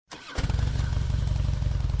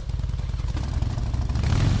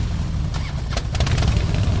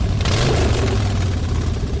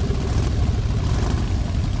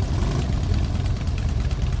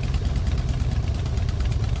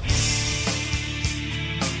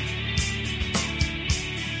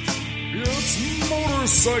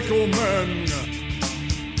Motorcycle Men.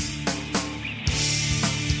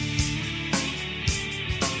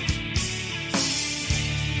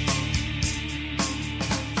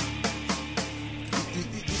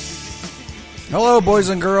 Hello, boys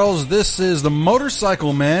and girls. This is the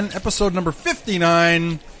Motorcycle Men, episode number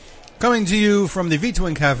 59, coming to you from the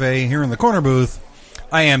V-Twin Cafe here in the corner booth.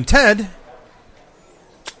 I am Ted.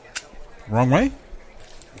 Wrong way.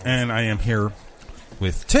 And I am here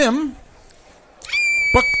with Tim,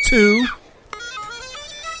 Buck 2,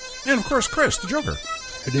 and of course Chris, the Joker.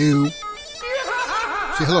 Hello.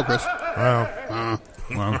 Say hello, Chris.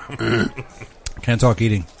 Well, can't talk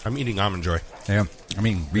eating. I'm eating Almond Joy. Yeah, I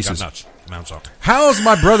mean We got Reese's. nuts. Amounts off. How's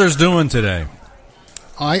my brothers doing today?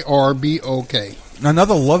 IRBOK.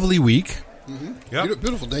 Another lovely week. Yep.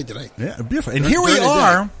 Beautiful day today. Yeah, beautiful. And During here we the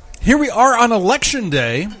are. Here we are on election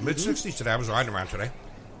day. Mid-60s today. I was riding around today.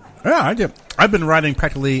 Yeah, I did. I've been riding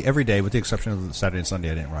practically every day, with the exception of Saturday and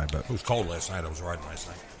Sunday. I didn't ride, but It was cold last night. I was riding last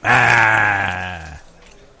night.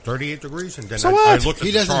 38 degrees, and then So I what? looked at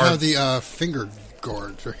He the doesn't chart. have the finger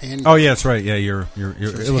guards or hand. oh yeah, that's right. Yeah, you're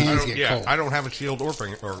his ill- hands get cold. I don't have a shield or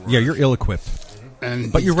finger. Or, yeah, you're ill-equipped.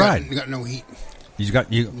 And but he's you got- ride. You got no heat,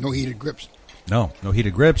 You no heated grips. no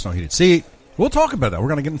heated grips, no heated seat. We'll talk about that. We're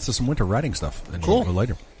going to get into some winter riding stuff Cool.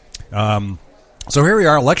 later. So here we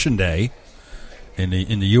are, election day in the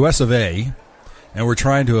U.S. of A., and we're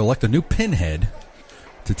trying to elect a new pinhead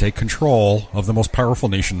to take control of the most powerful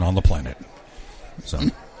nation on the planet. So.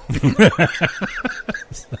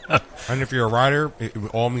 And if you're a rider, it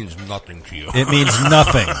all means nothing to you. It means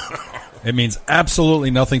nothing. It means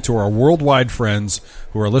absolutely nothing to our worldwide friends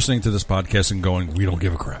who are listening to this podcast and going, we don't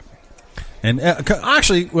give a crap. And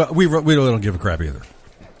actually, well, we really don't give a crap either.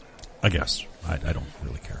 I guess. I don't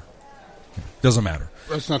really care. Doesn't matter.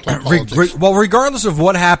 Let's not talk politics. Well, regardless of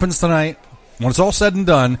what happens tonight, when it's all said and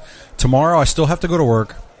done, tomorrow I still have to go to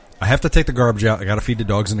work. I have to take the garbage out. I got to feed the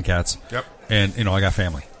dogs and the cats. Yep. And, I got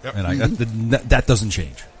family. Yep. And that doesn't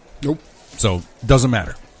change. Nope. So, doesn't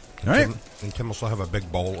matter. All right? And Tim will still have a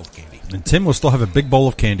big bowl of candy. And Tim will still have a big bowl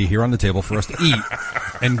of candy here on the table for us to eat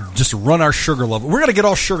and just run our sugar level. We're going to get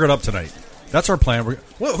all sugared up tonight. That's our plan.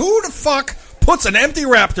 Well, who the fuck puts an empty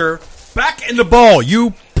Raptor back in the bowl?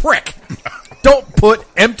 You prick. Don't put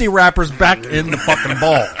empty wrappers back in the fucking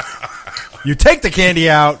bowl. You take the candy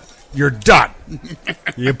out, you're done.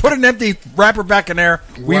 You put an empty wrapper back in there,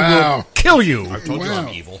 we Wow. will kill you. I told you Wow. I'm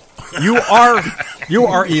evil. You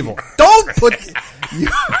are evil. Don't put...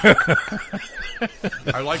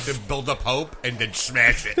 I like to build up hope and then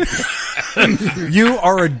smash it. You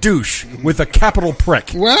are a douche with a capital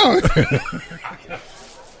prick. Wow.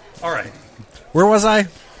 All right. Where was I?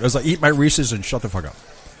 As I eat my Reese's and shut the fuck up.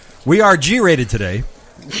 We are G-rated today.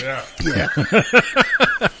 Yeah. Yeah.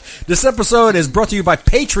 This episode is brought to you by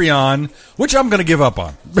Patreon, which I'm going to give up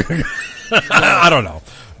on. I don't know.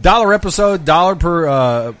 $1 episode,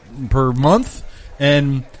 $1 per month,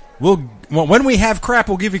 and when we have crap,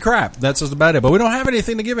 we'll give you crap. That's just about it. But we don't have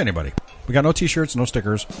anything to give anybody. We got no T-shirts, no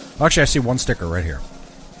stickers. Actually, I see one sticker right here.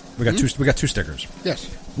 We got two. We got two stickers.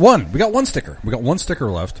 Yes. We got one sticker. We got one sticker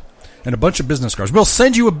left, and a bunch of business cards. We'll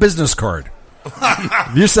send you a business card.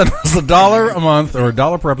 If you send us $1 a month or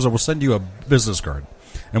 $1 per episode, we'll send you a business card.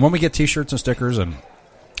 And when we get T-shirts and stickers and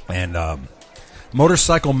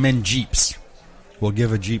Motorcycle Men Jeeps, we'll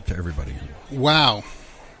give a Jeep to everybody. Wow.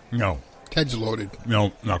 No, Ted's loaded.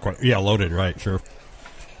 not quite. Yeah, loaded, right? Sure.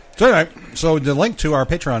 So anyway, so the link to our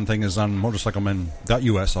Patreon thing is on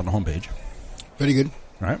motorcyclemen.us on the homepage. Very good.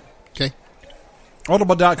 All right. Okay.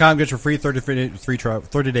 Audible.com gets your free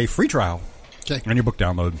 30-day free trial Okay. and your book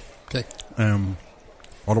download. Okay.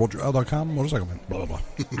 Audible.com, Motorcycle Men, blah, blah,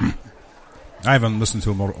 blah. I haven't listened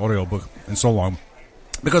to an audio book in so long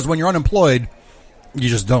because when you're unemployed, you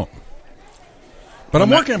just don't. But I'm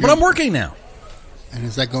working now. And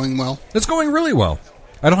is that going well? It's going really well.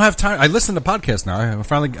 I don't have time. I listen to podcasts now.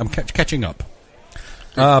 I'm catching up.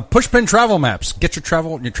 Pushpin travel maps. Get your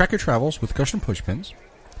track your travels with custom pushpins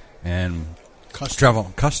and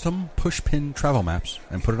custom pushpin travel maps,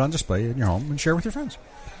 and put it on display in your home and share with your friends.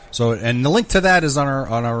 So, and the link to that is on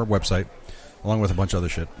our website, along with a bunch of other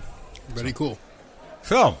shit. Very cool.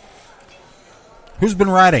 So, who's been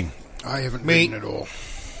riding? I haven't Me. ridden at all.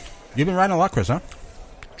 You've been riding a lot, Chris, huh?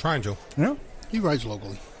 Trying to. Yeah. He rides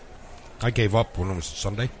locally. I gave up when it was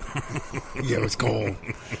Sunday. Yeah, it was cold.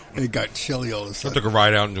 It got chilly all of a I sudden. took a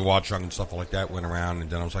ride out into Watchung and stuff like that. Went around, and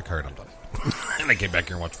then I was like, all right, I'm done. And I came back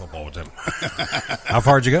here and watched football with him. How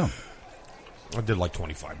far did you go? I did like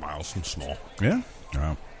 25 miles and small. Yeah.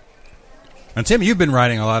 Wow. And Tim, you've been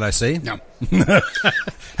riding a lot, I see. No. Have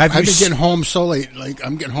I've you been getting home so late. Like,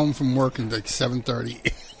 I'm getting home from work at like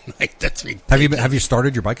 7:30. Like, that's ridiculous. Have you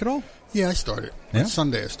started your bike at all? Yeah, I started. Yeah? On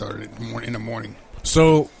Sunday I started it in the morning.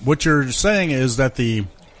 So what you're saying is that the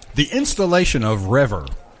installation of Rever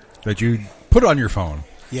that you put on your phone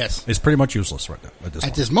Yes. is pretty much useless right now at this At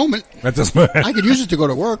point. this moment, At this moment. I could use it to go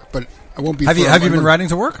to work, but I won't be. Have you been riding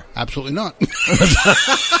to work? Absolutely not.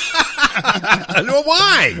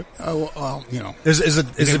 Why? Well, you know, Is it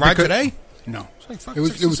Is it ride today? no. like fuck, It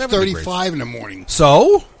was 67 degrees. 35 in the morning.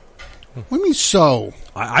 So What do you mean so?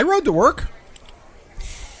 I rode to work.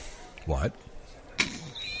 What?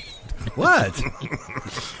 What?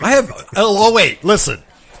 I have. Oh wait, listen.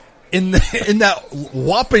 In that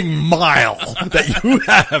whopping mile that you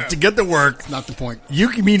have to get to work, Not the point. you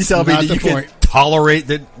can mean to tell me Not that the you can point. tolerate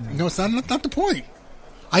that? No, it's not the point.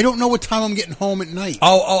 I don't know what time I'm getting home at night.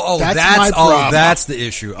 Oh, That's my problem. that's the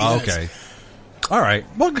issue. Yes. Okay, all right.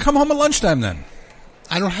 Well, come home at lunchtime then.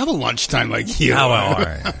 I don't have a lunchtime like you. Oh, well, all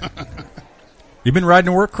right. You been riding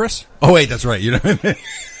to work, Chris? Oh wait, that's right. You know,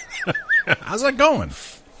 how's that going?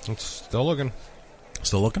 It's still looking.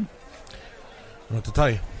 Still looking? What to tell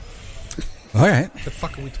you? All right. The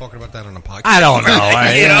fuck are we talking about that on a podcast? I don't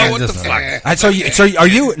know. You know, what the just- fuck? So are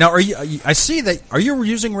you now? Are you? I see that. Are you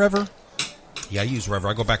using Rever Yeah, I use Rever.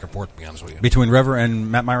 I go back and forth, to be honest with you. between Rever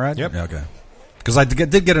and Matt Myrad? Yep. Yeah, okay. Because I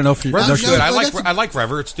did get a note. Rever's no, good. no, I that's- like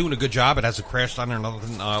Rever. It's doing a good job. It hasn't crashed on another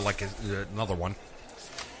another one,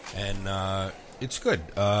 and it's good.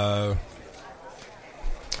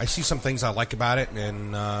 I see some things I like about it,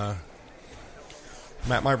 and Matt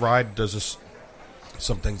My Ride does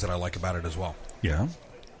some things that I like about it as well. Yeah.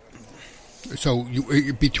 So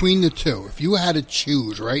you between the two, if you had to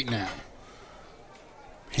choose right now,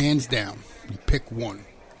 hands down, you pick one.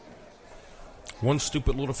 One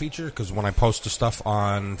stupid little feature, because when I post the stuff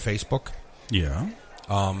on Facebook, Yeah.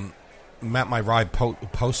 Matt My Ride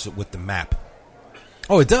posts it with the map.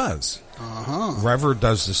 Oh, it does. Rever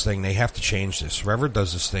does this thing. They have to change this. Rever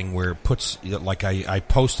does this thing where it puts, like I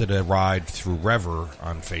posted a ride through Rever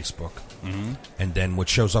on Facebook, and then what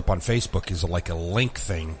shows up on Facebook is like a link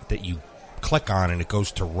thing that you click on, and it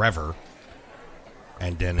goes to Rever,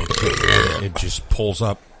 and then it just pulls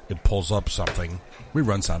up. It pulls up something, We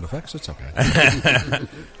run sound effects. It's okay.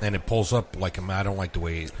 and it pulls up like I don't like the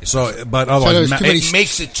way. So, but there's otherwise, too many It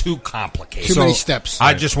makes it too complicated. Too many steps.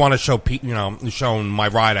 I just want to show showing my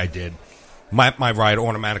ride I did. My ride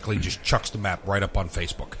automatically just chucks the map right up on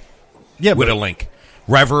Facebook. yeah, With but a link.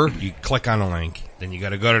 Rever, you click on a link, then you got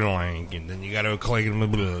to go to the link, and then you got to click. Blah,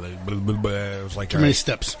 blah, blah, blah. It was like Too all many right,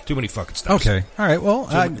 steps. Too many fucking steps. okay, all right. Well,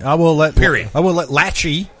 I will let. Period. I will let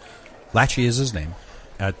Latchy. Latchy is his name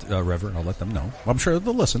at Rever, and I'll let them know. I'm sure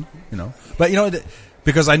they'll listen. You know, but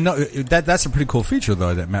because I know that's a pretty cool feature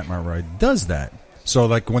though that Matt Myrad does that. So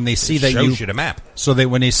like when they see that Shows you the map. so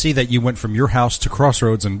when they see that you went from your house to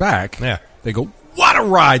Crossroads and back, Yeah. they go, "What a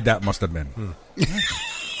ride that must have been!"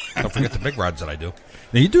 Don't forget the big rides that I do.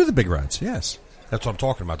 Now you do the big rides, yes. That's what I'm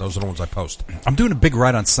talking about. Those are the ones I post. I'm doing a big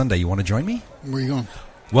ride on Sunday. You want to join me? Where are you going?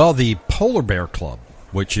 Well, the Polar Bear Club,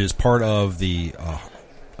 which is part of the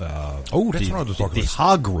That's what I was talking the about.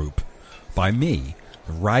 Hog Group by me,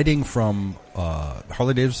 riding from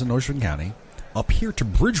Harley-Davidson, Ocean County, up here to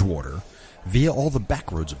Bridgewater via all the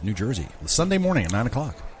back roads of New Jersey. Sunday morning at 9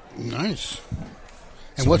 o'clock. Nice.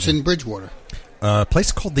 And what's in Bridgewater? A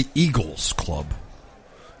place called the Eagles Club.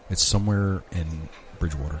 It's somewhere in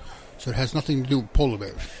Bridgewater. So it has nothing to do with polar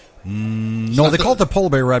bears. No, they call it the Polar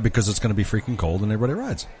Bear Ride because it's going to be freaking cold and everybody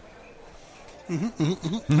rides.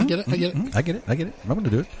 I get it. I get it. I get it. I'm going to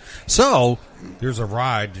do it. So, There's a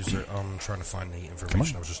ride. I'm trying to find the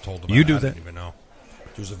information I was just told about. You do I didn't that. even know.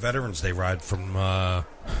 There's a Veterans Day ride from,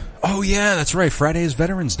 oh yeah, that's right. Friday is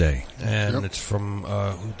Veterans Day. and Yep. it's from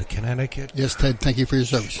the Connecticut. Yes, Ted. Thank you for your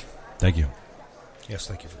service. Thank you. Yes,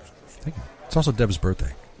 thank you for Thank you. It's also Deb's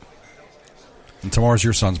birthday. And tomorrow's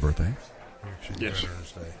your son's birthday. Yes.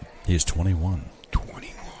 Veterans Day. He is 21.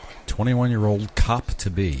 21. 21-year-old cop to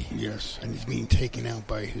be. Yes, and he's being taken out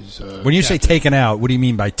by his. When you say captain. taken out, what do you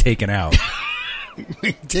mean by taken out?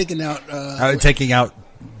 taken out. Taking out,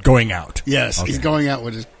 going out. Yes, Okay. he's going out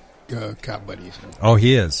with his cop buddies. Oh,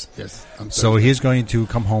 he is. Yes. So he's going to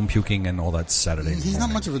come home puking and all that Saturday. He's not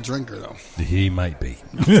morning. much of a drinker, though. He might be.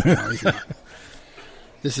 No, he's not.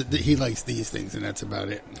 He likes these things, and that's about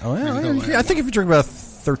it. Oh, yeah. Maybe he'll I think if you drink about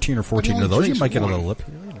 13 or 14 only of those, you drinks might get a one. little lip.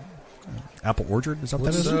 Apple Orchard, is that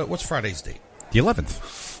what that is? What's Friday's date? The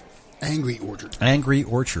 11th. Angry Orchard. Angry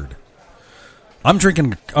Orchard. I'm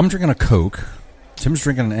drinking a Coke. Tim's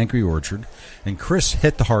drinking an Angry Orchard, and Chris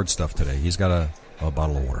hit the hard stuff today. He's got a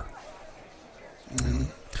bottle of water.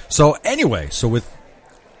 So anyway, with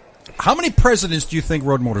how many presidents do you think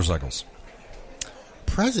rode motorcycles?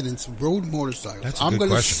 presidents rode motorcycles? That's a I'm good going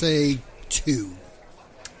to question. say 2.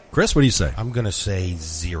 Chris, what do you say? I'm going to say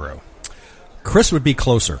 0. Chris would be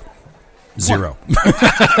closer. 0.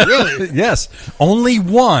 Really? Yes. Only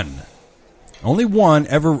one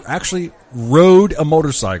ever actually rode a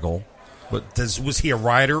motorcycle. But was he a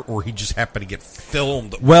rider, or he just happened to get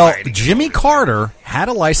filmed? Well, riding? Jimmy Carter had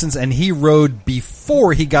a license, and he rode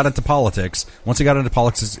before he got into politics. Once he got into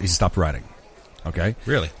politics, he stopped riding. Okay?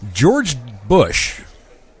 Really? George Bush,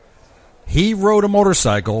 he rode a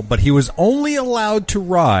motorcycle, but he was only allowed to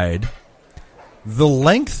ride the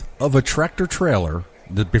length of a tractor trailer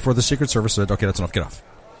before the Secret Service said, okay, that's enough, get off.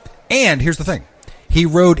 And here's the thing. He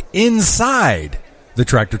rode inside the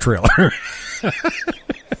tractor trailer.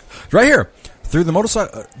 Right here. Through the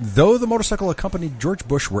motorcycle, though the motorcycle accompanied George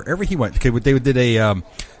Bush wherever he went. Okay, they did a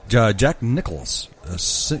Jack Nicklaus, a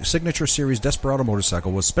signature series Desperado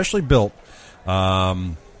motorcycle, was specially built for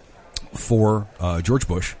George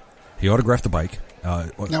Bush. He autographed the bike.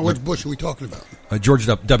 Now, which Bush are we talking about? George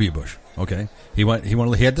W. Bush. Okay, he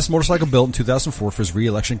had this motorcycle built in 2004 for his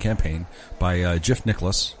re-election campaign by Jeff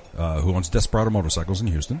Nicklaus, who owns Desperado Motorcycles in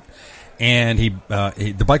Houston, and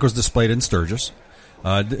the bike was displayed in Sturgis.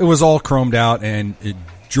 It was all chromed out, and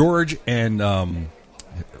George and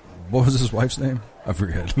what was his wife's name? I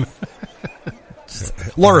forget.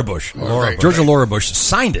 Laura Bush. George and Laura Bush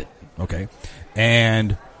signed it. Okay,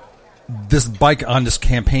 and this bike on this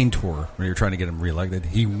campaign tour where you're trying to get him reelected,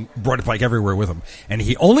 he brought a bike everywhere with him, and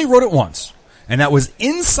he only rode it once, and that was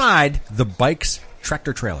inside the bike's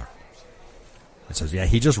tractor trailer. It says, yeah,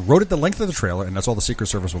 he just rode it the length of the trailer, and that's all the Secret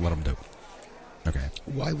Service would let him do. Okay.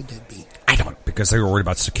 Why would that be? I don't, because they were worried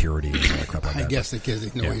about security and all that crap like that. I guess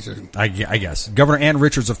because they know he's a... I guess. Governor Ann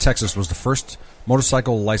Richards of Texas was the first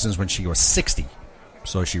motorcycle license when she was 60.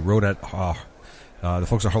 So she rode at... the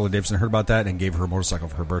folks at Harley-Davidson heard about that and gave her a motorcycle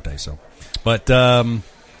for her birthday. So, but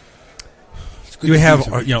you have,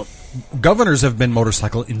 governors have been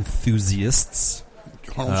motorcycle enthusiasts.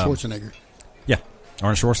 Arnold Schwarzenegger. Yeah.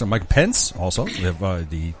 Arnold Schwarzenegger. Mike Pence also. We have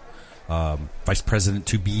the... vice president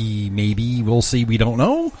to be, maybe, we'll see, we don't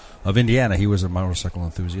know, of Indiana. He was a motorcycle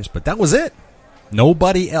enthusiast, but that was it.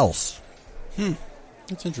 Nobody else.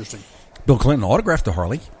 That's interesting. Bill Clinton autographed the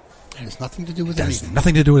Harley. It has nothing to do with That has anything.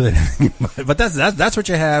 nothing to do with it. But that's what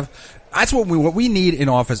you have. That's what we need in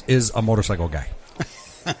office is a motorcycle guy.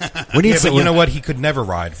 We need but you know what? He could never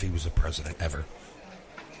ride if he was a president, ever.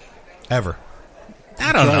 Ever.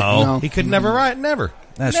 I don't know. No. He could never ride, never.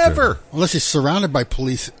 That's never. true. Unless he's surrounded by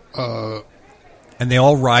police. And they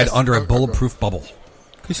all ride under a bulletproof bubble.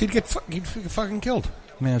 Because he'd get fucking killed.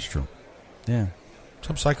 Yeah, that's true. Yeah.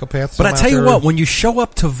 Some psychopaths. But I tell you what, when you show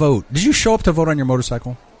up to vote, did you show up to vote on your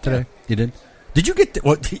motorcycle today? Yeah. You did? Did you get...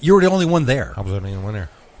 you were the only one there. I was the only one there.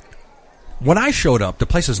 When I showed up, the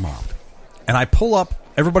place is mobbed. And I pull up...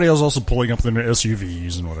 Everybody else also pulling up in their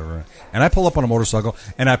SUVs and whatever. And I pull up on a motorcycle,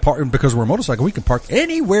 and I park... Because we're a motorcycle, we can park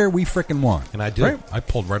anywhere we frickin' want. And I did. Right? I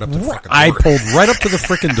pulled right up to the fucking door. I pulled right up to the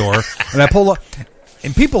frickin' door, and I pull up...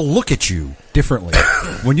 And people look at you differently.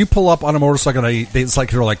 When you pull up on a motorcycle, it's like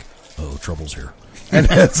they're like, oh, trouble's here. And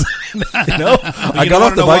it's, I got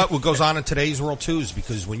off the bike. What goes on in today's world too is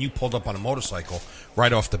because when you pulled up on a motorcycle,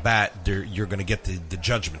 right off the bat, you're going to get the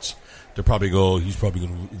judgments. They'll probably go, he's probably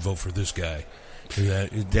going to vote for this guy.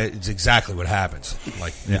 That's exactly what happens.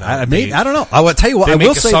 Like, I don't know. I will tell you what. They I make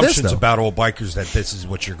will say this assumptions though. about old bikers that this is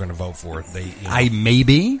what you're going to vote for. I may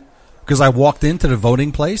be, because I walked into the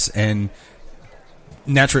voting place and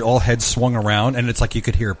naturally all heads swung around, and it's like you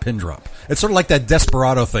could hear a pin drop. It's sort of like that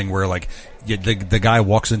Desperado thing where like the guy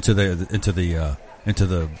walks into the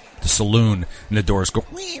saloon and the doors go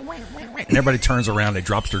and everybody turns around, they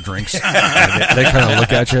drops their drinks, and they kind of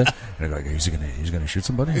look at you and they're like, he's gonna shoot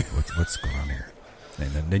somebody. What's going on here?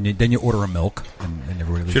 And then you order a milk and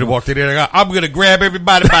everybody leaves. Should have walked in there and go, I'm going to grab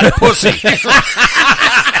everybody by the pussy.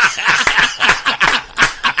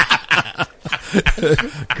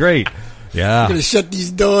 Great. Yeah. I'm going to shut these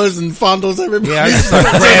doors and fondles everybody. Yeah, I just start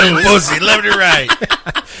grabbing pussy left and right.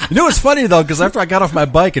 You know what's funny though, because after I got off my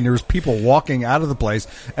bike and there was people walking out of the place,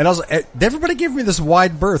 and I was everybody gave me this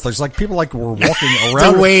wide berth. It's like people like were walking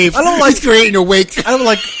around. The wave. I don't like He's creating a wake. I'm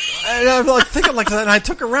like thinking like that, and I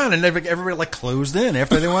took around, and everybody like closed in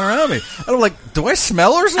after they went around me. I'm like, do I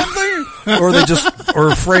smell or something, or are they just are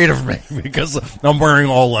afraid of me because I'm wearing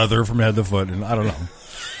all leather from head to foot, and I don't know.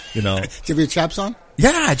 You know, Do you have your chaps on?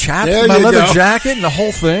 yeah, I chapped There my you leather go. jacket and the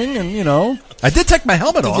whole thing, and I did take my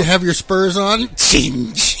helmet Did off. you have your spurs on?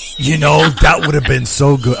 Ching. That would have been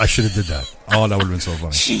so good. I should have did that. Oh, that would have been so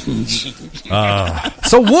funny.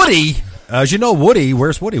 So Woody, As you know, Woody,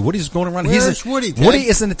 where's Woody? Woody's going around. Where's Woody, Ted? Woody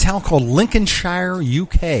is in a town called Lincolnshire,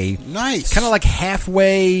 UK. Nice. Kind of like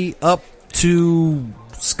halfway up to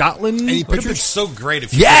Scotland. Any Would have been pictures? so great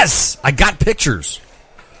if you Yes! I got pictures.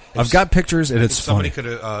 I've got pictures, and it's somebody funny.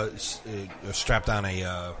 could have strapped on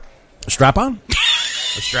a Strap on?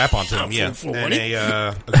 strap onto him, yeah, For and Woody?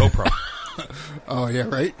 a GoPro. Oh, yeah,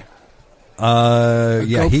 right?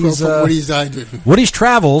 Yeah, GoPro he's... from Woody's eye. Woody's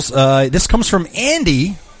Travels. This comes from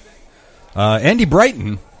Andy. Andy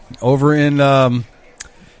Brighton over in...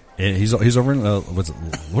 he's over in...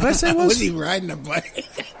 what did I say it was? Was he riding a bike?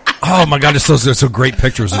 Oh, my God, there's so great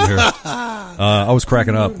pictures in here. I was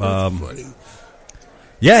cracking up. Funny.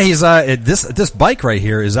 Yeah, he's this bike right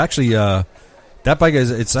here is actually that bike is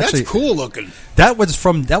That's actually cool looking. that was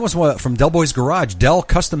from Del Boy's garage. Del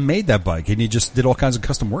custom made that bike, and he just did all kinds of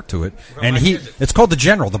custom work to it. And it's called the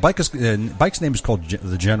General. The bike's name is called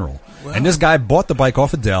the General. Wow. And this guy bought the bike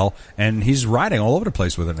off of Del, and he's riding all over the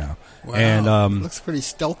place with it now. Wow. And looks pretty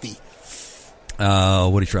stealthy.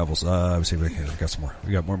 Woody Travels. Let's see if we got some more.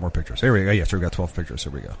 We got more pictures. Here we go. Yes, we got 12 pictures.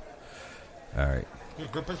 Here we go. All right.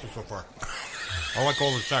 Good picture so far. I like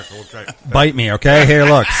all the sex. Okay. Bite me, okay? Here,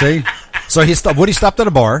 look, see? So Woody stopped at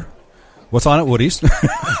a bar. What's on at Woody's?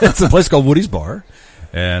 It's a place called Woody's Bar.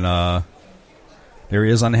 And there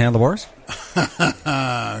he is on the handlebars.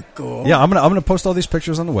 Cool. Yeah, I'm gonna post all these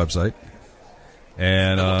pictures on the website.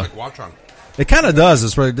 And Like Watchung. it kind of does.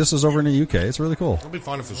 This is over in the UK. It's really cool. It'll be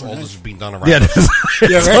fun if all this is being done around. Yeah, it is.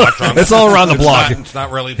 Yeah, right? It's all around the block. It's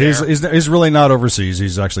not really there. He's really not overseas.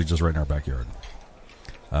 He's actually just right in our backyard.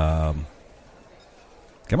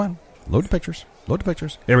 Come on, load the pictures. Load the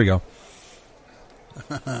pictures. Here we go.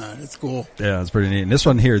 That's cool. Yeah, it's pretty neat. And this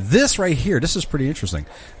one here, this right here, this is pretty interesting.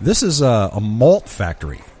 This is a malt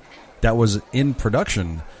factory that was in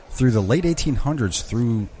production through the late 1800s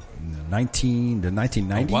through the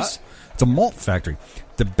 1990s. what? It's a malt factory.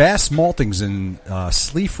 The Bass Maltings in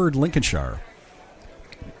Sleaford, Lincolnshire.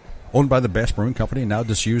 Owned by the Bass Brewing Company, now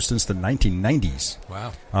disused since the 1990s.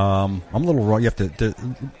 Wow. I'm a little wrong. You have to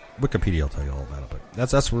Wikipedia will tell you all about it, but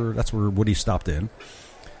that's where Woody stopped in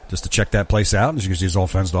just to check that place out. As you can see, it's all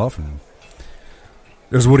fenced off, and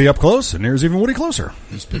there's Woody up close, and there's even Woody closer.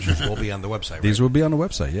 These pictures will be on the website. Right? These will be on the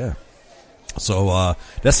website, yeah. So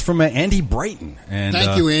that's from Andy Brighton, and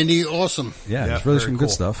Thank you, Andy. Awesome. yeah, Yeah, it's really very some cool.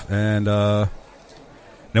 good stuff. And now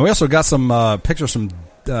we also got some pictures from.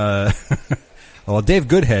 Well, Dave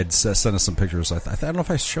Goodhead sent us some pictures. I don't know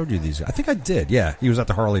if I showed you these. I think I did. Yeah, he was at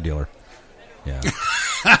the Harley dealer. Yeah,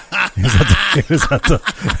 he was at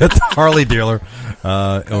the Harley dealer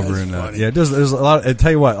over in. funny. Yeah, there's a lot. I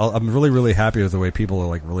tell you what, I'm really really happy with the way people are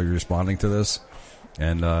like really responding to this,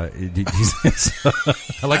 and he's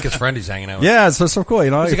I like his friend he's hanging out with. yeah, it's so cool.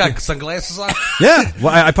 You know, Has he got sunglasses on? yeah.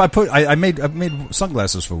 Well, I made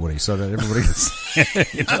sunglasses for Woody so that everybody can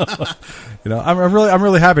see, you know. I'm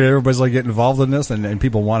really happy that everybody's like getting involved in this and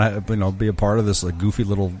people want to be a part of this like goofy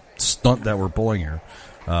little stunt that we're pulling here.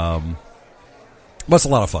 But it's a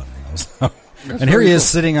lot of fun. And here he is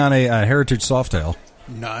sitting on a Heritage Softail.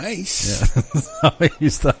 Nice.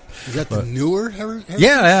 Is that The newer Heritage?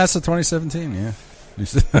 yeah, that's a 2017. Yeah,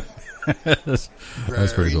 that's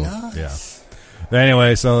pretty Very cool. nice. Yeah. But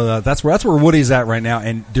anyway, so that's where Woody's at right now,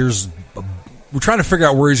 and we're trying to figure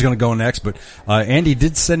out where he's going to go next. But Andy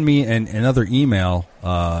did send me another email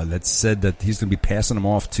that said that he's going to be passing them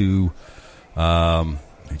off to. Where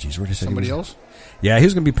did he say Somebody else? Yeah, he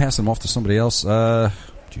was going to be passing them off to somebody else. I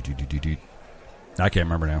can't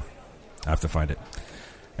remember now. I have to find it.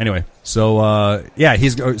 Anyway, so yeah,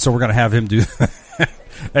 so we're going to have him do.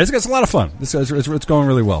 It's a lot of fun. It's going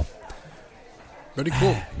really well. Pretty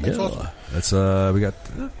cool. That's awesome. That's we got.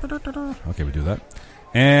 Okay, we do that,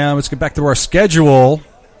 and let's get back to our schedule.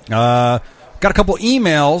 Got a couple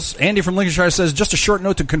emails. Andy from Lincolnshire says, just a short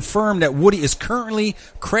note to confirm that Woody is currently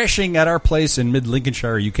crashing at our place in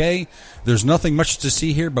mid-Lincolnshire, UK. There's nothing much to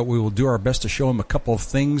see here, but we will do our best to show him a couple of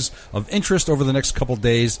things of interest over the next couple of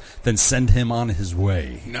days, then send him on his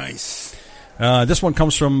way. Nice. This one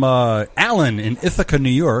comes from Alan in Ithaca,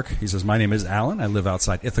 New York. He says, my name is Alan. I live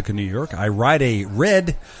outside Ithaca, New York. I ride a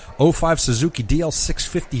red 05 Suzuki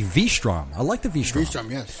DL650 V-Strom. I like the V-Strom.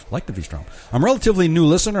 V-Strom, yes. Like the V-Strom. I'm a relatively new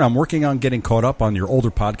listener. I'm working on getting caught up on your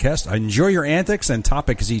older podcast. I enjoy your antics and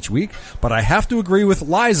topics each week, but I have to agree with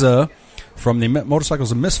Liza from the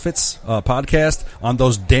Motorcycles and Misfits podcast on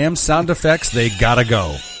those damn sound effects. They gotta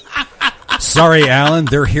go. Sorry, Alan.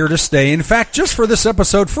 They're here to stay. In fact, just for this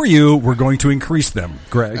episode for you, we're going to increase them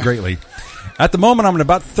greatly. At the moment, I'm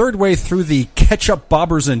about third way through the Ketchup,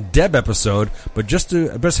 Bobbers, and Deb episode, but just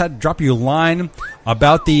had to drop you a line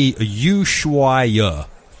about the Ushuaia.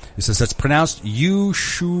 It says it's pronounced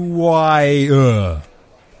Ushuaia.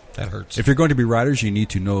 That hurts. If you're going to be riders, you need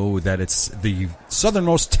to know that it's the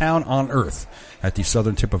southernmost town on Earth at the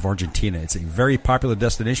southern tip of Argentina. It's a very popular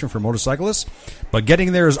destination for motorcyclists, but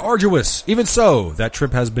getting there is arduous. Even so, that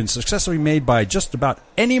trip has been successfully made by just about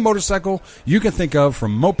any motorcycle you can think of,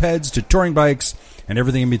 from mopeds to touring bikes and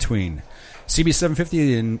everything in between.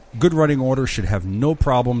 CB750 in good running order should have no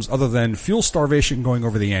problems other than fuel starvation going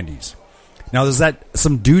over the Andes. Now, is that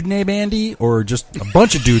some dude named Andy or just a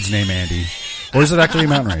bunch of dudes named Andy? Or is it actually a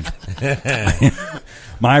mountain range?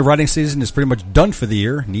 My riding season is pretty much done for the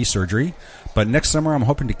year, knee surgery. But next summer, I'm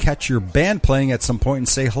hoping to catch your band playing at some point and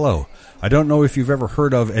say hello. I don't know if you've ever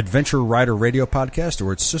heard of Adventure Rider Radio Podcast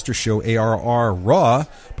or its sister show, ARR Raw,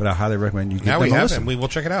 but I highly recommend you give them a listen. And we will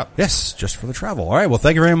check it out. Yes, just for the travel. All right, well,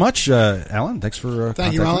 thank you very much, Alan. Thanks for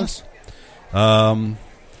Thank you, Alan. us.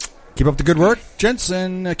 Keep up the good work, gents,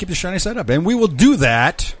 and keep the shiny side up. And we will do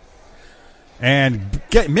that. And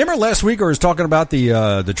remember last week I was talking about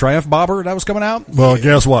the Triumph Bobber that was coming out? Well,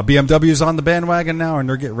 guess what? BMW's on the bandwagon now, and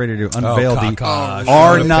they're getting ready to unveil the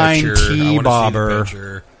R9T Bobber.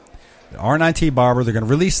 The R9T Bobber. They're going to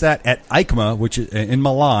release that at EICMA, which is in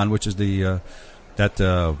Milan, which is the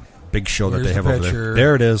that big show that they have over there.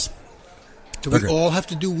 There it is. Do we all have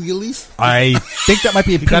to do wheelies? I think that might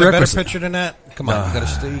be a You got a better prerequisite. picture than that? Come on,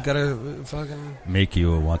 you gotta fucking. Make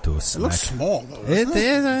you want to It smack. looks small, though. It doesn't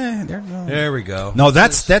it? is. There we go. No,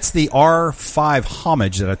 that's the R5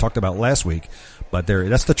 Homage that I talked about last week. But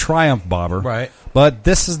that's the Triumph Bobber. Right. But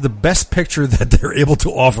this is the best picture that they're able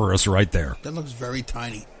to offer us right there. That looks very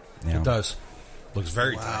tiny. Yeah. It does. Looks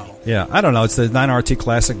very tiny. Yeah, I don't know. It's the 9RT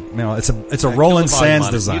Classic. You know, it's a Roland Sands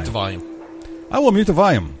design. Mute the volume. I will mute the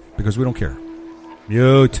volume because we don't care.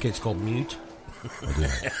 Mute. Okay, it's called mute.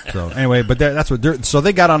 So anyway, but that's what they're. So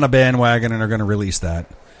they got on the bandwagon and they're going to release that.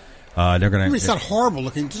 They're going to. It's not horrible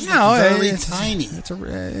looking. It's just No, very tiny.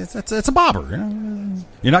 It's a bobber. You know?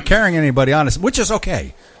 You're not carrying anybody on it, which is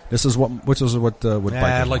okay. Which is what I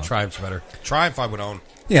bikers like want. Triumphs better. Triumph I would own.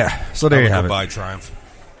 Yeah. So there I you would have go it. buy Triumph.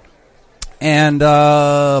 And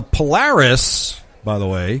Polaris, by the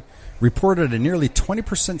way, reported a nearly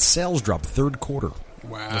 20% sales drop third quarter.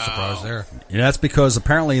 Wow. No surprise there. Yeah, that's because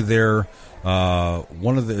apparently their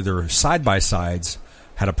one of their side by sides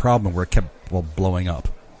had a problem where it kept blowing up.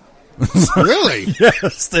 Really?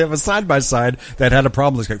 Yes, they have a side by side that had a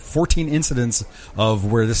problem. There's like 14 incidents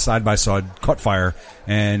of where this side by side caught fire,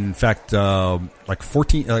 and in fact, like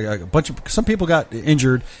 14, a bunch of some people got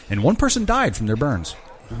injured, and one person died from their burns.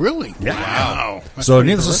 Really? Yeah. Wow. That's So, pretty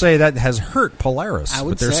needless to horrific. say, that has hurt Polaris I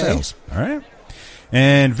would with their say. sales. All right.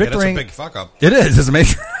 And Yeah, Victory. that's a big fuck up. It is. It's a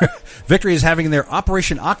major. Victory is having their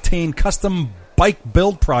Operation Octane custom bike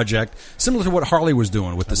build project, similar to what Harley was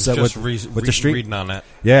doing with the set with the street. Reading on that.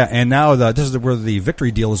 Yeah, and now this is where the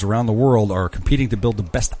Victory dealers around the world are competing to build the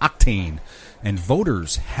best Octane, and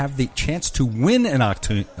voters have the chance to win an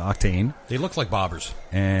Octane. They look like bobbers.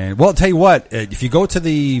 And well, I'll tell you what, if you go to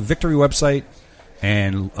the Victory website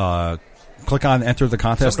and click on enter the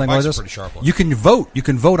contest Some thing of the like bikes are this, pretty sharp looking. you can vote. You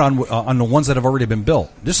can vote on the ones that have already been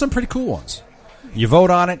built. There's some pretty cool ones. You vote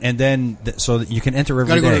on it, and then so that you can enter every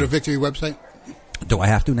Got to day. go to the Victory website? Do I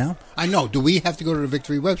have to now? I know. Do we have to go to the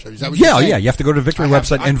Victory website? Is that what you're Yeah, saying? yeah. You have to go to the Victory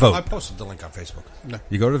website and vote. I posted the link on Facebook.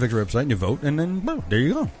 You go to the Victory website and you vote, and then boom, there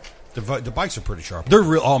you go. The bikes are pretty sharp. They're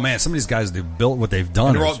real. Oh man, some of these guys they've built what they've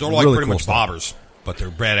done. And they're is like really pretty cool much stuff. bobbers, but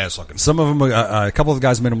they're badass looking. Some of them, a couple of the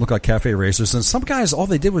guys made them look like cafe racers, and some guys all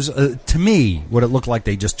they did was, to me, what it looked like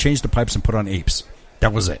they just changed the pipes and put on apes.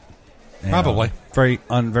 That was it. And, Probably. very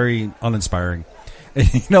uninspiring.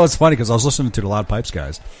 And, you know, it's funny because I was listening to the Loud Pipes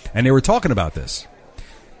guys, and they were talking about this,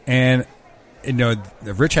 and you know,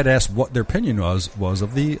 Rich had asked what their opinion was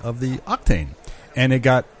of the Octane, and it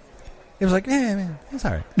was like, man, it's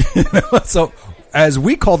all right. So, as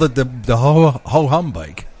we called it, the ho hum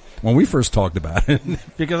bike when we first talked about it, and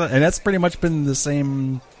that's pretty much been the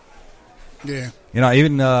same. Yeah. You know,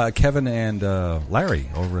 even Kevin and Larry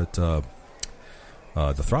over at the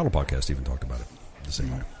Throttle Podcast even talked about it the same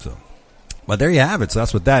way. So, but there you have it. So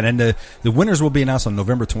that's what that. And the winners will be announced on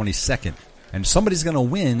November 22nd, and somebody's going to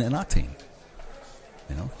win an Octane.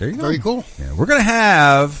 You know, there you go. Very cool. Yeah, we're going to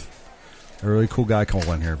have a really cool guy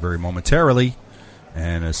call in here very momentarily,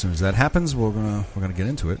 and as soon as that happens, we're gonna get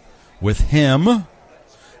into it with him.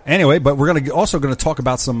 Anyway, but we're also going to talk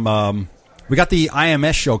about some. We got the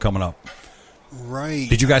IMS show coming up. Right.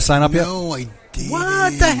 Did you guys sign up yet? No, I didn't.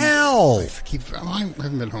 What the hell? I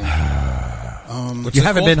haven't been home. You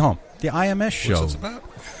haven't been home. The IMS show. What's this about?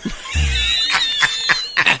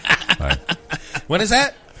 When is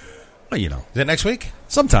that? Well, you know, Is that next week?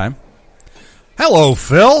 sometime. Hello,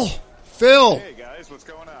 Phil. Phil. Hey guys, what's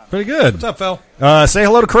going on? Pretty good. What's up, Phil? Say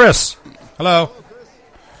hello to Chris. Hello.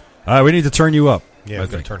 We need to turn you up. Yeah, I we're going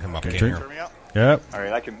think. to turn him up. Okay, Can't hear Turn him. me up? Yep. All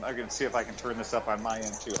right, I can see if I can turn this up on my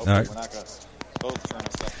end too. Okay, All right. we're not going to both turn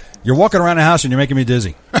this up. You're walking around the house and you're making me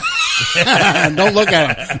dizzy. Don't look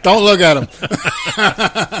at him. Don't look at him.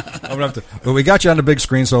 I'm gonna have to. Well, we got you on the big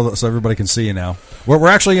screen so everybody can see you now. We're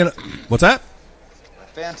actually in. What's that?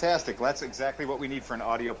 Fantastic. That's exactly what we need for an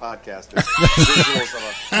audio podcast. is visuals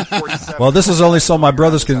of a 47 Well, this is only so my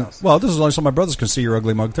brothers can. house. Well, this is only so my brothers can see your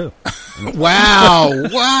ugly mug too. Wow.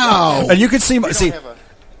 And you can see my. We See. don't have a-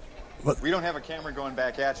 we don't have a camera going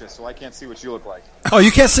back at you, so I can't see what you look like. Oh,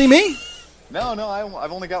 you can't see me? No,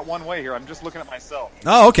 I've only got one way here. I'm just looking at myself.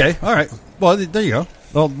 Oh, okay. All right. Well, there you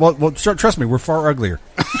go. Well, trust me, we're far uglier.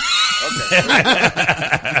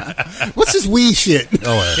 What's this wee shit?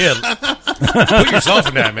 Oh, Yeah. Put yourself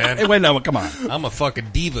in that, man. Hey, wait, no, come on. I'm a fucking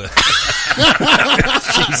diva.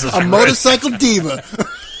 A motorcycle diva.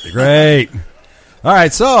 Great. All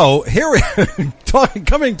right, so here we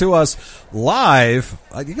coming to us live.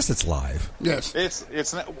 I guess it's live. Yes.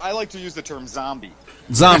 It's. I like to use the term zombie.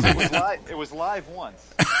 Zombie. It was live once,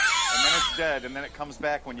 and then it's dead, and then it comes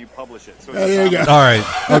back when you publish it. So it's There you go. zombie. All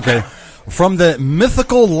right. Okay. From the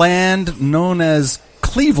mythical land known as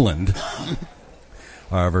Cleveland.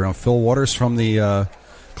 Very own Phil Waters from the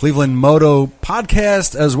Cleveland Moto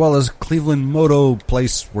podcast, as well as Cleveland Moto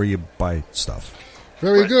place where you buy stuff.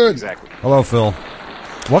 Very Right, good. Exactly. Hello, Phil.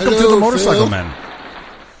 Welcome to Hello, the Motorcycle Phil. Men.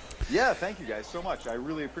 Yeah, thank you guys so much. I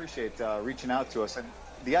really appreciate reaching out to us, and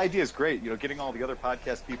the idea is great. Getting all the other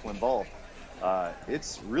podcast people involved.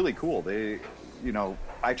 It's really cool.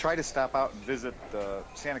 I try to stop out and visit the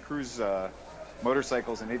Santa Cruz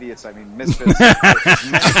motorcycles and idiots. I mean, misfits.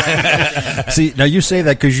 See, now you say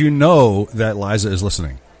that because you know that Liza is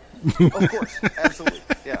listening. Of course, absolutely,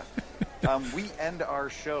 yeah. We end our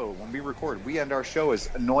show when we record. We end our show as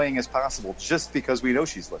annoying as possible, just because we know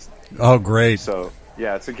she's listening. Oh, great. So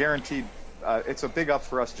yeah, it's a guaranteed. It's a big up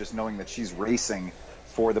for us just knowing that she's racing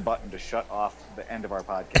for the button to shut off the end of our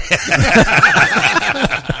podcast.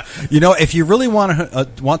 If you really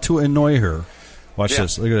want to annoy her, watch Yeah.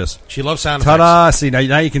 this. Look at this. She loves sound effects. Ta-da! See,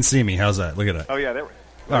 now you can see me. How's that? Look at that. Oh yeah, All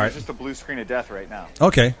right. It's just a blue screen of death right now.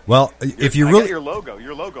 Okay. Well, if you I really... got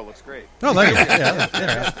your logo looks great. Oh, there you go.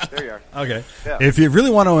 Yeah. There you are. Okay. Yeah. If you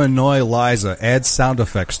really want to annoy Liza, add sound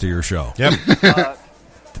effects to your show. Yep.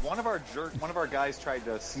 One of our guys tried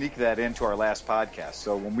to sneak that into our last podcast.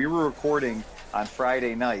 So when we were recording on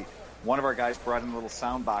Friday night, one of our guys brought in a little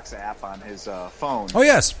Soundbox app on his phone. Oh,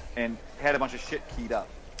 yes. And had a bunch of shit keyed up.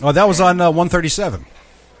 Oh, that was on 137.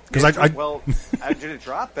 Because did it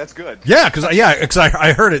drop? That's good. Yeah, because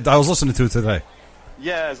I heard it. I was listening to it today.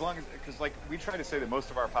 Yeah, as long as because we try to say that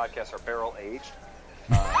most of our podcasts are barrel aged,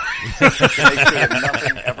 to make sure that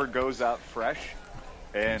nothing ever goes out fresh.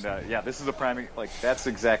 And this is a prime. That's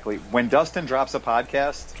exactly when Dustin drops a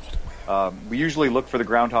podcast. We usually look for the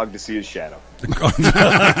groundhog to see his shadow. All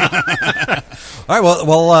right.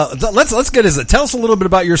 Well. Let's get into it. Tell us a little bit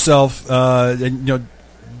about yourself.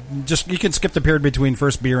 Just you can skip the period between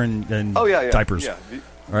first beer and diapers. Yeah.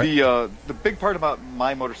 Right. The big part about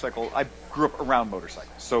my motorcycle, I grew up around motorcycles,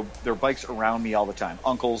 so there are bikes around me all the time.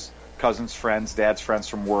 Uncles, cousins, friends, dad's friends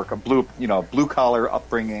from work. A blue collar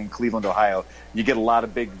upbringing in Cleveland, Ohio. You get a lot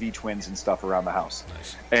of big V-twins and stuff around the house.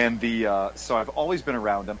 Nice. And so I've always been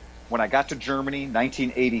around them. When I got to Germany,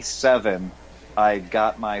 1987, I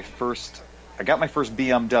got my first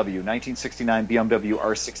BMW, 1969 BMW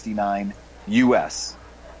R69 US.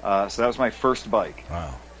 So that was my first bike.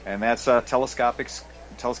 Wow. And that's telescopic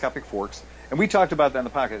forks. And we talked about that in the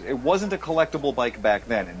podcast. It wasn't a collectible bike back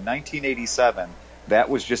then. In 1987, that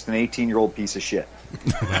was just an 18-year-old piece of shit.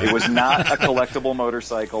 It was not a collectible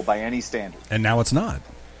motorcycle by any standard. And now it's not.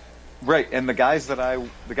 Right. And the guys that I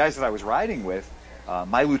was riding with,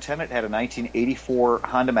 my lieutenant had a 1984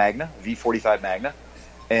 Honda Magna, V45 Magna,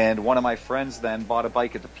 and one of my friends then bought a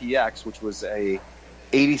bike at the PX, which was a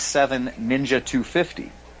 87 Ninja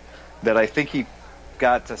 250 that I think he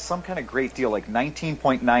got some kind of great deal, like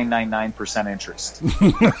 19.999% interest.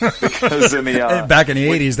 Because in the Back in the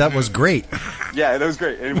 80s, that was great. yeah, that was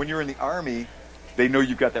great. And when you're in the Army, they know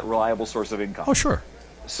you've got that reliable source of income. Oh, sure.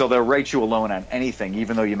 So they'll write you a loan on anything,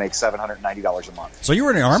 even though you make $790 a month. So you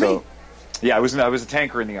were in the Army? So, yeah, I was a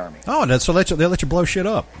tanker in the Army. Oh, so they let you blow shit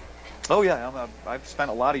up. Oh yeah, I've spent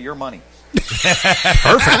a lot of your money.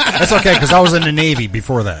 Perfect. That's okay because I was in the Navy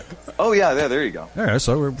before that. Oh yeah, there you go. All right,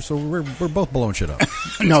 so we're both blowing shit up.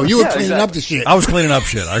 No, you were Yeah, cleaning exactly. up the shit. I was cleaning up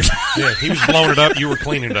shit. Yeah, he was blowing it up. You were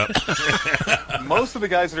cleaning it up. most of the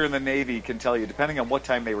guys that are in the Navy can tell you, depending on what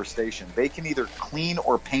time they were stationed, they can either clean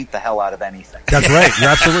or paint the hell out of anything. That's right. You're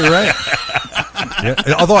absolutely right.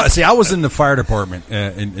 Yeah. Although, see, I was in the fire department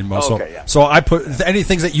in most. Okay, yeah. So I put any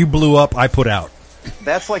things that you blew up, I put out.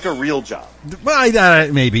 That's like a real job.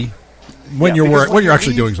 Well, maybe when Yeah, because when you're you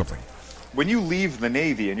actually leave- doing something. When you leave the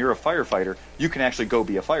Navy and you're a firefighter, you can actually go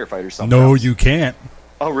be a firefighter somewhere No, else. you can't.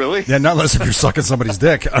 Oh, really? Yeah, not unless if you're sucking somebody's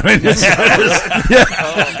dick. I mean,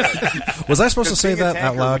 was I supposed to say Being a that out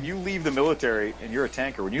tanker, loud? When you leave the military and you're a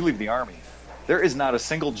tanker, when you leave the Army, there is not a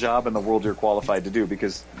single job in the world you're qualified to do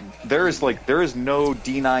because there is no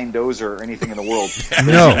D9 dozer or anything in the world that's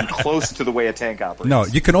No. even close to the way a tank operates. No,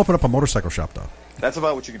 you can open up a motorcycle shop though. That's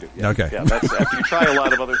about what you can do. Yeah. Okay. Yeah, that's after you try a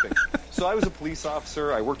lot of other things. So I was a police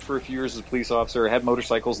officer. I worked for a few years as a police officer. I had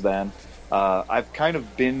motorcycles then. I've kind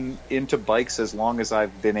of been into bikes as long as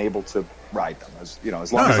I've been able to ride them, as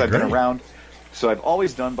long as I've been great. around. So I've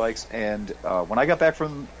always done bikes. And when I got back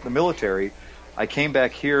from the military, I came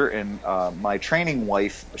back here, and my training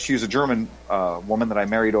wife, she was a German woman that I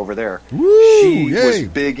married over there. Woo, She yay. was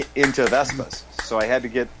big into Vespas, so I had to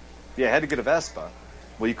get a Vespa.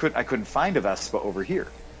 Well, I couldn't find a Vespa over here.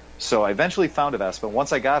 So I eventually found a Vespa.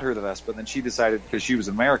 Once I got her the Vespa, then she decided, because she was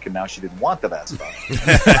American now, she didn't want the Vespa.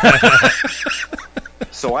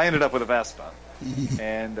 So I ended up with a Vespa.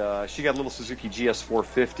 And she got a little Suzuki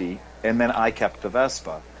GS450, and then I kept the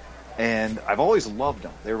Vespa. And I've always loved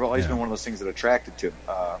them. They've always been one of those things that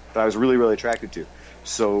I was really, really attracted to.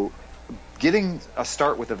 So getting a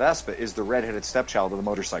start with the Vespa is the redheaded stepchild of the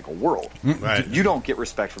motorcycle world. Right. You don't get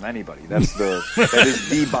respect from anybody. That is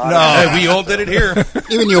the bottom. Hey, we all did it here.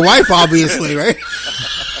 Even your wife, obviously, right?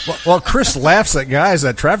 Well, Chris laughs at guys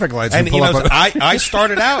at traffic lights. And who he pull knows up I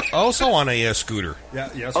started out also on a scooter,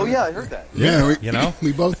 Oh, yeah, I heard that. Yeah, you know?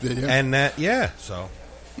 we both did. Yeah. and so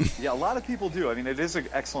Yeah, a lot of people do. I mean, it is an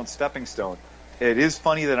excellent stepping stone. It is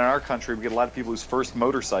funny that in our country we get a lot of people whose first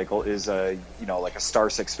motorcycle is like a Star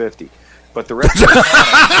 650. But the rest of the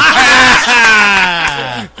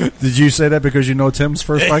time, Did you say that because you know Tim's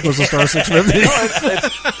first bike was a Star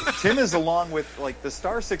 650? Tim is along with, like, the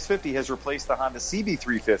Star 650 has replaced the Honda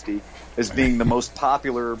CB350 as being the most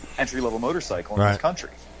popular entry-level motorcycle in this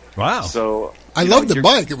country. Wow. So I loved the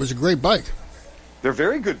bike. It was a great bike. They're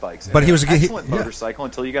very good bikes. But he was an excellent yeah. motorcycle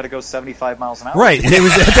until you got to go 75 miles an hour. Right. It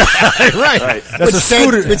was right. That's a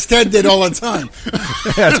scooter. Which Ted did all the time.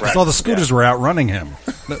 Yeah, all the scooters were outrunning him.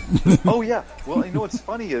 Oh, yeah. Well, you know what's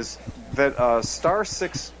funny is that Star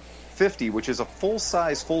 650, which is a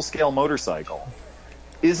full-size, full-scale motorcycle,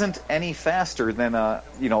 isn't any faster than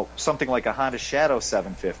something like a Honda Shadow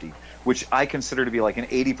 750, which I consider to be like an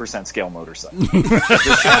 80% scale motorcycle.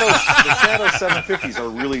 The Shadow 750s are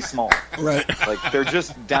really small. Right. Like, they're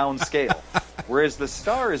just downscale. Whereas the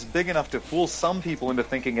Star is big enough to fool some people into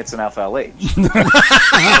thinking it's an FLH.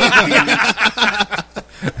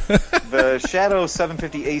 The Shadow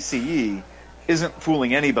 750 ACE isn't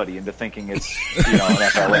fooling anybody into thinking it's an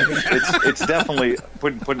FLH. It's definitely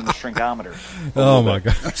put in the shrinkometer. Oh, my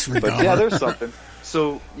God. But yeah, there's something.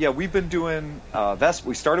 So yeah, we've been doing Vespa.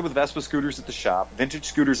 We started with Vespa scooters at the shop, vintage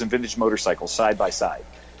scooters and vintage motorcycles side by side.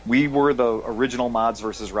 We were the original Mods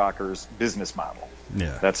versus Rockers business model.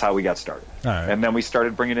 Yeah. That's how we got started. All right. And then we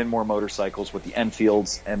started bringing in more motorcycles with the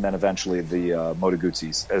Enfields and then eventually the Moto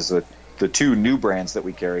Guzzis as the two new brands that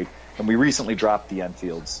we carried. And we recently dropped the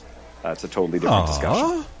Enfields. It's a totally different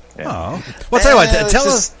discussion. Yeah. Oh. Well, tell you what.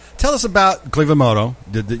 Tell us about Cleveland Moto.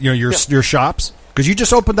 Your shops, because you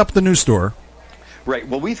just opened up the new store. Right.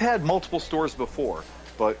 Well, we've had multiple stores before,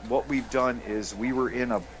 but what we've done is we were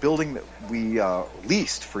in a building that we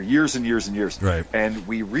leased for years and years and years. Right. And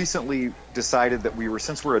we recently decided that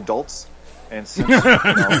since we're adults, and since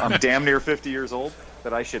I'm damn near 50 years old,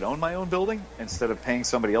 that I should own my own building instead of paying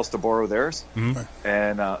somebody else to borrow theirs. Mm-hmm.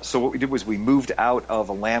 And so what we did was we moved out of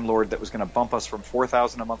a landlord that was going to bump us from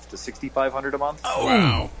 $4,000 a month to $6,500 a month. Oh,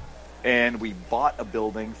 wow. And we bought a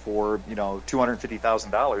building for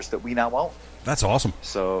 $250,000 that we now own. That's awesome.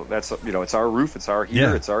 So that's it's our roof, it's our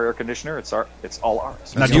heater, it's our air conditioner, it's all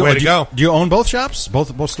ours. Now, That's the way to go. Do you own both shops,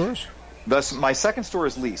 both stores? My second store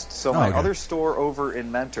is leased. So my other store over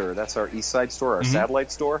in Mentor, that's our East Side store, our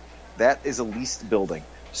satellite store, that is a leased building.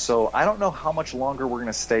 So I don't know how much longer we're going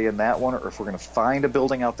to stay in that one, or if we're going to find a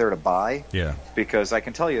building out there to buy. Yeah. Because I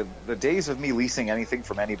can tell you, the days of me leasing anything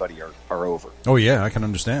from anybody are over. Oh yeah, I can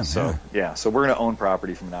understand. So so we're going to own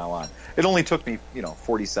property from now on. It only took me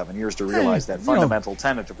 47 years to realize that fundamental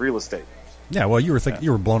tenet of real estate. Yeah. Well, you were thinking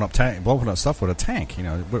you were blowing up stuff with a tank.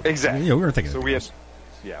 Exactly. We were thinking. So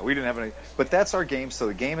we didn't have any. But that's our game. So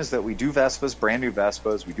the game is that we do Vespas, brand new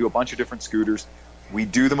Vespas. We do a bunch of different scooters. We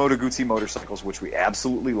do the Moto Guzzi motorcycles, which we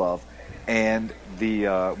absolutely love. and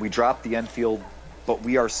we dropped the Enfield, but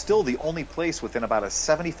we are still the only place within about a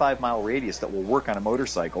 75-mile radius that will work on a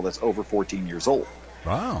motorcycle that's over 14 years old.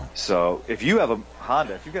 Wow. So if you have a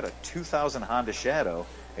Honda, if you've got a 2000 Honda Shadow,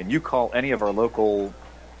 and you call any of our local,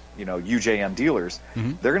 UJM dealers,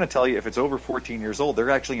 they're going to tell you if it's over 14 years old,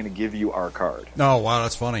 they're actually going to give you our card. Oh, wow,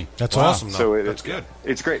 that's funny. That's Wow. awesome, though. So That's good.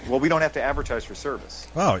 It's great. Well, we don't have to advertise for service.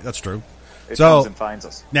 Oh, that's true. It So- comes and finds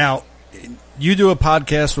us. Now, you do a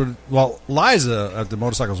podcast with, Liza at the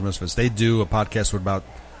Motorcycles Misfits, they do a podcast with about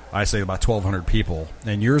 1,200 people,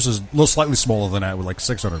 and yours is a little slightly smaller than that with like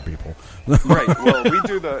 600 people. Right. Well, we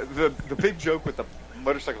do the big joke with the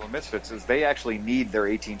Motorcycle Misfits is they actually need their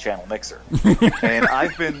 18-channel mixer. And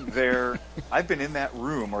I've been in that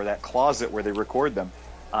room or that closet where they record them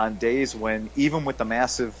on days when, even with the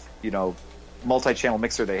massive, multi-channel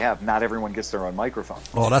mixer they have, not everyone gets their own microphone.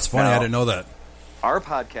 Oh, that's funny. Now, I didn't know that. Our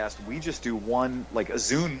podcast, we just do one, like a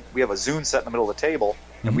Zune. We have a Zune set in the middle of the table,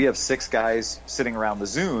 and we have 6 guys sitting around the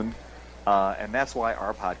Zune, and that's why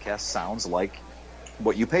our podcast sounds like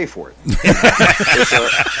what you pay for it.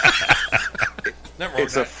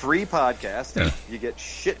 It's a free podcast. Yeah. You get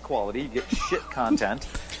shit quality, you get shit content,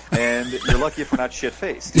 and you're lucky if we're not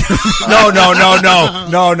shit-faced. No.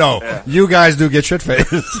 Yeah. You guys do get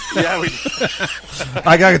shit-faced. Yeah, we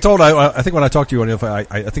I got told, I think when I talked to you,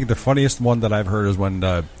 I think the funniest one that I've heard is when,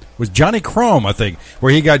 was Johnny Chrome, I think,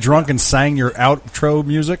 where he got drunk and sang your outro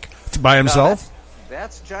music by himself.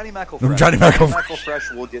 That's Johnny McElfresh. Johnny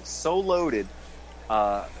McElfresh will get so loaded.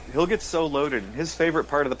 He'll get so loaded, and his favorite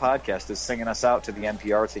part of the podcast is singing us out to the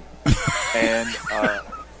NPR theme. And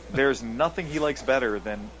there's nothing he likes better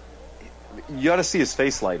than, you ought to see his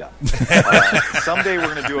face light up. Someday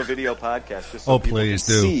we're going to do a video podcast just so people please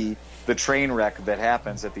can do. see the train wreck that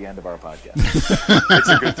happens at the end of our podcast. It's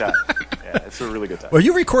a good time. Yeah, it's a really good time. Well,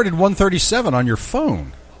 you recorded 137 on your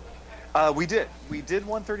phone. We did. We did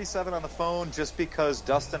 137 on the phone just because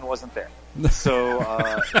Dustin wasn't there. So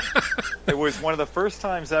it was one of the first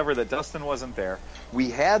times ever that Dustin wasn't there. We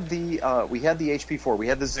had the HP4, we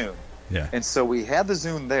had the Zune, Yeah. and so we had the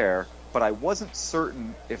Zune there. But I wasn't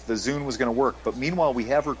certain if the Zune was going to work. But meanwhile, we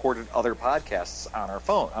have recorded other podcasts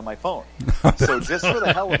on my phone. So just for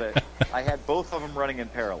the hell of it, I had both of them running in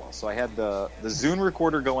parallel. So I had the Zune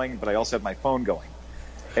recorder going, but I also had my phone going.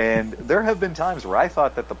 And there have been times where I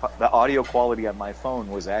thought that the audio quality on my phone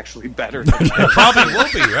was actually better than It probably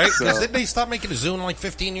will be, right? So- Because didn't they stop making a Zune like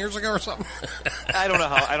 15 years ago or something? I don't know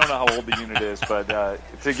how old the unit is, but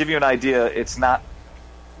to give you an idea, it's not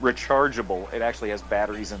rechargeable. It actually has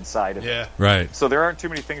batteries inside of it. Right. So there aren't too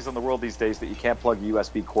many things in the world these days that you can't plug a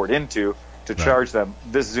USB cord into to charge them.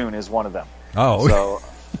 This Zune is one of them. Oh. So,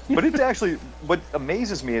 but it actually, what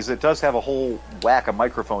amazes me is it does have a whole whack of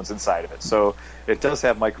microphones inside of it. So it does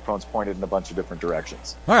have microphones pointed in a bunch of different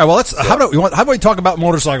directions. All right. Well, how about we talk about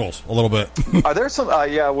motorcycles a little bit? Are there some?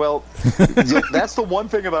 Well, that's the one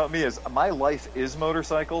thing about me is my life is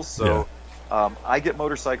motorcycles. So I get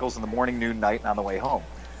motorcycles in the morning, noon, night, and on the way home.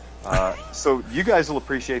 So you guys will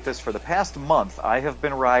appreciate this. For the past month, I have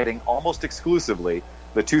been riding almost exclusively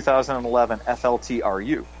the 2011 FLT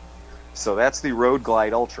RU. So that's the Road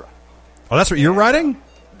Glide Ultra. Oh, that's what you're riding?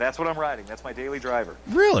 That's what I'm riding. That's my daily driver.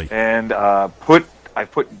 Really? And I've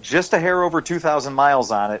put just a hair over 2,000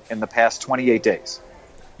 miles on it in the past 28 days.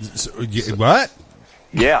 What?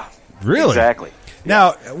 Yeah. Really? Exactly.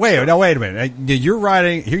 Now, wait a minute. You're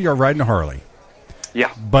riding a Harley.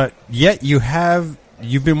 Yeah. But yet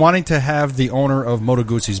you've been wanting to have the owner of Moto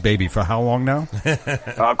Guzzi's baby for how long now?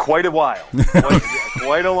 Quite a while.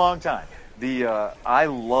 Quite a long time. I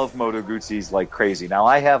love Moto Guzzi's like crazy. Now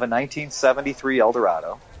I have a 1973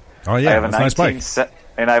 Eldorado. Oh yeah, I have a that's a nice bike.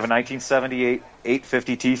 And I have a 1978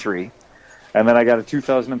 850 T3, and then I got a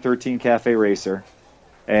 2013 Cafe Racer.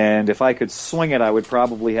 And if I could swing it, I would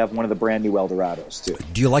probably have one of the brand new Eldorados too.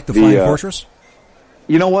 Do you like the Flying Fortress?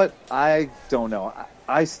 You know what? I don't know.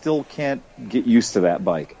 I still can't get used to that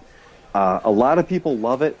bike. A lot of people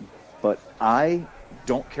love it, but I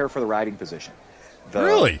don't care for the riding position.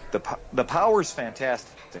 Really? The power's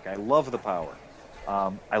fantastic. I love the power.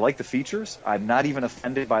 I like the features. I'm not even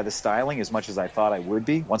offended by the styling as much as I thought I would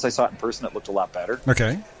be. Once I saw it in person, it looked a lot better.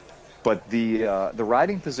 Okay. But the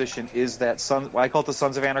riding position is that I call it the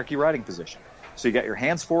Sons of Anarchy riding position. So you got your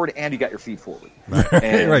hands forward and you got your feet forward.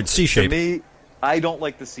 And right, C-shape. To me, I don't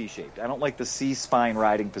like the C-shaped. I don't like the C-spine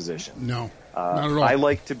riding position. No, not at all. I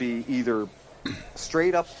like to be either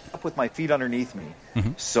straight up with my feet underneath me.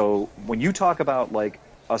 Mm-hmm. So when you talk about like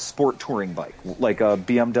a sport touring bike, like a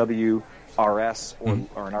BMW RS or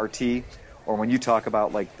an RT, or when you talk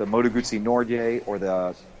about like the Moto Guzzi Nordier or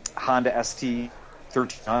the Honda ST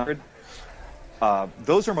 1300,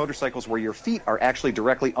 those are motorcycles where your feet are actually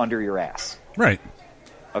directly under your ass. Right.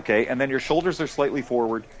 Okay, and then your shoulders are slightly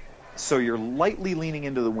forward, so you're lightly leaning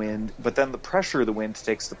into the wind, but then the pressure of the wind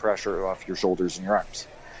takes the pressure off your shoulders and your arms.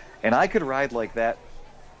 And I could ride like that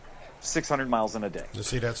 600 miles in a day. You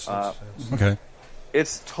see, that's Okay.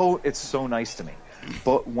 It's so nice to me.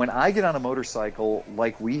 But when I get on a motorcycle,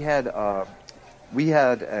 like we had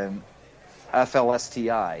an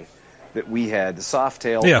FLSTI that we had, the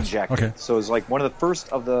Softail injected. Okay. So it was like one of the first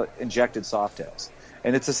of the injected Softails.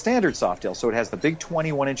 And it's a standard Softail, so it has the big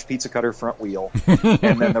 21-inch pizza cutter front wheel,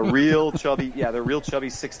 and then the real chubby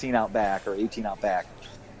 16 out back or 18 out back.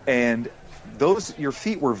 And your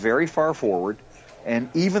feet were very far forward, and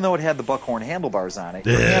even though it had the buckhorn handlebars on it,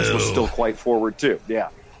 your hands were still quite forward too. Yeah.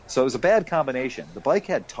 So it was a bad combination. The bike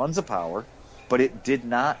had tons of power, but it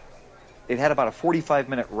had about a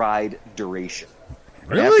 45-minute ride duration.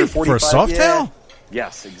 Really? For a Softail? Yeah,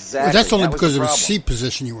 yes, exactly. Well, that's only because of the problem. seat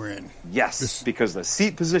position you were in. Yes, because the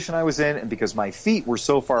seat position I was in, and because my feet were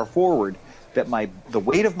so far forward that the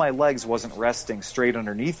weight of my legs wasn't resting straight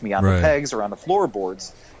underneath me on the pegs or on the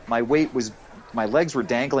floorboards. My legs were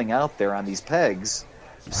dangling out there on these pegs.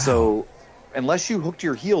 Wow. So unless you hooked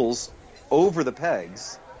your heels over the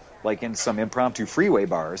pegs, like in some impromptu freeway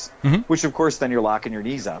bars, which of course then you're locking your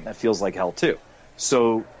knees out, and that feels like hell too.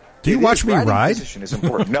 So do you watch me ride? Position is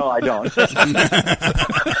important. No, I don't.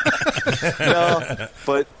 No,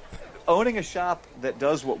 but owning a shop that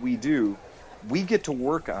does what we do, we get to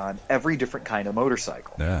work on every different kind of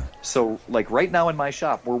motorcycle. Yeah. So, like right now in my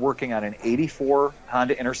shop, we're working on an '84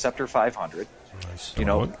 Honda Interceptor 500. nice.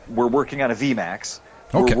 We're working on a VMAX.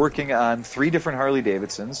 Okay. We're working on 3 different Harley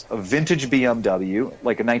Davidsons, a vintage BMW,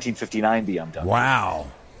 like a 1959 BMW. Wow.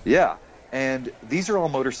 Yeah. And these are all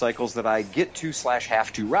motorcycles that I get to /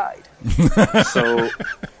 have to ride. So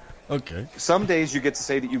Okay. some days you get to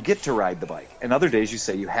say that you get to ride the bike, and other days you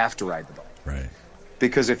say you have to ride the bike. Right.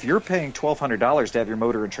 Because if you're paying $1,200 to have your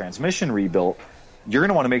motor and transmission rebuilt, you're going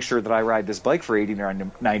to want to make sure that I ride this bike for 80 or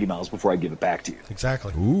 90 miles before I give it back to you.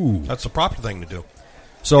 Exactly. Ooh. That's the proper thing to do.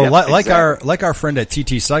 So Yep, like exactly. our friend at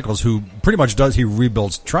TT Cycles, who pretty much he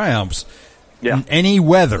rebuilds Triumphs. Yeah. In any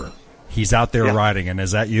weather, he's out there Yeah. riding. And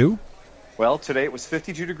is that you? Well, today it was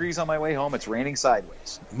 52 degrees on my way home. It's raining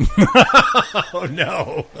sideways. Oh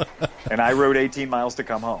no. And I rode 18 miles to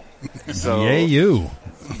come home. So Yay, you.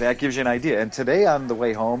 that gives you an idea. And today on the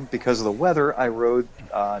way home, because of the weather, I rode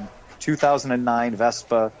on 2009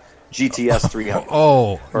 Vespa GTS 300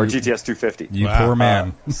 Oh, or GTS 250. you Wow. poor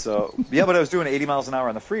man. So, yeah, but I was doing 80 miles an hour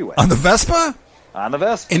on the freeway. On the Vespa? On the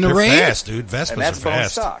Vespa. In the They're rain? fast, dude. Vespas And that's are bone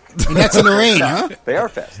fast. stock. And that's in the rain, huh? They are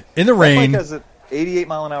fast. In the That rain. bike has an 88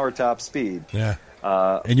 mile an hour top speed. Yeah.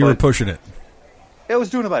 And you were but pushing it. It was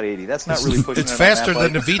doing about 80. That's not really pushing It's it faster on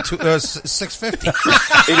than that the bike. V2 650.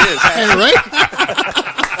 It is. Hey, right?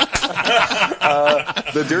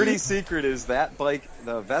 The dirty secret is that bike,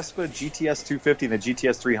 the Vespa GTS 250 and the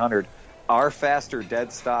GTS 300, are faster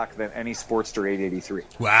dead stock than any Sportster 883.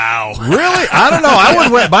 Wow. Really? I don't know. I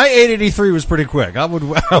would. My 883 was pretty quick. I would.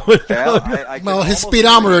 Yeah, I could Well, his almost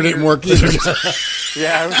speedometer didn't work either.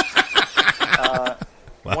 Yeah.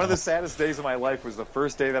 One of the saddest days of my life was the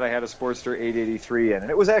first day that I had a Sportster 883 in,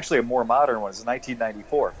 and it was actually a more modern one. It was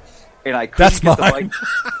 1994, and I couldn't That's get mine. the bike.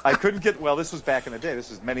 I couldn't get. Well, this was back in the day.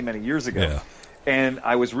 This was many, many years ago, Yeah. and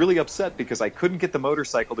I was really upset because I couldn't get the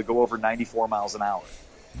motorcycle to go over 94 miles an hour.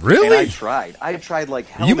 And I Really? tried. I tried like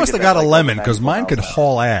hell. You to must get have got that a bike lemon over because 94 mine could miles an hour.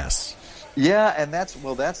 haul ass. Yeah, and that's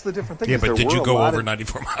the different thing. Yeah, is but there did you were a go lot over of-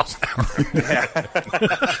 94 miles an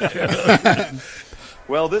hour?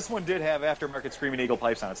 Well, this one did have aftermarket Screaming Eagle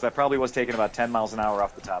pipes on it, so that probably was taking about 10 miles an hour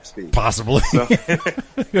off the top speed. Possibly.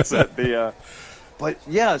 But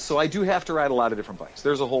yeah, so I do have to ride a lot of different bikes.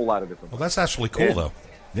 There's a whole lot of different Well, bikes. that's actually cool, Yeah. though.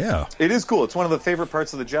 Yeah. It is cool. It's one of the favorite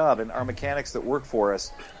parts of the job, and our mechanics that work for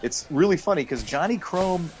us, it's really funny because Johnny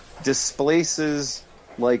Chrome displaces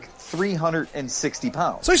like 360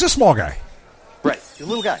 pounds. So he's a small guy. Right, he's a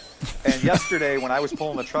little guy. And yesterday, when I was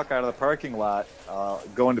pulling the truck out of the parking lot,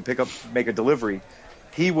 going to make a delivery,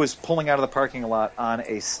 he was pulling out of the parking lot on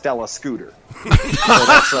a Stella scooter. So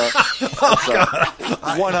that's a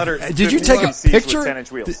 150 Did you take a cc with picture?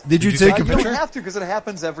 10-inch wheels. Did you take a You don't picture? have to because it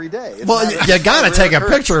happens every day. It's Well, not- you it's got not to take a rare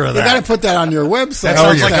occurrence. picture of You got to that. put that on your website. That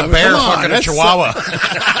sounds like a bear Come on, fucking a that's- chihuahua.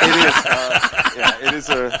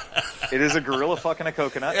 It is a gorilla fucking a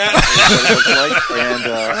coconut. Is what it looks like.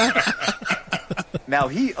 And now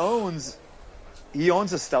he owns he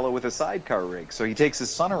owns a Stella with a sidecar rig, so he takes his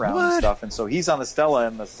son around and What? stuff, and so he's on the Stella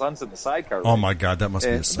and the son's in the sidecar rig. Oh my God, that must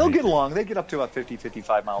be a And sight. they'll get along. They get up to about 50,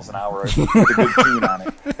 55 miles an hour with a good tune on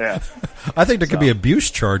it. Yeah. I think there could be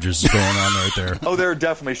abuse charges going on right there. Oh, there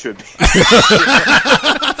definitely should be.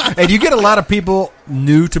 And you get a lot of people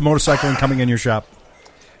new to motorcycling coming in your shop.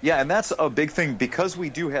 Yeah, and that's a big thing. Because we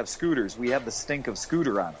do have scooters, we have the stink of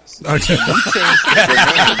scooter on us. Okay. We changed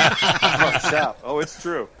the name of our shop. Oh, it's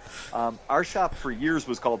true. Our shop for years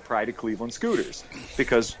was called Pride of Cleveland Scooters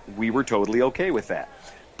because we were totally okay with that.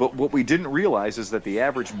 But what we didn't realize is that the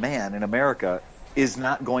average man in America is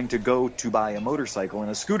not going to go to buy a motorcycle in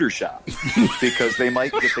a scooter shop because they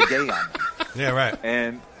might get the gay on them. Yeah, right.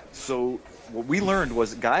 And so what we learned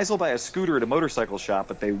was guys will buy a scooter at a motorcycle shop,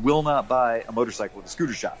 but they will not buy a motorcycle at a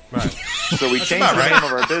scooter shop. Right. So we changed about the right. name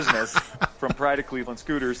of our business from Pride of Cleveland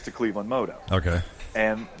Scooters to Cleveland Moto. Okay.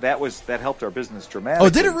 And that helped our business dramatically. Oh,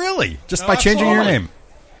 did it really? Just No, by changing your absolutely. name?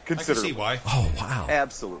 I can Considerably. see why. Oh, wow.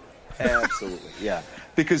 Absolutely, yeah.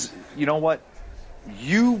 Because you know what?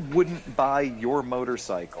 You wouldn't buy your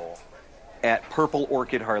motorcycle at Purple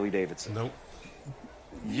Orchid Harley Davidson. Nope.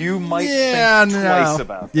 You might Yeah, think no. twice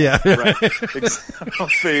about that. Yeah. Right.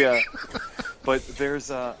 But there's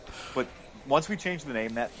but once we changed the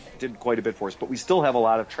name, that did quite a bit for us. But we still have a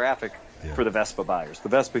lot of traffic for the Vespa buyers. The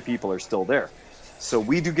Vespa people are still there. So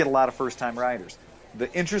we do get a lot of first-time riders.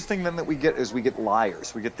 The interesting thing that we get is we get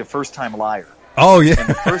liars. We get the first-time liar. Oh, yeah. And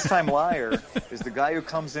the first-time liar is the guy who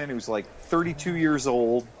comes in who's like 32 years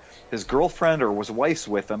old. His girlfriend or his wife's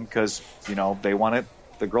with him because,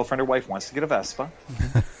 the girlfriend or wife wants to get a Vespa.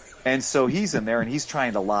 And so he's in there and he's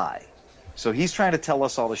trying to lie. So he's trying to tell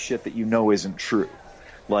us all the shit that isn't true.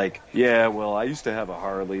 Like, yeah, well, I used to have a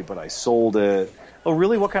Harley, but I sold it. Oh,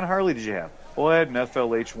 really? What kind of Harley did you have? Well, I had an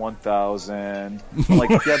FLH 1000. I'm like,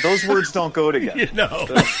 yeah, those words don't go together.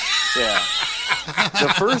 Yeah.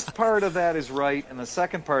 The first part of that is right, and the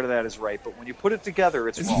second part of that is right, but when you put it together,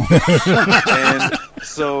 it's wrong. And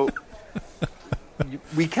so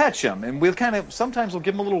we catch him, and sometimes we'll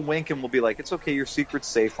give him a little wink, and we'll be like, it's okay, your secret's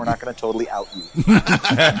safe, we're not going to totally out you.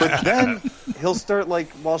 But then he'll start,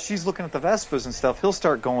 while she's looking at the Vespas and stuff, he'll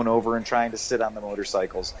start going over and trying to sit on the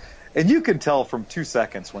motorcycles. And you can tell from 2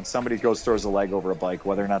 seconds when somebody throws a leg over a bike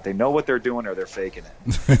whether or not they know what they're doing or they're faking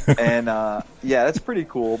it. And yeah, that's pretty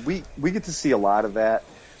cool. We get to see a lot of that.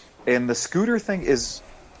 And the scooter thing is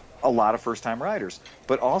a lot of first-time riders.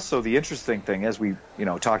 But also the interesting thing, as we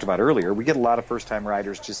talked about earlier, we get a lot of first-time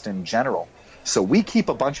riders just in general. So we keep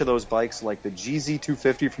a bunch of those bikes, like the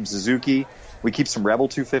GZ250 from Suzuki. We keep some Rebel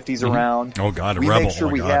 250s around. Oh, God, a we Rebel. make sure Oh,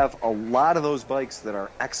 my we God. have a lot of those bikes that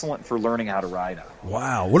are excellent for learning how to ride on.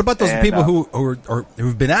 Wow. What about those And, people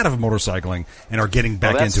who've been out of motorcycling and are getting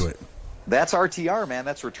back into it? That's RTR, man.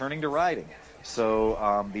 That's returning to riding.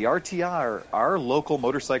 So the RTR, our local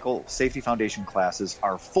motorcycle safety foundation classes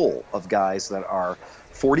are full of guys that are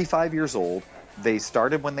 45 years old. They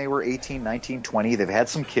started when they were 18, 19, 20. They've had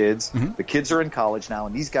some kids. Mm-hmm. The kids are in college now,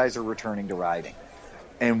 and these guys are returning to riding.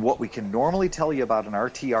 And what we can normally tell you about an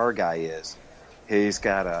RTR guy is he's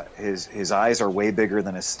got his eyes are way bigger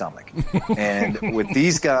than his stomach. And with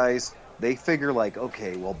these guys, they figure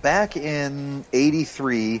okay, well, back in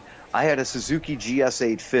 83, I had a Suzuki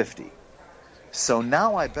GS850. So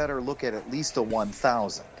now I better look at least a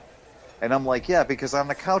 1000. And I'm like, yeah, because on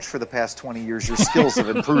the couch for the past 20 years, your skills have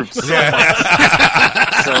improved so much.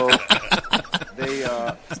 So they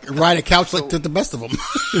Ride a couch like the best of them.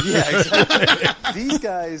 yeah, exactly. These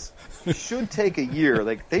guys should take a year.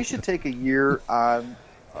 They should take a year on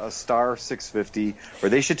a Star 650, or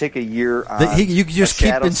they should take a year on You just a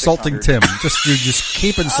keep Shadow insulting 600. Tim. You just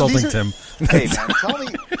keep insulting Tim. Hey, man,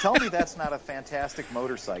 tell me that's not a fantastic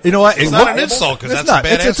motorcycle. You know what? It's It not wa- an insult because It's that's not. a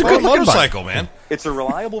badass It's a good-looking motorcycle, man. It's a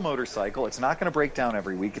reliable motorcycle. It's not going to break down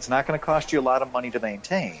every week. It's not going to cost you a lot of money to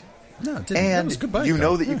maintain. No, it didn't. That And was a good bike, you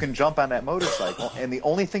know though. that you can jump on that motorcycle, and the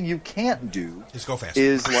only thing you can't do Just go fast.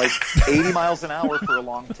 is 80 miles an hour for a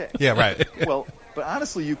long tick. Yeah, right. Well, but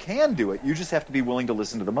honestly, you can do it. You just have to be willing to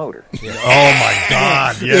listen to the motor. Oh, my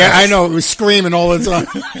God. Yes. Yeah, I know. It was screaming all the time.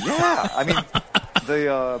 Yeah, I mean,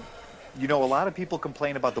 a lot of people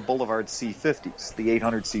complain about the Boulevard C50s, the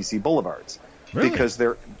 800cc Boulevards, Really? because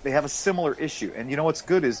they have a similar issue. And you know what's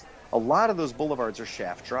good is a lot of those Boulevards are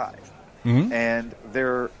shaft drive. Mm-hmm. And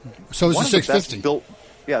they're So is one the of best 650. built.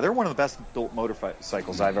 Yeah, they're one of the best built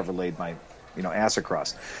motorcycles I've ever laid my ass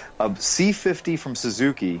across. A C50 from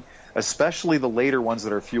Suzuki, especially the later ones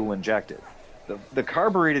that are fuel injected. The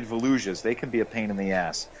carbureted Volusias, they can be a pain in the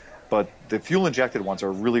ass, but the fuel injected ones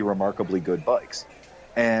are really remarkably good bikes.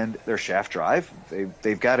 And they're shaft drive.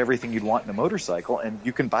 They've got everything you'd want in a motorcycle, and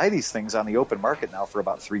you can buy these things on the open market now for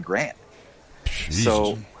about $3,000.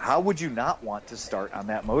 So how would you not want to start on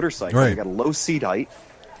that motorcycle? Right. You got a low seat height.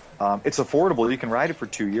 It's affordable. You can ride it for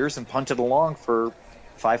 2 years and punt it along for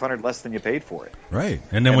 $500 less than you paid for it. Right.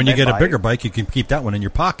 And then when you get a bigger bike, you can keep that one in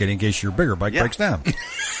your pocket in case your bigger bike breaks down.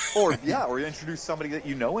 Or you introduce somebody that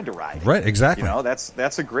you know into riding. Right, exactly. You know,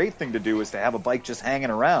 that's a great thing to do, is to have a bike just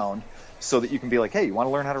hanging around so that you can be like, hey, you want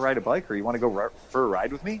to learn how to ride a bike, or you want to go for a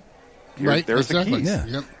ride with me? Right, There's exactly. the keys. Yeah.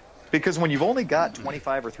 Yep. Because when you've only got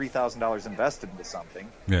 $2,500 or $3,000 invested into something,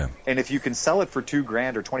 Yeah. and if you can sell it for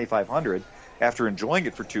 $2,000 or $2,500 after enjoying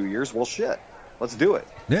it for 2 years, well, shit, let's do it.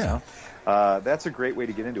 Yeah. You know? That's a great way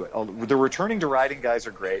to get into it. The returning to riding guys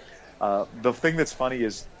are great. The thing that's funny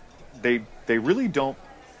is they really don't.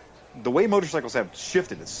 The way motorcycles have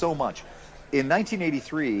shifted, it's so much. In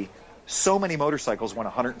 1983, so many motorcycles went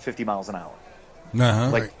 150 miles an hour. Uh-huh.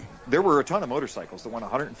 Like, there were a ton of motorcycles that went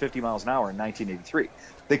 150 miles an hour in 1983.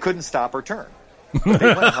 They couldn't stop or turn. But they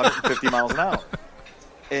went 150 miles an hour.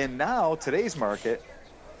 And now, today's market,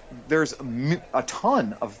 there's a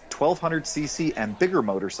ton of 1,200cc and bigger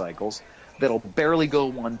motorcycles that'll barely go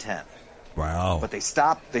 110. Wow. But they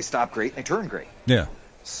stop great, and they turn great. Yeah.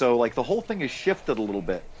 So, like, the whole thing has shifted a little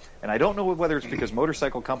bit. And I don't know whether it's because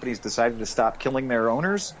motorcycle companies decided to stop killing their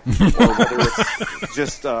owners, or whether it's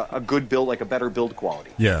just a good build, like a better build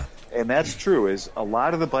quality. Yeah. And that's true, is a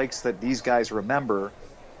lot of the bikes that these guys remember,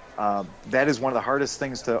 that is one of the hardest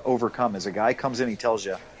things to overcome. Is a guy comes in, he tells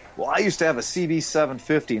you, well, I used to have a CB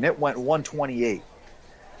 750 and it went 128.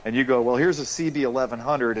 And you go, well, here's a CB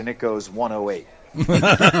 1100 and it goes 108.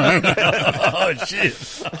 Oh,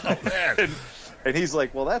 shit. Oh, man. And he's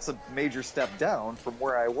like, well, that's a major step down from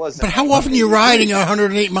where I was. But how often are you riding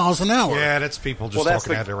 108 miles an hour? Yeah, that's people just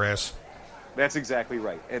talking out their ass. That's exactly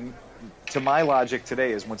right. And to my logic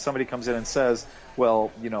today is when somebody comes in and says,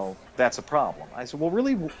 well, you know, that's a problem. I said, well,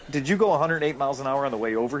 really, did you go 108 miles an hour on the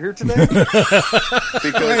way over here today?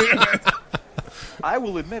 Because I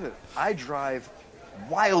will admit it, I drive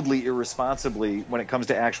wildly irresponsibly when it comes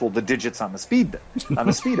to the digits on the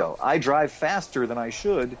speedo. I drive faster than I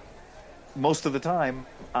should most of the time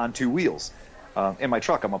on two wheels. In my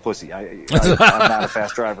truck, I'm a pussy. I'm not a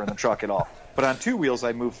fast driver in the truck at all. But on two wheels,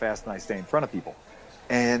 I move fast and I stay in front of people.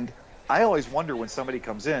 And I always wonder when somebody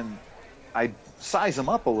comes in, I size them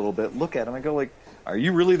up a little bit, look at them, and go like, are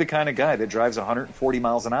you really the kind of guy that drives 140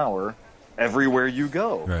 miles an hour everywhere you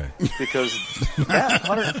go? Right. Because that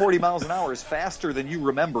 140 miles an hour is faster than you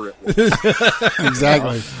remember it was.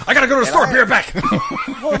 Exactly. I got to go to the store. Be right back.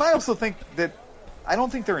 Well, and I also think that I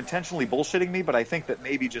don't think they're intentionally bullshitting me, but I think that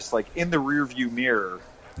maybe just like in the rear view mirror,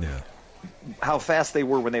 Yeah. how fast they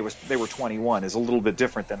were when they were 21 is a little bit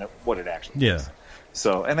different than what it actually is.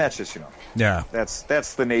 So, and that's just, Yeah.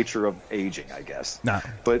 that's the nature of aging, I guess. Nah.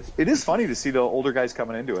 But it is funny to see the older guys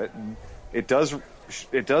coming into it, and it does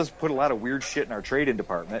put a lot of weird shit in our trade-in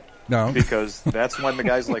department. No. Because that's when the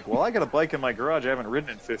guy's like, well, I got a bike in my garage I haven't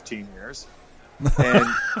ridden in 15 years. And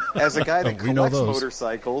as a guy that We know collects those.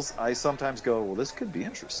 motorcycles, I sometimes go, well, this could be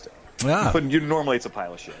interesting. Yeah. But normally it's a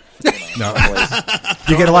pile of shit. No. Normally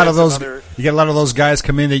You get a lot of it's those. another- You get a lot of those guys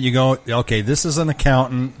come in that you go, okay, this is an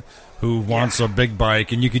accountant who wants a big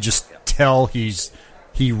bike, and you could just tell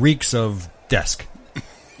he reeks of desk.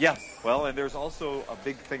 Yeah, well, and there's also a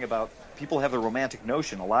big thing about people have the romantic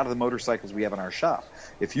notion. A lot of the motorcycles we have in our shop,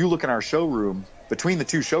 if you look in our showroom, between the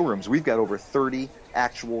two showrooms, we've got over 30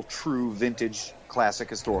 actual true vintage classic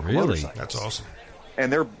historical Really? motorcycles. That's awesome.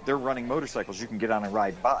 And they're running motorcycles you can get on and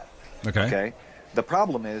ride by. Okay. The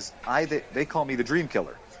problem is they call me the dream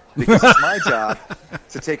killer. Because it's my job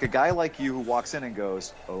to take a guy like you who walks in and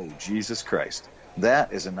goes, oh, Jesus Christ,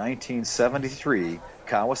 that is a 1973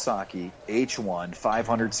 Kawasaki H1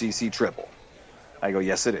 500cc triple. I go,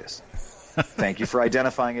 yes, it is. Thank you for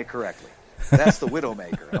identifying it correctly. That's the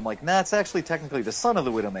Widowmaker. And I'm like, nah, it's actually technically the son of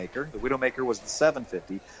the Widowmaker. The Widowmaker was the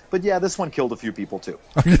 750. But yeah, this one killed a few people too.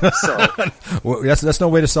 So, Well, that's no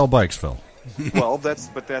way to sell bikes, Phil. well, that's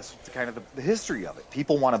kind of the history of it.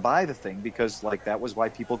 People want to buy the thing because, like, that was why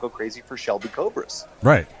people go crazy for Shelby Cobras.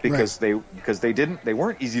 Right. Because they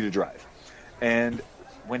weren't easy to drive. And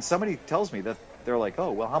when somebody tells me that, they're like,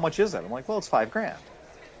 oh, well, how much is that? I'm like, well, it's $5,000.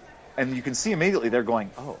 And you can see immediately they're going,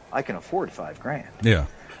 oh, I can afford $5,000. Yeah.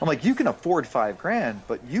 I'm like, you can afford $5,000,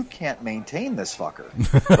 but you can't maintain this fucker.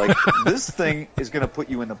 Like, this thing is going to put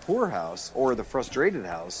you in the poorhouse or the frustrated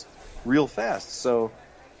house real fast. So,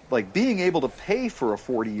 like, being able to pay for a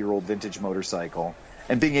 40-year-old vintage motorcycle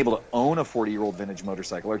and being able to own a 40-year-old vintage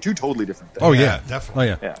motorcycle are two totally different things. Oh, Yeah, yeah. definitely.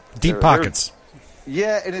 Oh, yeah. Yeah. Deep They're- pockets.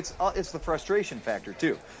 Yeah, and it's the frustration factor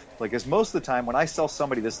too. Like, as most of the time when I sell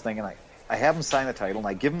somebody this thing and I have them sign the title and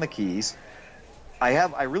I give them the keys,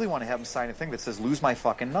 I really want to have him sign a thing that says "Lose my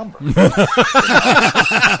fucking number."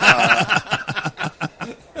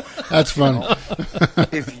 That's funny.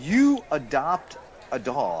 If you adopt a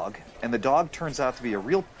dog and the dog turns out to be a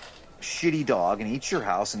real shitty dog and eats your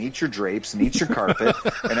house and eats your drapes and eats your carpet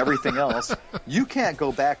and everything else, you can't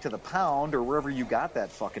go back to the pound or wherever you got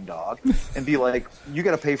that fucking dog and be like, you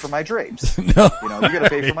got to pay for my drapes. No. You know, you got to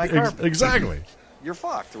pay for my carpet. Exactly. You're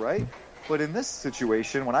fucked, right? But in this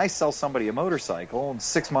situation, when I sell somebody a motorcycle and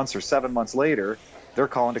 6 months or 7 months later, they're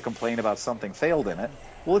calling to complain about something failed in it.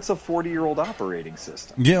 Well, it's a 40-year-old operating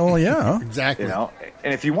system. Yeah, well, yeah. Exactly. You know,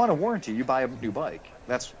 and if you want a warranty, you buy a new bike.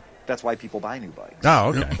 That's why people buy new bikes.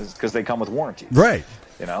 Oh, okay. Because they come with warranties. Right.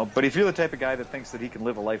 You know, but if you're the type of guy that thinks that he can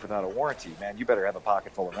live a life without a warranty, man, you better have a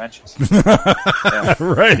pocket full of wrenches. Yeah.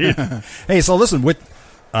 Right. Hey, so listen, with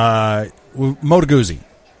Moto Guzzi,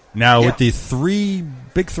 now with the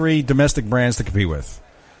big three domestic brands to compete with,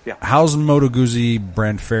 how's Moto Guzzi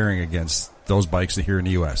brand faring against those bikes here in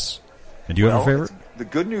the U.S.? And do you have a favorite? The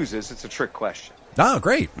good news is it's a trick question. Oh,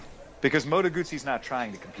 great. Because Moto Guzzi's not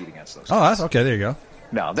trying to compete against those. Oh, that's okay. There you go.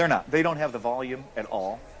 No, they're not. They don't have the volume at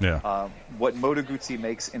all. Yeah. What Moto Guzzi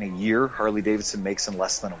makes in a year, Harley Davidson makes in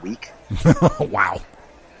less than a week. Wow.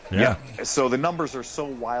 Yeah. So the numbers are so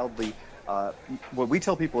wildly. What we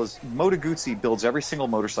tell people is Moto Guzzi builds every single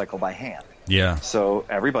motorcycle by hand. Yeah. So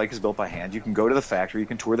every bike is built by hand. You can go to the factory, you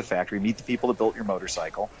can tour the factory, meet the people that built your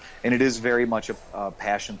motorcycle, and it is very much a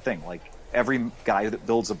passion thing. Like every guy that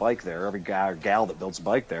builds a bike there, every guy or gal that builds a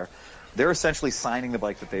bike there, they're essentially signing the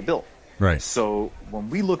bike that they built. Right. So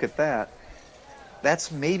when we look at that,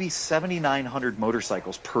 that's maybe 7,900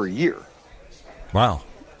 motorcycles per year. Wow.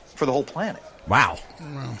 For the whole planet. Wow.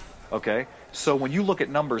 Okay? So when you look at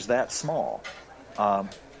numbers that small,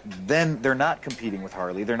 then they're not competing with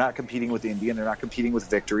Harley. They're not competing with Indian. They're not competing with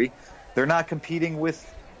Victory. They're not competing with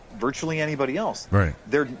virtually anybody else. Right.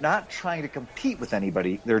 They're not trying to compete with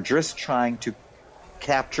anybody. They're just trying to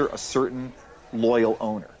capture a certain loyal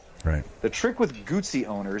owner. Right. The trick with Guzzi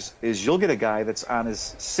owners is you'll get a guy that's on his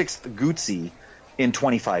sixth Guzzi in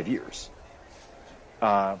 25 years.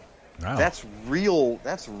 Wow. That's real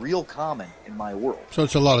common in my world. So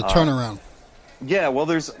it's a lot of turnaround. Yeah, well,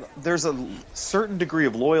 there's a certain degree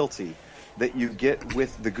of loyalty that you get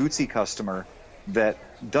with the Guzzi customer that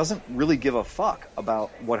doesn't really give a fuck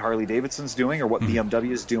about what Harley Davidson's doing or what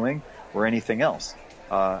BMW is doing or anything else.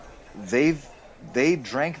 They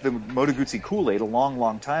drank the Moto Guzzi Kool-Aid a long,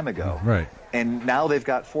 long time ago. Right. And now they've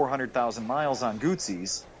got 400,000 miles on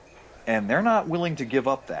Guzzis, and they're not willing to give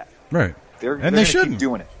up that. Right. They're they shouldn't keep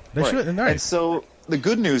doing it. They shouldn't. Right. And so the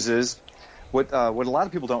good news is, what a lot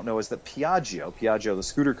of people don't know is that Piaggio the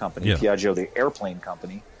scooter company, Piaggio the airplane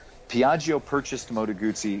company, Piaggio purchased Moto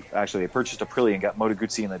Guzzi. Actually, they purchased Aprilia and got Moto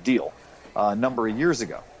Guzzi in a deal a number of years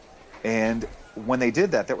ago. And when they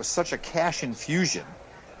did that, there was such a cash infusion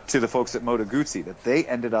to the folks at Moto Guzzi that they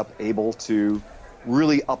ended up able to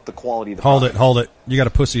really up the quality of the product. Hold it. You got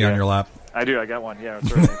a pussy on your lap. I do. I got one. Yeah,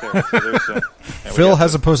 it's right there. So Phil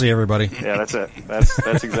has a pussy, everybody. Yeah, that's it.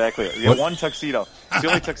 That's exactly it. Yeah, one tuxedo. It's the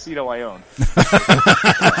only tuxedo I own.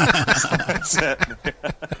 That's it.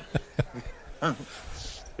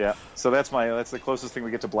 Yeah. So that's the closest thing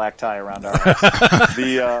we get to black tie around our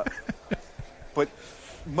house. But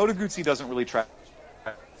Moto Guzzi doesn't really try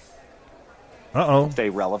stay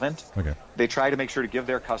relevant. Okay. They try to make sure to give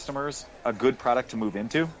their customers a good product to move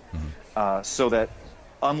into, so that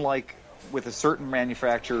unlike with a certain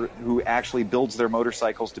manufacturer who actually builds their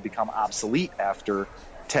motorcycles to become obsolete after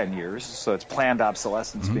 10 years, so it's planned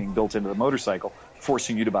obsolescence being built into the motorcycle,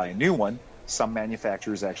 forcing you to buy a new one, some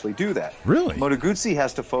manufacturers actually do that. Really? Moto Guzzi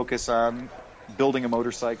has to focus on building a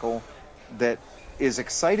motorcycle that is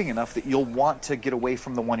exciting enough that you'll want to get away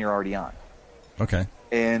from the one you're already on. Okay.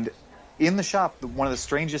 And in the shop, one of the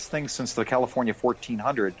strangest things since the California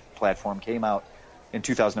 1400 platform came out in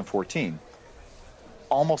 2014,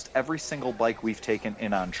 almost every single bike we've taken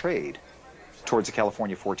in on trade towards the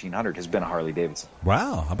California 1400 has been a Harley Davidson.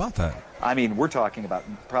 Wow, how about that? I mean, we're talking about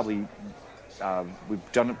probably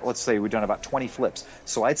we've done about 20 flips.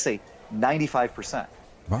 So I'd say 95%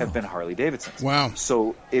 have been Harley Davidsons. Wow.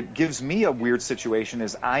 So it gives me a weird situation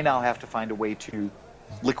is I now have to find a way to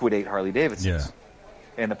liquidate Harley Davidsons. Yeah.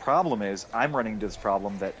 And the problem is I'm running into this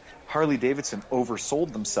problem that Harley Davidson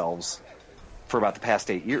oversold themselves for about the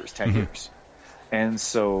past 8 years, 10 years. And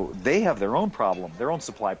so they have their own problem, their own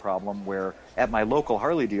supply problem, where at my local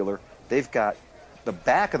Harley dealer, they've got the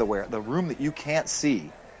back of the room that you can't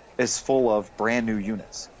see is full of brand new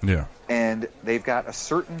units. Yeah. And they've got a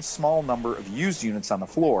certain small number of used units on the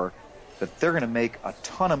floor that they're going to make a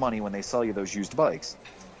ton of money when they sell you those used bikes.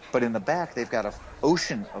 but in the back they've got an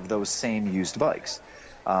ocean of those same used bikes.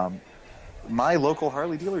 My local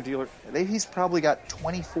Harley dealer, he's probably got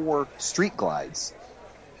 24 Street Glides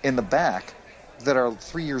in the back that are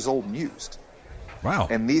 3 years old and used. Wow.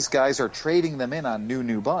 And these guys are trading them in on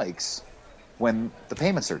new bikes when the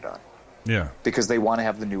payments are done. Yeah. Because they want to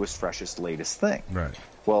have the newest, freshest, latest thing. Right.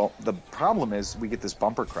 Well, the problem is we get this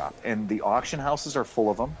bumper crop, and the auction houses are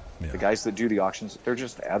full of them. Yeah. The guys that do the auctions, they're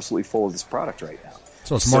just absolutely full of this product right now.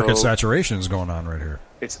 So it's market saturation is going on right here.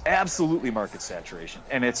 It's absolutely market saturation.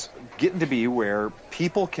 And it's getting to be where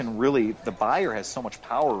people can really, the buyer has so much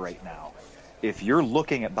power right now. If you're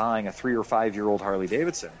looking at buying a 3 or 5 year old Harley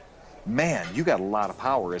Davidson, man, you got a lot of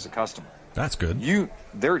power as a customer. That's good. Yeah,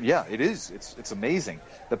 it is. It's amazing.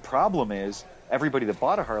 The problem is everybody that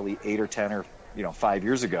bought a Harley 8 or 10 or 5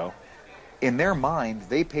 years ago, in their mind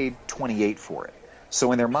they paid $28 for it.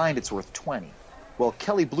 So in their mind it's worth $20. Well,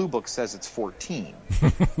 Kelley Blue Book says it's $14.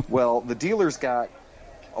 Well, the dealer's got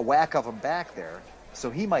a whack of them back there,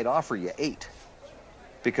 so he might offer you $8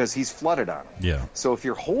 because he's flooded on them. Yeah. So if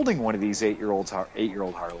you're holding one of these 8-year-old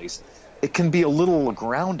Harleys, it can be a little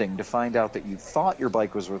grounding to find out that you thought your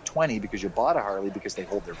bike was worth $20 because you bought a Harley because they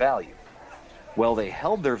hold their value. Well, they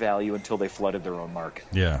held their value until they flooded their own market.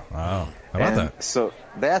 Yeah. Wow. How about that? So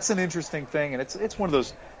that's an interesting thing, and it's one of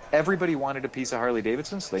those. Everybody wanted a piece of Harley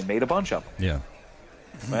Davidson, so they made a bunch of them. Yeah.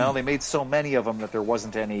 Well, they made so many of them that there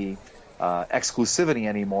wasn't any exclusivity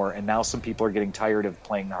anymore, and now some people are getting tired of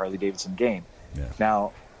playing the Harley Davidson game. Yeah.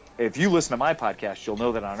 Now, if you listen to my podcast, you'll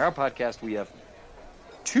know that on our podcast we have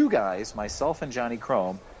 2 guys, myself and Johnny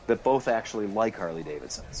Chrome, that both actually like Harley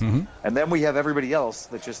Davidsons. Mm-hmm. And then we have everybody else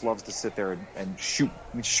that just loves to sit there and shoot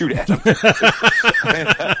at them.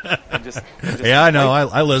 and just yeah, I know.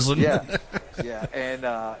 I listen. Yeah.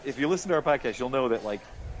 And if you listen to our podcast, you'll know that, like,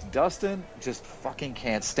 Dustin just fucking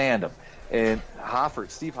can't stand him. And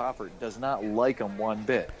Steve Hoffert, does not like him one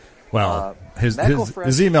bit. Well, his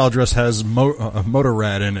email address has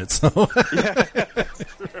Motorrad in it, so. Yeah,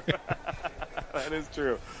 that is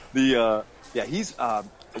true. He's.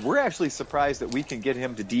 We're actually surprised that we can get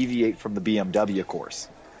him to deviate from the BMW course.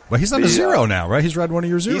 Well, he's on a Zero now, right? He's rid one of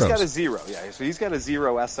your Zeros. He's got a Zero, yeah. So he's got a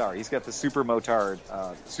Zero SR. He's got the super motard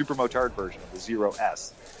version of the Zero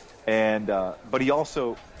S. And but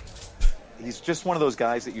he's just one of those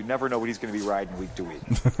guys that you never know what he's going to be riding week to week.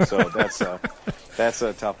 So that's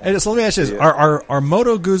a tough one. Hey, so let me ask you this: Are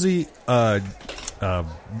Moto Guzzi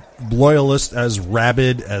loyalists as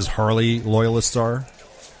rabid as Harley loyalists are?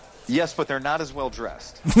 Yes, but they're not as well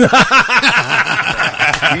dressed. We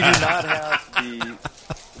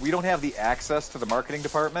don't have the access to the marketing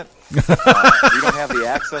department. We don't have the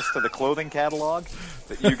access to the clothing catalog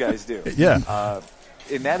that you guys do. Yeah.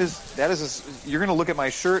 And that is you're going to look at my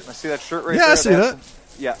shirt and I see that shirt right there. Yeah, I see that.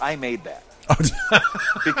 Yeah, I made that.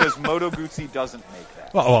 Because Moto Guzzi doesn't make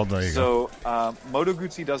that. Well, there you go. So Moto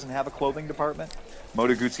Guzzi doesn't have a clothing department.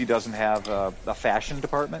 Moto Guzzi doesn't have a fashion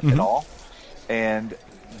department at all. And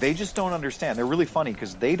they just don't understand. They're really funny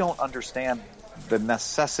because they don't understand the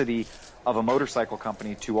necessity of a motorcycle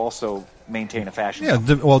company to also maintain a fashion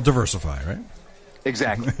company. Diversify, right?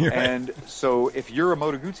 Exactly. Right. And so if you're a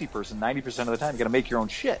Moto Guzzi person, 90% of the time, you got to make your own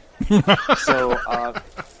shit. So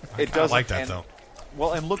it doesn't. I like that, though.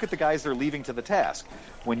 Well, and look at the guys they're leaving to the task.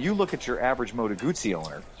 When you look at your average Moto Guzzi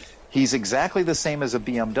owner, he's exactly the same as a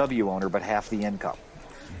BMW owner, but half the income.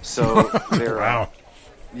 So they're wow.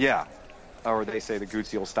 Yeah. Or they say the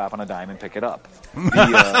Guzzi will stop on a dime and pick it up.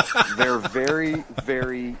 They're very,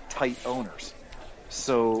 very tight owners.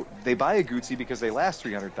 So they buy a Guzzi because they last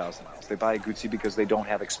 300,000 miles. They buy a Guzzi because they don't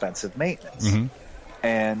have expensive maintenance. Mm-hmm.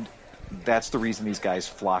 And that's the reason these guys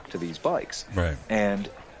flock to these bikes. Right. And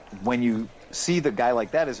when you see the guy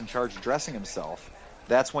like that is in charge of dressing himself,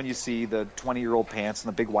 that's when you see the 20-year-old pants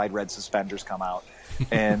and the big wide red suspenders come out.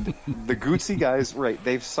 And the Guzzi guys, right,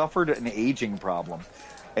 they've suffered an aging problem.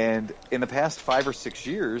 And in the past 5 or 6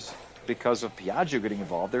 years, because of Piaggio getting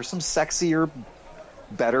involved, there's some sexier,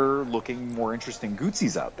 better looking, more interesting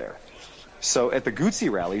Guzzis out there. So at the Guzzi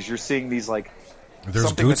rallies, you're seeing these like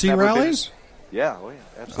there's Guzzi rallies. Yeah,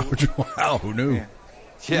 absolutely. Wow, who knew?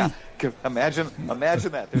 Yeah. Imagine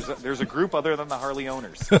that. There's a group other than the Harley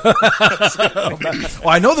owners. Well,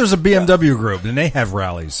 I know there's a BMW group, and they have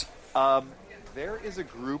rallies. There is a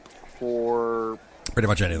group for pretty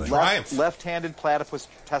much anything. Left-handed platypus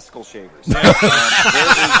testicle shavers. There is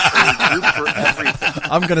a group for everything.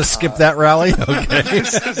 I'm going to skip that rally. Okay.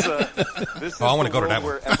 This is I want to go to that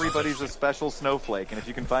one. Where everybody's a special snowflake, and if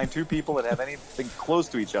you can find 2 people that have anything close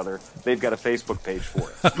to each other, they've got a Facebook page for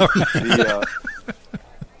it.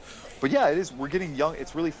 But yeah, it is. We're getting young.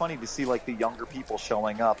 It's really funny to see like the younger people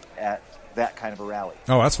showing up at that kind of a rally.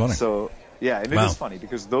 Oh, that's funny. So yeah, and it Wow. is funny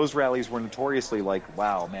because those rallies were notoriously like,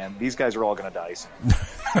 wow, man, these guys are all going to die soon.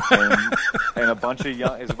 and a bunch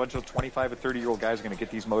of 25 or 30-year-old guys are going to get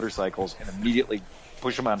these motorcycles and immediately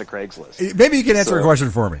push them onto Craigslist. Maybe you can answer a So- question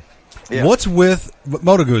for me. Yeah. What's with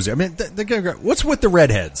Moto Guzzi? I mean, what's with the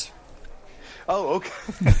redheads? Oh, okay.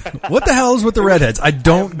 What the hell is with the redheads? I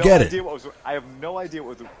don't get it. I have no idea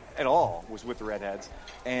what at all was with the redheads,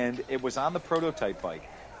 and it was on the prototype bike.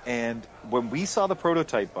 And when we saw the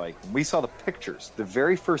prototype bike, when we saw the pictures, the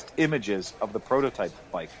very first images of the prototype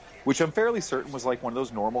bike, which I'm fairly certain was like one of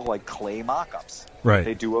those normal like clay mock-ups Right.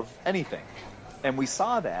 they do of anything, and we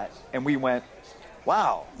saw that and we went,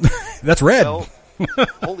 "Wow, That's red. well,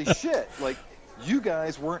 holy shit!" Like you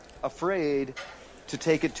guys weren't afraid to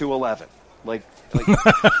take it to 11. Like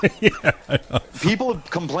people have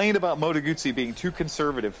complained about Moto Guzzi being too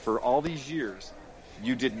conservative for all these years.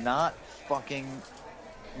 You didn't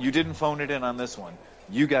phone it in on this one.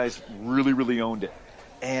 You guys really, really owned it.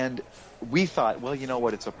 And we thought, well, you know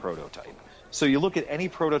what? It's a prototype. So you look at any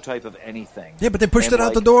prototype of anything. Yeah, but they pushed and it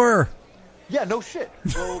out the door. Yeah, no shit.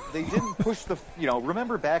 Well, they didn't push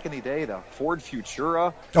remember back in the day, the Ford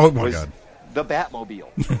Futura Oh, my was God. the Batmobile.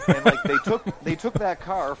 And like they took that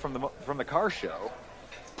car from the car show,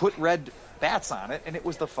 put red bats on it, and it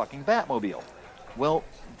was the fucking Batmobile. Well,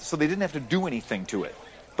 so they didn't have to do anything to it.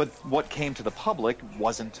 But what came to the public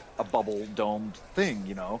wasn't a bubble-domed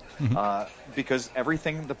thing, because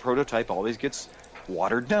everything, the prototype always gets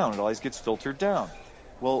watered down. It always gets filtered down.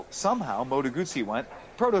 Well, somehow Moto Guzzi went,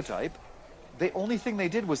 prototype. The only thing they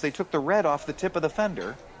did was they took the red off the tip of the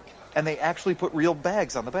fender, and they actually put real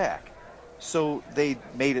bags on the back. So they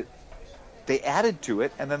added to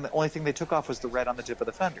it, and then the only thing they took off was the red on the tip of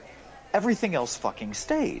the fender. Everything else fucking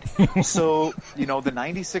stayed. So, the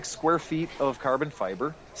 96 square feet of carbon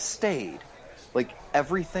fiber stayed. Like,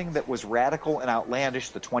 everything that was radical and outlandish,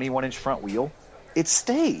 the 21-inch front wheel, it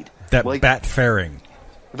stayed. That like, bat fairing.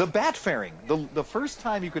 The bat fairing. The first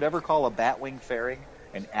time you could ever call a Batwing fairing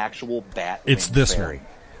an actual Batwing It's this fairing. one.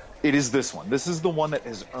 It is this one. This is the one that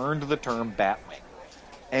has earned the term Batwing.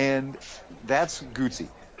 And that's Guzzi.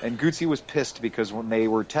 And Guzzi was pissed because when they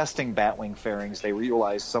were testing Batwing fairings, they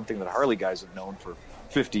realized something that Harley guys have known for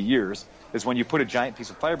 50 years is when you put a giant piece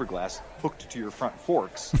of fiberglass hooked to your front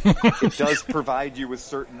forks, it does provide you with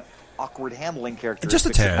certain awkward handling characteristics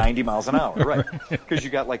Just a tad. at 90 miles an hour, right? Because you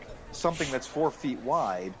got like something that's 4 feet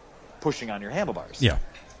wide pushing on your handlebars. Yeah.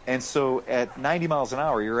 And so at 90 miles an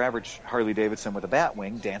hour, your average Harley Davidson with a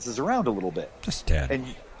Batwing dances around a little bit. Just a tad.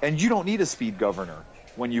 And you don't need a speed governor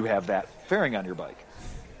when you have that fairing on your bike.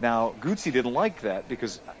 Now, Guzzi didn't like that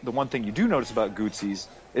because the one thing you do notice about Guzzis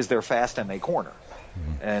is they're fast and they corner.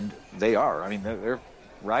 Mm-hmm. And they are. I mean, they're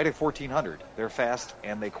right at 1400. They're fast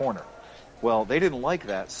and they corner. Well, they didn't like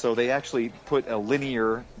that, so they actually put a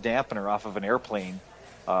linear dampener off of an airplane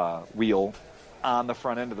wheel on the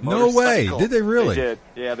front end of the motorcycle. No way. Did they really? They did.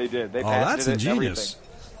 Yeah, they did. They that's patented it and ingenious.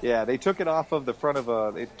 everything. Yeah, they took it off of the front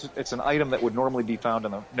of it's an item that would normally be found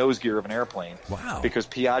on the nose gear of an airplane. Wow. Because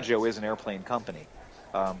Piaggio is an airplane company.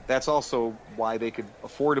 That's also why they could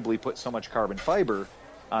affordably put so much carbon fiber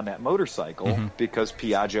on that motorcycle, because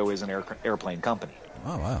Piaggio is an airplane company.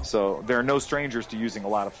 Oh, wow. So they're no strangers to using a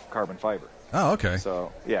lot of carbon fiber. Oh, okay.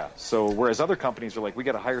 So, yeah. So whereas other companies are like, we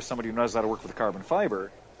got to hire somebody who knows how to work with carbon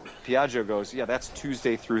fiber, Piaggio goes, yeah, that's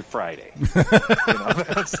Tuesday through Friday.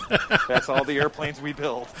 That's all the airplanes we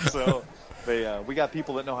build. So we got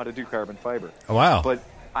people that know how to do carbon fiber. Oh, wow. But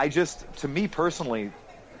to me personally,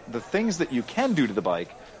 the things that you can do to the bike,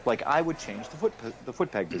 like I would change the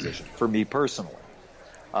foot peg position for me personally.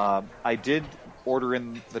 I did order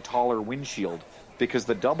in the taller windshield because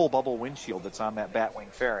the double bubble windshield that's on that Batwing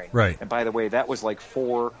fairing. Right. And by the way, that was like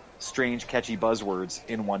 4 strange, catchy buzzwords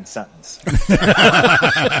in one sentence.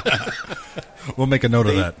 We'll make a note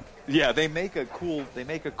of that. Yeah, they make a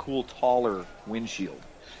cool taller windshield,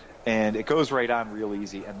 and it goes right on real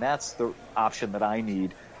easy. And that's the option that I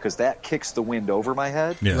need because that kicks the wind over my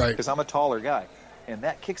head. Yeah. Right. Because I'm a taller guy, and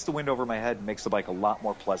that kicks the wind over my head and makes the bike a lot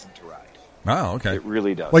more pleasant to ride. Oh, okay. It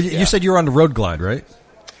really does. Well, yeah. you said you were on the Road Glide, right?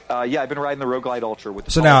 Yeah, I've been riding the Road Glide Ultra with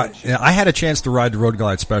the So taller now, windshield. I had a chance to ride the Road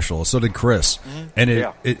Glide Special. So did Chris, and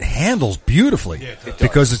it handles beautifully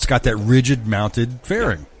because it's got that rigid mounted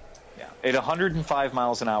fairing. Yeah. At 105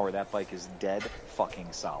 miles an hour, that bike is dead fucking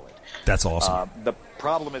solid. That's awesome. The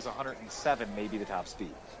problem is 107 may be the top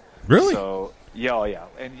speed. Really? So, yeah.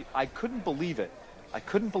 And I couldn't believe it. I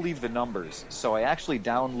couldn't believe the numbers. So I actually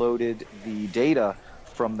downloaded the data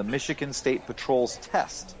from the Michigan State Patrol's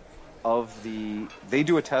test they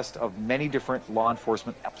do a test of many different law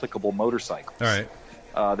enforcement applicable motorcycles. All right.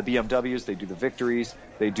 The BMWs, they do the Victories,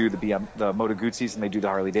 they do the Moto Guzzis, and they do the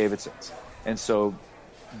Harley Davidsons. And so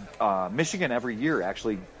Michigan every year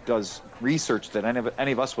actually does research that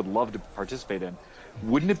any of us would love to participate in.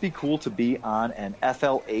 Wouldn't it be cool to be on an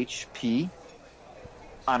FLHP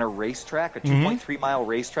on a racetrack, a 2.3 mile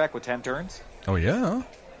racetrack with 10 turns? Oh, yeah.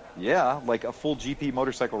 Yeah, like a full GP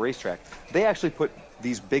motorcycle racetrack. They actually put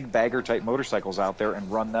these big bagger type motorcycles out there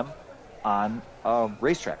and run them on a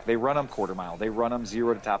racetrack. They run them quarter mile. They run them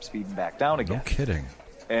 0 to top speed and back down again. No kidding.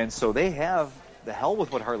 And so they have, the hell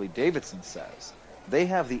with what Harley Davidson says, they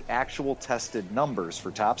have the actual tested numbers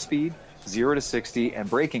for top speed, 0 to 60, and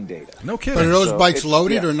braking data. No But kidding. are those So bikes it's-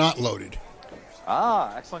 loaded yeah. or not loaded?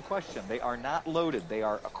 Excellent question. They are not loaded. They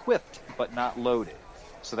are equipped, but not loaded.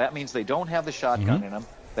 So that means they don't have the shotgun in them.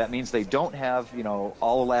 That means they don't have,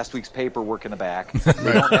 all of last week's paperwork in the back.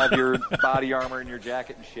 They don't have your body armor and your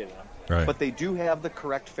jacket and shit in them. Right. But they do have the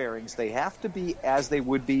correct fairings. They have to be as they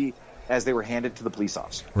would be as they were handed to the police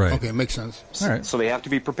officer. Right. Okay, makes sense. All right. So they have to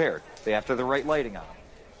be prepared. They have to have the right lighting on them.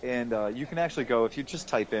 And you can actually go, if you just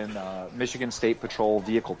type in Michigan State Patrol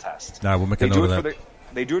vehicle test. Nah, we'll make a They note do of it that.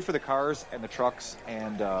 They do it for the cars and the trucks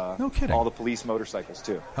and No kidding. all the police motorcycles,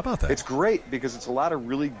 too. How about that? It's great because it's a lot of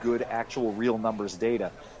really good actual real numbers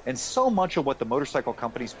data. And so much of what the motorcycle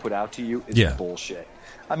companies put out to you is Yeah. bullshit.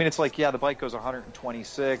 I mean, it's like, the bike goes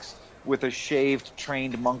 126 with a shaved,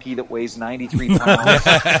 trained monkey that weighs 93 pounds,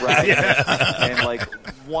 right? And like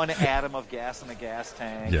 1 atom of gas in the gas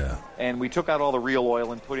tank. Yeah. And we took out all the real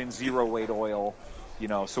oil and put in zero weight oil,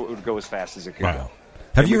 so it would go as fast as it could Wow. go.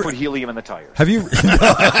 Have And you we put helium in the tires? Have you?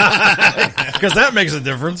 Because that makes a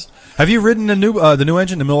difference. Have you ridden the new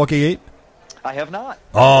engine, the Milwaukee 8? I have not.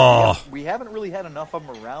 Oh, We haven't really had enough of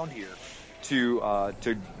them around here to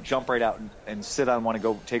jump right out and sit on one and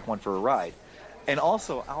go take one for a ride. And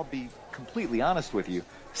also, I'll be completely honest with you,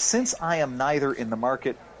 since I am neither in the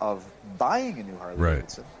market of buying a new Harley Right.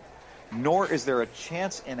 Davidson, nor is there a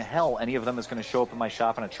chance in hell any of them is going to show up in my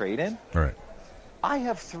shop in a trade-in, all right. I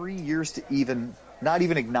have 3 years to not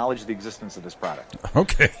even acknowledge the existence of this product.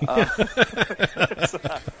 Okay.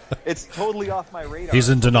 It's totally off my radar. He's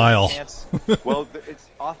in until denial. there's a chance- it's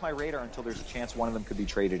off my radar until there's a chance one of them could be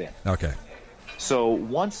traded in. Okay. So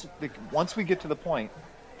once we get to the point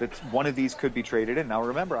that one of these could be traded in. Now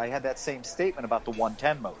remember, I had that same statement about the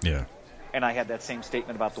 110 motor. Yeah. And I had that same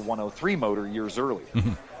statement about the 103 motor years earlier.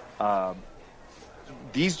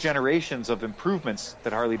 These generations of improvements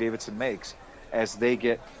that Harley-Davidson makes, as they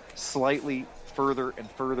get slightly further and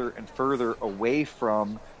further and further away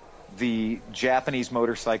from the Japanese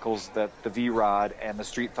motorcycles that the V-Rod and the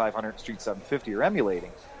Street 500, Street 750 are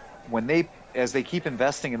emulating, as they keep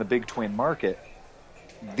investing in the big twin market,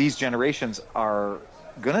 these generations are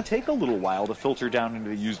going to take a little while to filter down into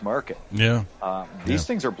the used market. Yeah. These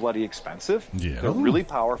things are bloody expensive. Yeah. They're really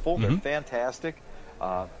powerful. They're fantastic.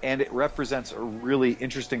 And it represents a really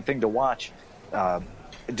interesting thing to watch.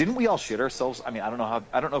 Didn't we all shit ourselves? I mean, I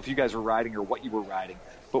don't know if you guys were riding or what you were riding,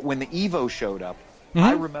 but when the Evo showed up,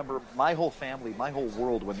 I remember my whole family, my whole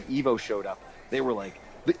world, when the Evo showed up, they were like,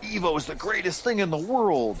 the Evo is the greatest thing in the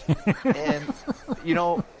world. And,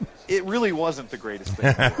 it really wasn't the greatest thing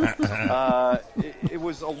in the world. It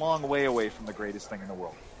was a long way away from the greatest thing in the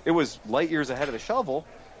world. It was light years ahead of the shovel,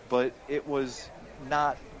 but it was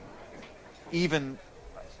not even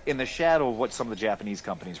in the shadow of what some of the Japanese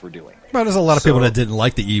companies were doing. But there's a lot of people So- that didn't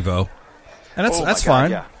like the Evo, and Oh my that's God,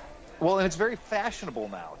 fine. Yeah. Well, and it's very fashionable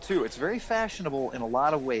now, too. It's very fashionable in a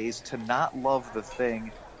lot of ways to not love the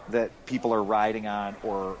thing that people are riding on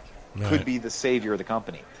or could be the savior of the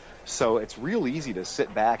company. So it's real easy to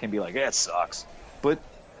sit back and be like, it sucks. But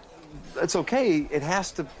it's okay. It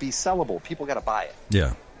has to be sellable. People got to buy it.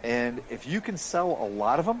 Yeah. And if you can sell a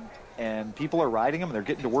lot of them and people are riding them and they're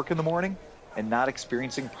getting to work in the morning and not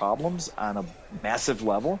experiencing problems on a massive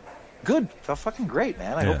level, good. Fucking great,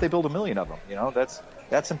 man. I Yeah. hope they build 1 million of them.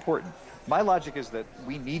 That's important. My logic is that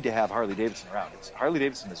we need to have Harley-Davidson around.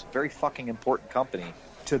 Harley-Davidson is a very fucking important company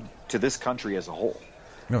to this country as a whole.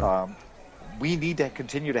 No. We need to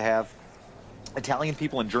continue to have Italian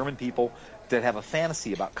people and German people that have a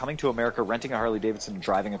fantasy about coming to America, renting a Harley-Davidson, and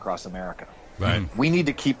driving across America. Right. We need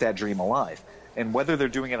to keep that dream alive. And whether they're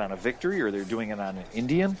doing it on a Victory or they're doing it on an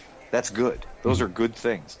Indian, that's good. Those are good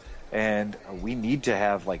things. And we need to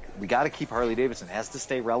have, we got to keep Harley-Davidson. It has to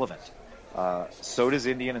stay relevant. So does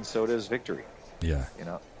Indian and so does Victory. Yeah.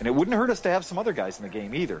 And it wouldn't hurt us to have some other guys in the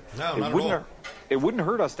game either. No, it not at wouldn't all. It wouldn't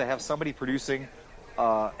hurt us to have somebody producing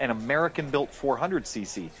an American-built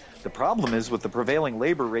 400cc. The problem is with the prevailing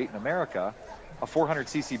labor rate in America, a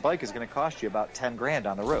 400cc bike is going to cost you about $10,000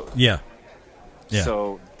 on the road. Yeah. Yeah.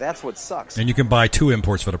 So that's what sucks. And you can buy 2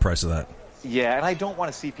 imports for the price of that. Yeah, and I don't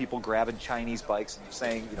want to see people grabbing Chinese bikes and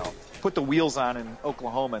saying, put the wheels on in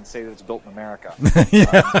Oklahoma and say that it's built in America.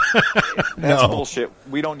 That's bullshit.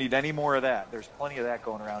 We don't need any more of that. There's plenty of that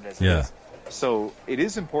going around as it is. So it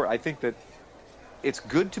is important. I think that it's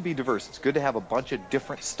good to be diverse. It's good to have a bunch of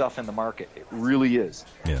different stuff in the market. It really is.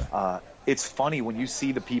 Yeah. It's funny when you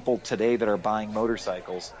see the people today that are buying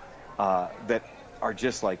motorcycles that are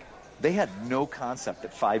just like, they had no concept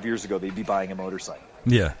that 5 years ago they'd be buying a motorcycle.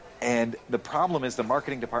 Yeah. And the problem is the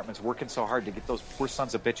marketing department's working so hard to get those poor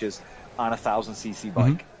sons of bitches on a 1,000cc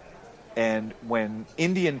bike. Mm-hmm. And when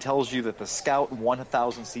Indian tells you that the Scout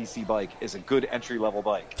 1,000cc bike is a good entry-level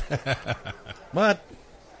bike. What?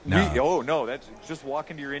 No. No, that's just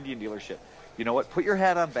walk into your Indian dealership. You know what? Put your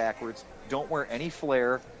hat on backwards. Don't wear any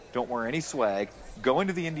flair. Don't wear any swag. Go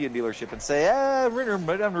into the Indian dealership and say, I haven't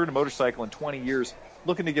ridden a motorcycle in 20 years.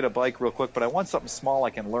 Looking to get a bike real quick, but I want something small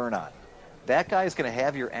I can learn on. That guy's going to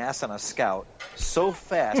have your ass on a Scout so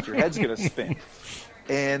fast your head's going to spin.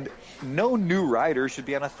 And no new rider should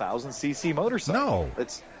be on a 1,000cc motorcycle. No.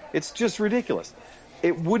 It's just ridiculous.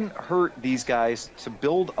 It wouldn't hurt these guys to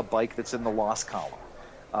build a bike that's in the loss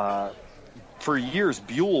column. For years,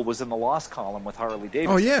 Buell was in the loss column with Harley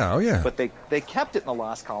Davidson. Oh, yeah. But they kept it in the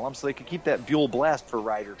loss column so they could keep that Buell Blast for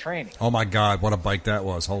rider training. Oh, my God, what a bike that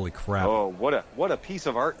was. Holy crap. Oh, what a piece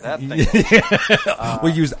of art that thing was.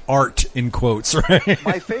 We used art in quotes, right?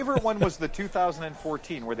 My favorite one was the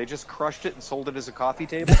 2014, where they just crushed it and sold it as a coffee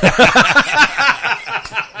table.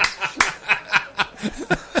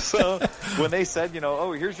 So when they said,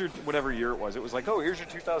 here's your whatever year it was like, here's your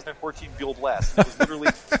 2014 Buell Blast. And it was literally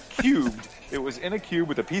cubed. It was in a cube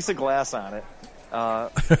with a piece of glass on it.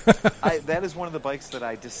 That is one of the bikes that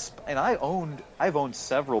I've owned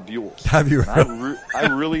several Buells. Have you? I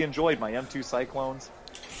really enjoyed my M2 Cyclones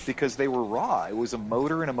because they were raw. It was a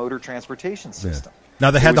motor and a motor transportation system. Yeah.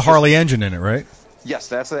 Now they had the Harley engine in it, right? Yes,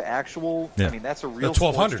 that's an actual. Yeah. I mean, that's a real the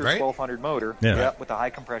 1200, right? 1200 motor. Yeah. With the high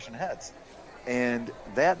compression heads. And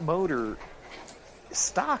that motor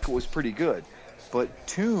stock was pretty good, but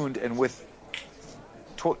tuned and with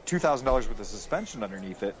 $2,000 worth of suspension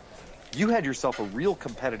underneath it, you had yourself a real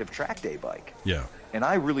competitive track day bike. Yeah. And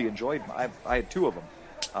I really enjoyed them. I had 2 of them.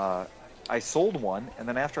 I sold one, and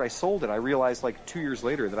then after I sold it, I realized like 2 years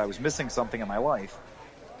later that I was missing something in my life,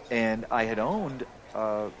 and I had owned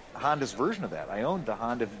Honda's version of that. I owned the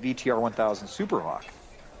Honda VTR 1000 Superhawk,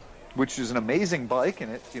 which is an amazing bike,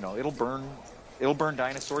 and it'll burn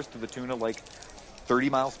dinosaurs to the tune of like 30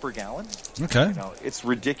 miles per gallon. Okay. It's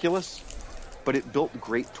ridiculous, but it built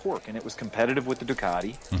great torque, and it was competitive with the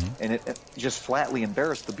Ducati, and it just flatly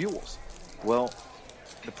embarrassed the Buells. Well,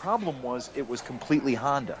 the problem was it was completely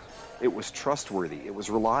Honda. It was trustworthy. It was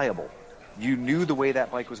reliable. You knew the way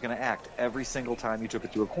that bike was going to act every single time you took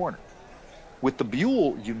it through a corner. With the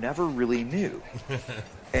Buell, you never really knew.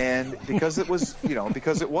 And because it was,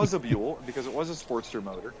 because it was a Buell, because it was a Sportster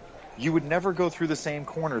motor, you would never go through the same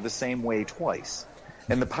corner the same way twice.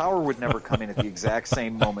 And the power would never come in at the exact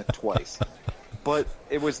same moment twice. But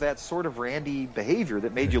it was that sort of randy behavior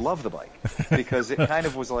that made you love the bike. Because it kind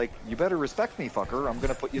of was like, you better respect me, fucker. I'm going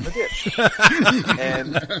to put you in the ditch.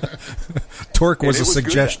 And torque was a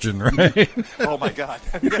suggestion, right? Oh, my God.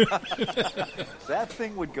 That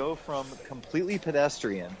thing would go from completely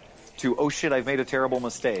pedestrian to, oh, shit, I've made a terrible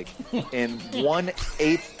mistake in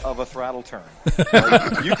 1/8 of a throttle turn.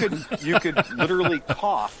 Like, you could literally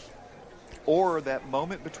cough. Or that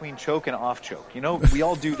moment between choke and off choke. We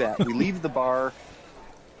all do that. We leave the bar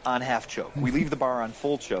on half choke. We leave the bar on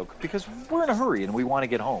full choke because we're in a hurry and we want to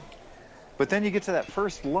get home. But then you get to that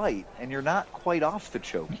first light and you're not quite off the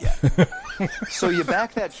choke yet. So you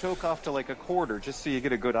back that choke off to like a quarter just so you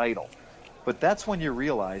get a good idle. But that's when you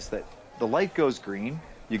realize that the light goes green,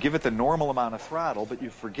 you give it the normal amount of throttle, but you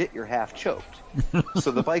forget you're half choked. So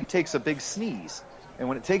the bike takes a big sneeze. And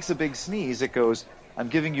when it takes a big sneeze, it goes, I'm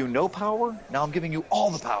giving you no power, now I'm giving you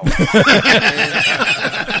all the power.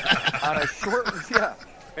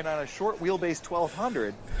 And on a short wheelbase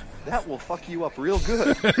 1200, that will fuck you up real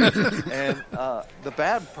good. And the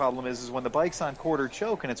bad problem is when the bike's on quarter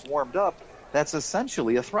choke and it's warmed up, that's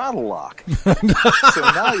essentially a throttle lock. So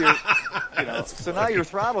now your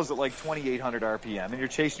throttle's at like 2,800 RPM, and you're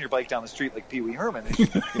chasing your bike down the street like Pee Wee Herman.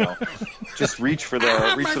 And just reach for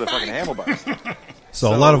the fucking handlebars.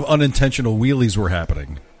 So a lot of unintentional wheelies were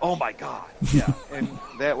happening. Oh my God! Yeah, and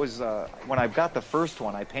that was when I got the first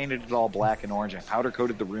one. I painted it all black and orange. I powder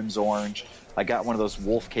coated the rims orange. I got one of those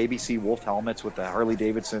KBC Wolf helmets with the Harley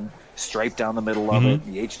Davidson stripe down the middle of it,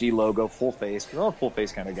 the HD logo, full face. 'Cause I'm a full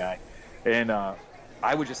face kind of guy. And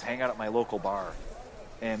I would just hang out at my local bar.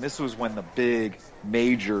 And this was when the big,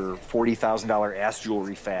 major $40,000 ass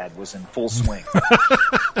jewelry fad was in full swing.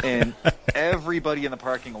 And everybody in the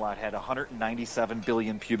parking lot had 197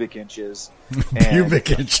 billion pubic inches. And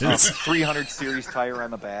Pubic inches. A 300 series tire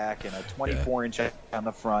on the back and a 24-inch on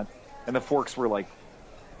the front. And the forks were like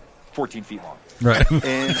 14 feet long. Right.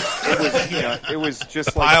 And it was, it was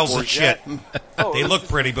just like Piles of courgette. shit. Oh, They it was look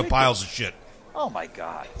just pretty, but ridiculous. piles of shit. Oh my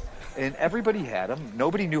God. And everybody had them.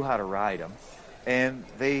 Nobody knew how to ride them. And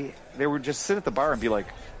they would just sit at the bar and be like,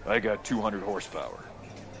 I got 200 horsepower.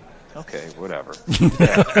 Okay, whatever.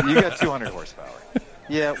 Yeah, you got 200 horsepower.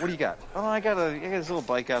 Yeah, what do you got? Oh, I got this little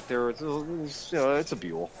bike out there. It's a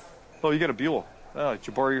Buell. Oh, you got a Buell. Oh, did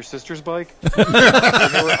you borrow your sister's bike? And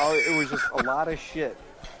it was just a lot of shit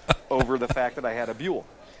over the fact that I had a Buell.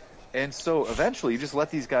 And so eventually you just let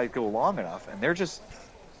these guys go long enough, and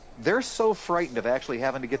they're so frightened of actually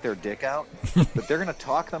having to get their dick out that they're going to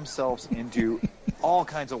talk themselves into all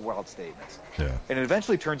kinds of wild statements. Yeah. And it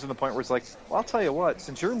eventually turns to the point where it's like, well, I'll tell you what,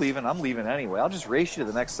 since you're leaving, I'm leaving anyway. I'll just race you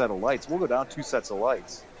to the next set of lights. We'll go down 2 sets of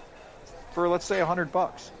lights for, let's say,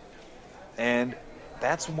 $100. And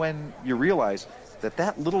that's when you realize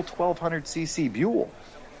that little 1200cc Buell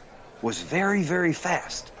was very, very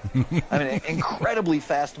fast. I mean, an incredibly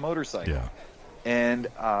fast motorcycle. Yeah. And,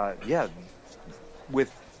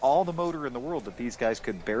 with all the motor in the world that these guys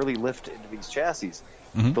could barely lift into these chassis,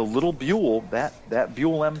 the little Buell, that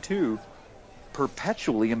Buell M2,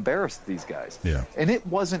 perpetually embarrassed these guys. Yeah. And it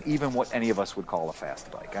wasn't even what any of us would call a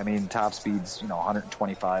fast bike. I mean, top speeds,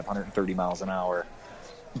 125, 130 miles an hour.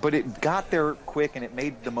 But it got there quick, and it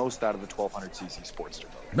made the most out of the 1200cc Sportster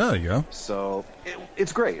motor. No, you go. So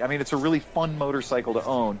it's great. I mean, it's a really fun motorcycle to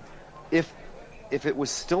own. If it was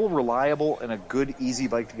still reliable and a good, easy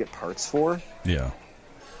bike to get parts for, Yeah.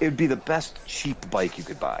 it would be the best cheap bike you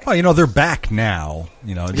could buy. Well, they're back now.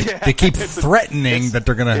 They keep threatening that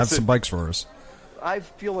they're going to have it's some bikes for us. I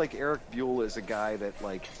feel like Eric Buell is a guy that,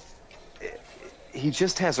 like, he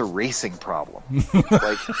just has a racing problem.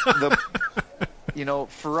 Like,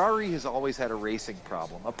 Ferrari has always had a racing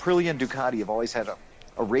problem. Aprilia and Ducati have always had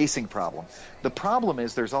a racing problem. The problem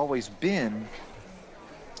is there's always been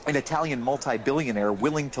an Italian multi-billionaire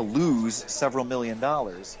willing to lose several $1 million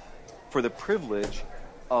for the privilege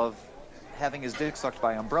of having his dick sucked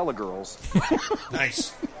by umbrella girls.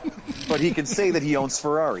 Nice. But he can say that he owns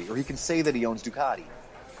Ferrari, or he can say that he owns Ducati.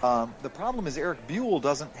 The problem is Eric Buell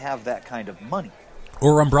doesn't have that kind of money.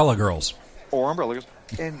 Or Umbrella Girls. Or umbrella girls.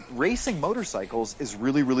 And racing motorcycles is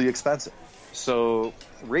really, really expensive. So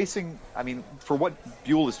racing, I mean, for what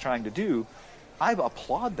Buell is trying to do, I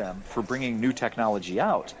applaud them for bringing new technology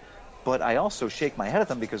out. But I also shake my head at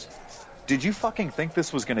them because, did you fucking think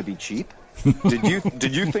this was going to be cheap?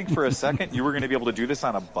 Did you think for a second you were going to be able to do this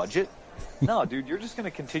on a budget? No, dude, you're just going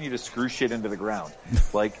to continue to screw shit into the ground.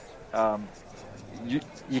 Like,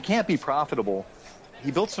 you can't be profitable.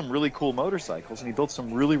 He built some really cool motorcycles, and he built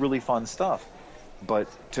some really, really fun stuff. But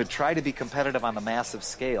to try to be competitive on the massive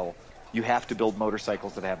scale, you have to build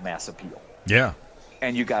motorcycles that have mass appeal. Yeah.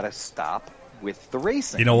 And you got to stop with the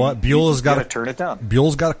racing. You know what? Buell's got to turn it down.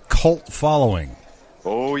 Buell's got a cult following.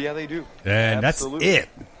 Oh, yeah, they do. And Absolutely. that's it.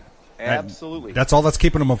 Absolutely. That's all that's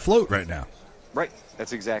keeping them afloat right now. Right.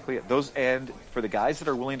 That's exactly it. And for the guys that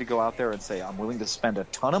are willing to go out there and say, I'm willing to spend a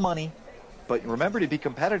ton of money, but remember, to be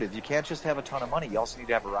competitive, you can't just have a ton of money. You also need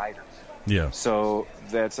to have a rider. Yeah. So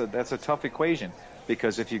that's a tough equation,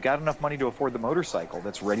 because if you've got enough money to afford the motorcycle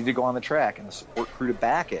that's ready to go on the track and the support crew to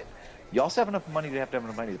back it, you also have enough money to have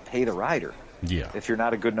enough money to pay the rider. Yeah. If you're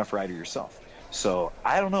not a good enough rider yourself. So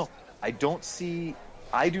I don't know. I do not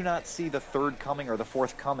see the third coming or the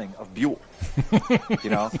fourth coming of Buell.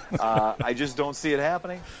 I just don't see it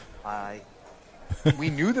happening. We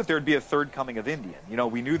knew that there'd be a third coming of Indian.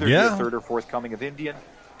 We knew there'd be a third or fourth coming of Indian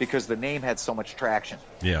because the name had so much traction.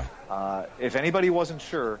 Yeah. If anybody wasn't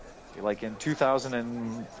sure, like in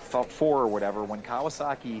 2004 or whatever, when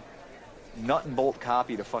Kawasaki nut and bolt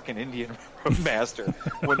copied a fucking Indian Roadmaster,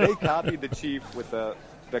 when they copied the Chief with the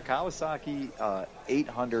Kawasaki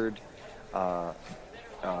 800, God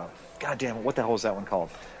damn it, what the hell is that one called?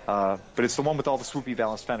 But it's the one with all the swoopy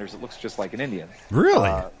balanced fenders. It looks just like an Indian. Really?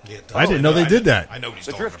 I didn't know they did that. I know what he's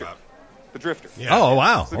The talking Drifter. about. The Drifter. Yeah. Oh,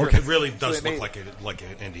 wow. The Okay. Drifter. It really does So they look made- like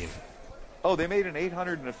an Indian. Oh, they made an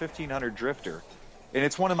 800 and a 1500 Drifter, and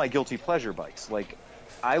it's one of my guilty pleasure bikes. Like,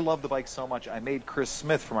 I love the bike so much, I made Chris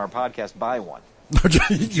Smith from our podcast buy one. You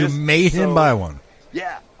Just made him so- buy one.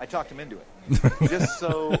 Yeah, I talked him into it. Just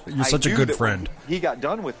so You're I such a knew good that friend. when he got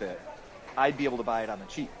done with it, I'd be able to buy it on the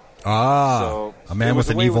cheap. Ah, So a man it was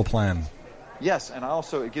with an a way evil with- plan. Yes, and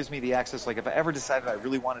also it gives me the access. Like if I ever decided I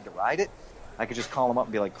really wanted to ride it, I could just call him up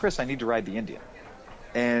and be like, Chris, I need to ride the Indian.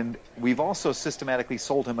 And we've also systematically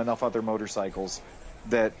sold him enough other motorcycles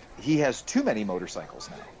that he has too many motorcycles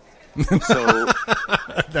now. So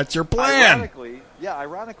That's your plan.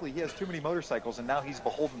 Ironically, he has too many motorcycles, and now he's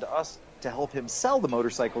beholden to us to help him sell the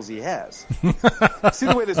motorcycles he has. See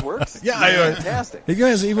the way this works? Yeah, Fantastic. You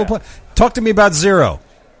guys evil plan. Talk to me about Zero.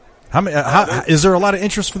 How many? Is there a lot of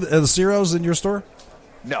interest for the Zeros in your store?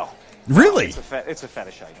 No. Really? It's a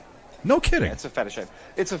fetish item. No kidding. Yeah, it's a fetish item.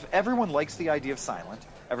 Everyone likes the idea of silent.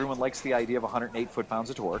 Everyone likes the idea of 108 foot-pounds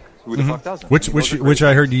of torque. Who the fuck doesn't? Which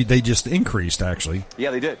I heard they just increased actually.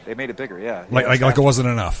 Yeah, they did. They made it bigger. Yeah. Like it wasn't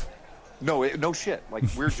enough. No, no shit. Like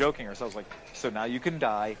we're joking ourselves. Like so now you can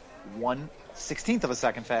die 1/16 of a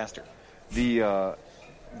second faster. They're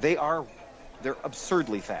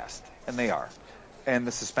absurdly fast, and they are. And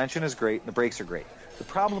the suspension is great. And the brakes are great. The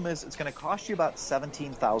problem is it's going to cost you about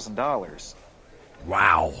 $17,000.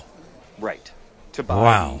 Wow. Right. To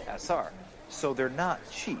buy the SR. So they're not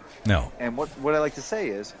cheap. No. And what I like to say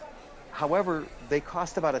is, however, they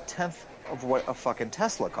cost about 1/10 of what a fucking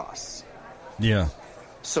Tesla costs. Yeah.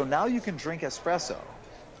 So now you can drink espresso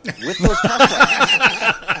with those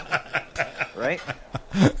Tesla. Right?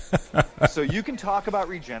 So you can talk about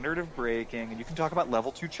regenerative braking, and you can talk about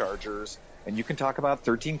level 2 chargers, and you can talk about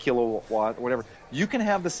 13 kilowatt, whatever. You can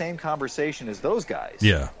have the same conversation as those guys.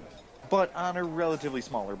 Yeah. But on a relatively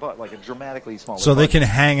smaller butt, like a dramatically smaller So they butt. can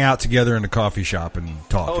hang out together in a coffee shop and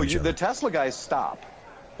talk to each other. The Tesla guys stop.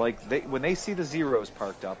 Like when they see the Zeros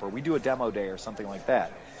parked up, or we do a demo day or something like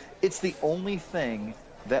that, it's the only thing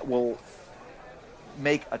that will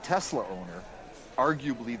make a Tesla owner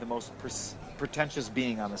arguably the most pretentious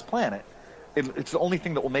being on this planet. It's the only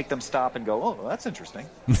thing that will make them stop and go, oh, that's interesting.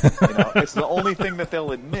 It's the only thing that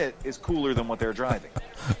they'll admit is cooler than what they're driving.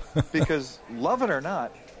 Because love it or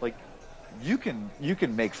not, like you can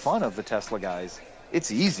make fun of the Tesla guys.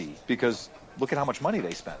 It's easy because look at how much money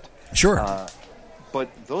they spent. Sure. But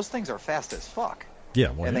those things are fast as fuck.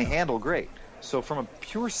 Yeah, and they handle great. So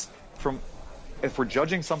if we're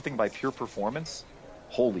judging something by pure performance,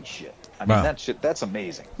 holy shit! I mean that's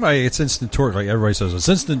amazing. Right, it's instant torque, like everybody says. It's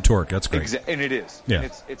instant torque. That's great. And it is. Yeah.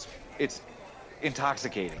 And it's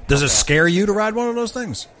intoxicating. Does it scare you to ride one of those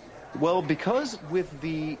things? Well, because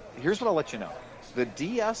here's what I'll let you know: the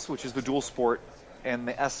DS, which is the dual sport, and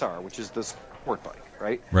the SR, which is the sport bike.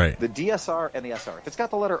 Right? Right. The DSR and the SR. If it's got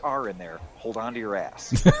the letter R in there, hold on to your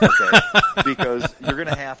ass. Okay? Because you're going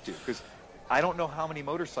to have to. Because I don't know how many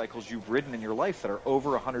motorcycles you've ridden in your life that are over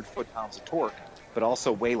 100 foot-pounds of torque, but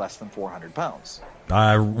also weigh less than 400 pounds.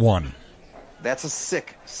 One. That's a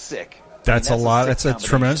sick. That's a lot. That's a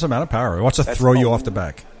tremendous amount of power. It wants to throw you off the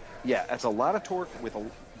back. Yeah, that's a lot of torque with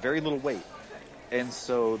very little weight. And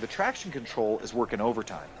so the traction control is working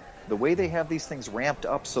overtime. The way they have these things ramped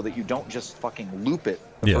up so that you don't just fucking loop it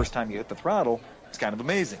the first time you hit the throttle, it's kind of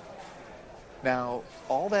amazing. Now,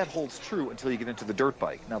 all that holds true until you get into the dirt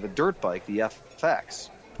bike. Now, the dirt bike, the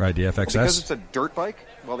FX. Right, the FXS. Well, because it's a dirt bike,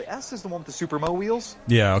 well, the S is the one with the Super Mo wheels.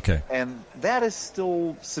 Yeah, okay. And that is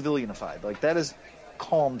still civilianified. Like, that is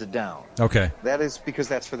calmed down. Okay. That is because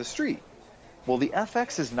that's for the street. Well, the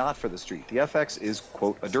FX is not for the street. The FX is,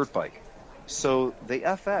 quote, a dirt bike. So the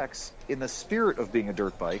FX, in the spirit of being a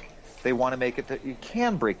dirt bike, they want to make it that you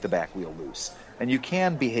can break the back wheel loose and you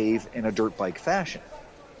can behave in a dirt bike fashion.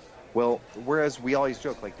 Well, whereas we always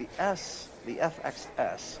joke, like the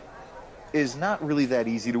FXS is not really that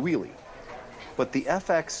easy to wheelie. But the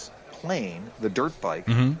FX plane, the dirt bike,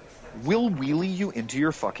 will wheelie you into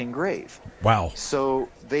your fucking grave. Wow. So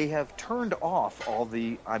they have turned off all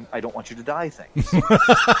the I don't want you to die things.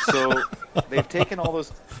 So they've taken all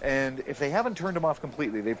those, and if they haven't turned them off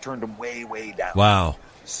completely, they've turned them way, way down. Wow.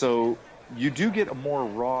 So you do get a more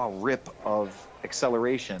raw rip of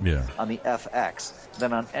acceleration on the FX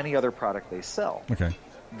than on any other product they sell. Okay.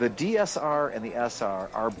 The DSR and the SR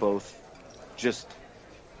are both just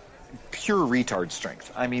pure retard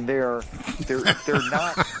strength. I mean, they're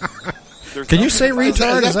not. Can you say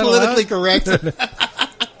retard? Is that politically correct?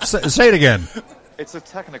 Say it again. It's a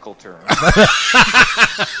technical term.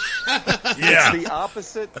 Yeah. It's the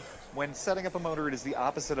opposite. When setting up a motor, it is the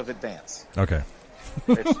opposite of advance. Okay.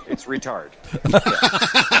 It's retard. Yeah.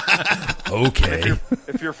 Okay.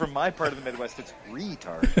 If you're from my part of the Midwest, it's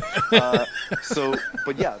retard.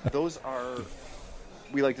 But yeah, those are.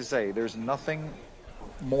 We like to say there's nothing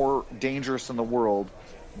more dangerous in the world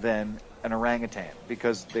than an orangutan,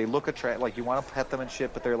 because they look like you want to pet them and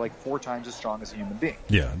shit, but they're like 4 times as strong as a human being.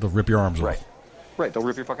 Yeah, they'll rip your arms off. Right, they'll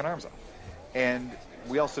rip your fucking arms off. And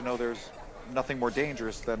we also know there's nothing more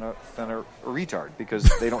dangerous than a retard because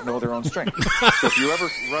they don't know their own strength. So if you ever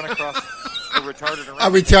run across a retarded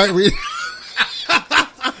orangutan,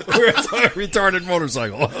 retarded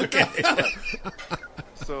motorcycle. Okay.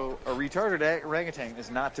 So a retarded orangutan is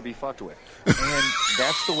not to be fucked with, and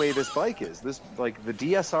that's the way this bike is. This like the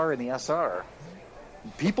DSR and the SR.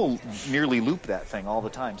 People nearly loop that thing all the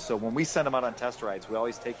time. So when we send them out on test rides, we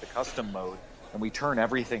always take the custom mode and we turn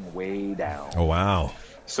everything way down. Oh, wow.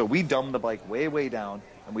 So we dumb the bike way, way down,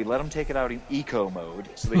 and we let them take it out in eco mode.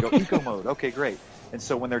 So they go, eco mode, okay, great. And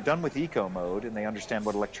so when they're done with eco mode and they understand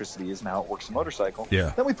what electricity is and how it works in a motorcycle,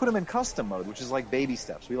 then we put them in custom mode, which is like baby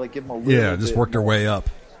steps. We like give them a little just bit work their more. way up.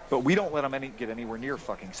 But we don't let them get anywhere near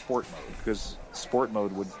fucking sport mode because sport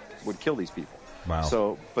mode would kill these people. Wow.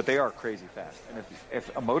 So, but they are crazy fast. And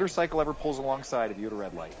if a motorcycle ever pulls alongside of you at a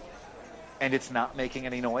red light and it's not making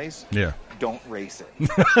any noise, don't race it.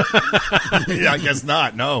 I guess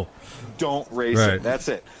not. No. Don't race it. That's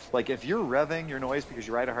it. Like if you're revving your noise because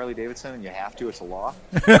you ride a Harley Davidson and you have to, it's a law.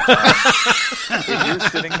 If you're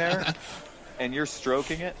sitting there and you're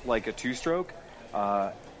stroking it like a two-stroke,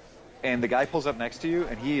 and the guy pulls up next to you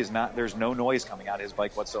and he is not, there's no noise coming out of his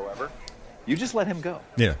bike whatsoever, you just let him go.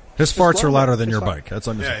 Yeah. His farts are louder than your bike. That's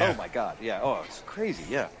understandable. Oh my God. Yeah. Oh, it's crazy.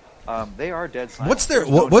 Yeah. They are dead silent. What's their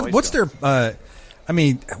what's their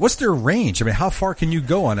what's their range? I mean, how far can you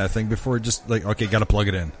go on that thing before it just like, okay, got to plug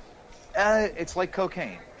it in? It's like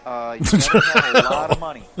cocaine. You gotta have a lot of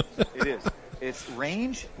money. It is. It's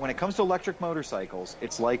range. When it comes to electric motorcycles,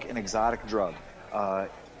 it's like an exotic drug.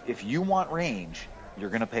 If you want range, you're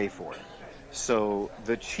going to pay for it. So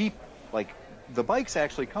the cheap, like the bikes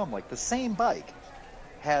actually come, like the same bike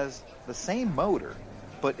has the same motor,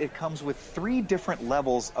 but it comes with 3 different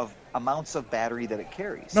levels of amounts of battery that it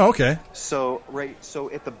carries. Oh, okay. So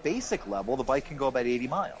at the basic level, the bike can go about 80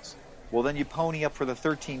 miles. Well, then you pony up for the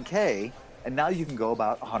 13K, and now you can go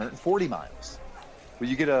about 140 miles. Well,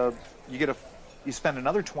 you spend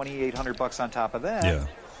another $2,800 on top of that,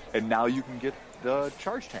 and now you can get the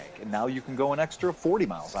charge tank, and now you can go an extra 40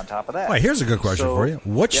 miles on top of that. All right, here's a good question for you.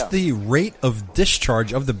 What's the rate of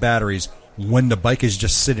discharge of the batteries when the bike is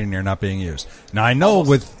just sitting there not being used? Now, I know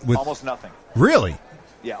with almost nothing. Really?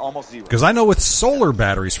 Yeah, almost zero. Because I know with solar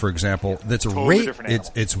batteries, for example, that's totally rate.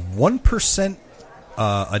 It's 1%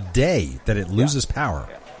 a day that it loses power.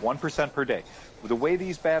 Yeah, 1% per day. The way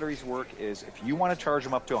these batteries work is if you want to charge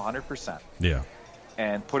them up to 100%,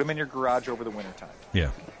 and put them in your garage over the wintertime.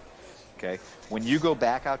 Okay. When you go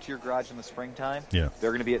back out to your garage in the springtime, they're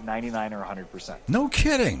going to be at 99 or 100%. No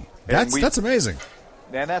kidding. That's amazing.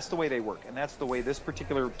 And that's the way they work. And that's the way this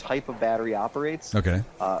particular type of battery operates. Okay.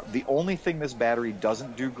 The only thing this battery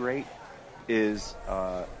doesn't do great is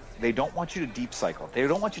they don't want you to deep cycle. They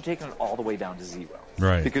don't want you taking it all the way down to zero.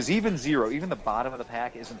 Right. Because even zero, even the bottom of the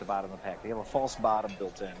pack isn't the bottom of the pack. They have a false bottom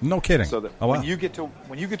built in. No kidding. So that when you get to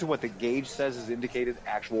what the gauge says is indicated,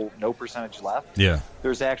 actual no percentage left.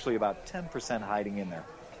 There's actually about 10% hiding in there.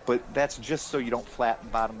 But that's just so you don't flatten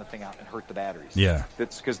bottom the thing out and hurt the batteries.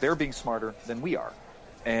 That's because they're being smarter than we are.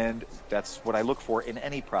 And that's what I look for in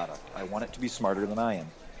any product. I want it to be smarter than I am.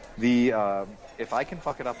 If I can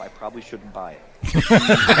fuck it up, I probably shouldn't buy it.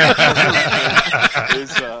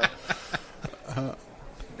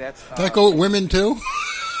 That go with women too?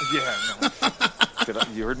 Yeah, no.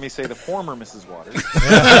 You heard me say the former Mrs. Waters.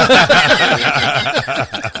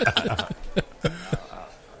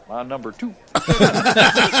 Number 2.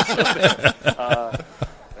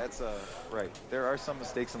 That's right. There are some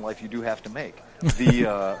mistakes in life you do have to make.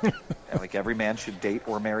 Like every man should date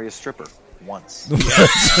or marry a stripper once.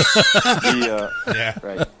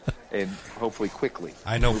 Right. And hopefully quickly.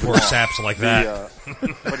 I know poor saps like that.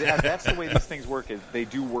 But that's the way these things work. Is they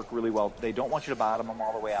do work really well. They don't want you to bottom them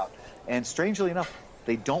all the way out. And strangely enough,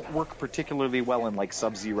 they don't work particularly well in like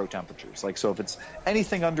sub-zero temperatures. Like, so if it's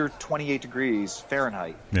anything under 28 degrees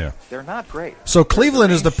Fahrenheit, they're not great. So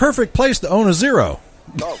Cleveland is the perfect place to own a Zero.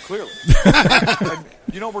 Oh, clearly. And,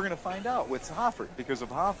 we're going to find out with Hoffert, because of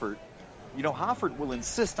Hoffert. Hoffert will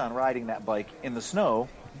insist on riding that bike in the snow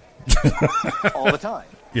all the time.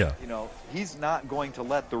 He's not going to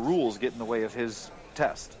let the rules get in the way of his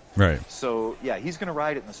test. Right. So, he's going to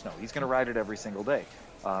ride it in the snow. He's going to ride it every single day.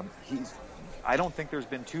 I don't think there's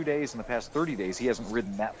been 2 days in the past 30 days he hasn't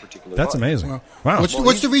ridden that particular That's bike. amazing. Wow.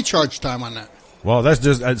 What's the recharge time on that? Well, that's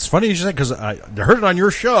just, it's funny you said, because I heard it on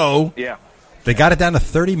your show. Yeah. They got it down to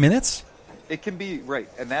 30 minutes? It can be, right,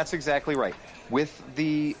 and that's exactly right. With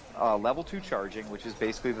the level 2 charging, which is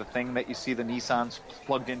basically the thing that you see the Nissans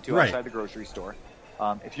plugged into outside the grocery store,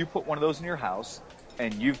 if you put one of those in your house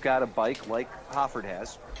and you've got a bike like Hoffert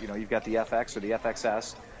has, you've got the FX or the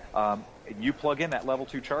FXS, And you plug in that level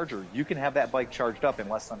 2 charger, you can have that bike charged up in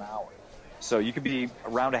less than an hour. So you could be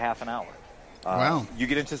around a half an hour. Wow. You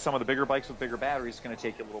get into some of the bigger bikes with bigger batteries, it's going to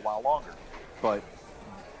take you a little while longer. But,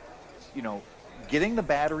 getting the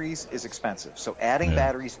batteries is expensive. So adding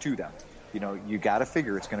batteries to them, you got to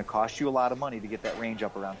figure it's going to cost you a lot of money to get that range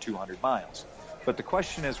up around 200 miles. But the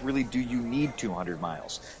question is really, do you need 200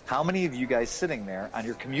 miles? How many of you guys sitting there on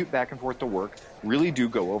your commute back and forth to work really do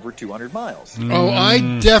go over 200 miles? Oh,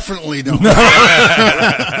 I definitely don't.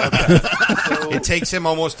 It takes him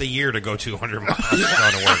almost a year to go 200 miles going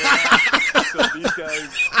to work. So these guys,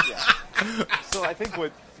 So I think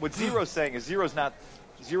what Zero's saying is Zero's not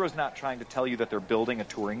trying to tell you that they're building a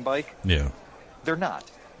touring bike. Yeah. They're not.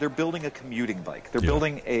 They're building a commuting bike. They're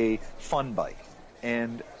building a fun bike.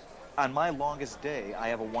 And on my longest day, I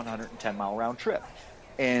have a 110-mile round trip.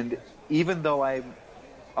 And even though I'm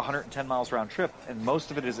 110 miles round trip, and most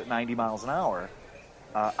of it is at 90 miles an hour,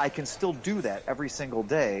 I can still do that every single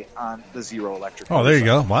day on the Zero electric. Oh, there you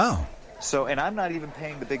go. Wow. So, and I'm not even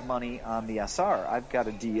paying the big money on the SR. I've got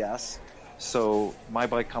a DS, so my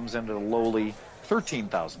bike comes into the lowly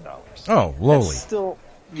 $13,000. Oh, lowly. That's still,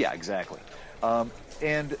 yeah, exactly.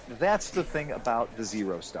 And that's the thing about the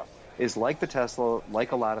Zero stuff. Is like the Tesla,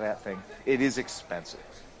 like a lot of that thing, it is expensive.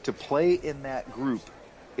 To play in that group,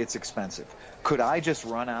 it's expensive. Could I just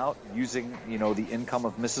run out using, the income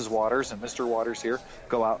of Mrs. Waters and Mr. Waters here,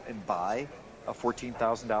 go out and buy a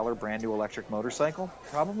 $14,000 brand new electric motorcycle?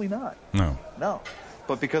 Probably not. No.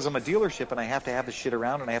 But because I'm a dealership and I have to have the shit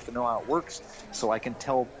around and I have to know how it works so I can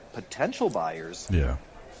tell potential buyers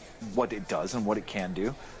what it does and what it can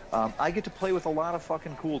do, I get to play with a lot of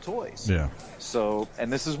fucking cool toys. Yeah. So,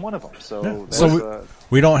 and this is one of them. So,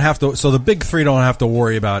 we don't have to. So the big three don't have to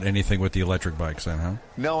worry about anything with the electric bikes, then, huh?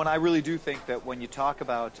 No, and I really do think that when you talk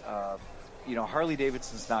about, Harley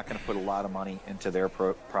Davidson's not going to put a lot of money into their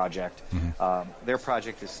project. Mm-hmm. Their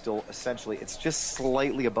project is still essentially, it's just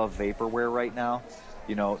slightly above vaporware right now.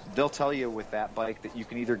 They'll tell you with that bike that you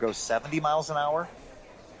can either go 70 miles an hour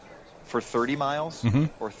for 30 miles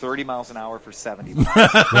or 30 miles an hour for 70 miles.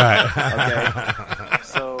 Right. Okay.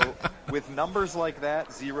 So with numbers like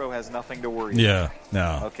that, Zero has nothing to worry about. Yeah.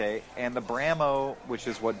 No. Okay. And the Bramo, which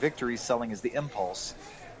is what Victory's selling as the Impulse,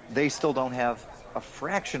 they still don't have a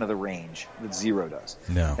fraction of the range that Zero does.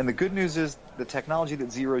 No. And the good news is the technology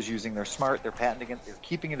that Zero's using, they're smart, they're patenting it, they're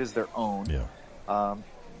keeping it as their own. Yeah.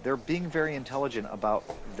 They're being very intelligent about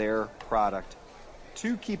their product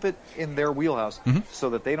to keep it in their wheelhouse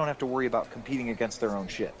so that they don't have to worry about competing against their own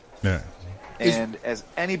shit. Yeah. And as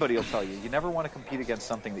anybody will tell you, you never want to compete against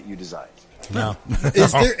something that you design. No.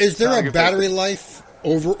 Is there a battery life,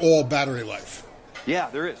 overall battery life? Yeah,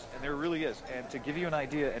 there is, and there really is. And to give you an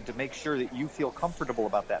idea and to make sure that you feel comfortable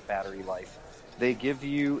about that battery life, they give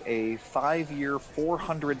you a 5-year,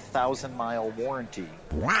 400,000-mile warranty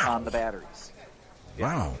on the batteries.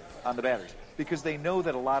 Wow. On the batteries. Because they know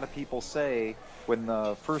that a lot of people say, when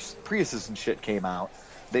the first Priuses and shit came out,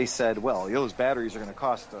 they said, well, those batteries are going to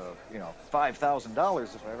cost,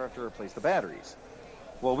 $5,000 if I ever have to replace the batteries.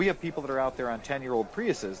 Well, we have people that are out there on 10-year-old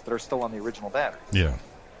Priuses that are still on the original battery. Yeah.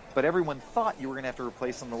 But everyone thought you were going to have to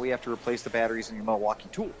replace them the way you have to replace the batteries in your Milwaukee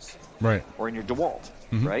Tools. Right. Or in your DeWalt,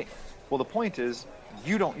 right? Well, the point is,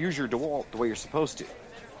 you don't use your DeWalt the way you're supposed to.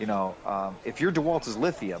 If your DeWalt is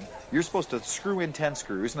lithium, you're supposed to screw in 10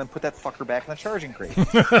 screws and then put that fucker back in the charging crate.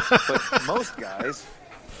 But most guys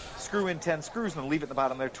screw in 10 screws and then leave it in the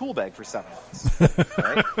bottom of their tool bag for 7 months.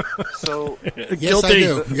 Right? So, Yes,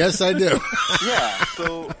 I do. Yeah.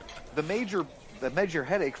 So the major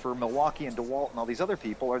headache for Milwaukee and DeWalt and all these other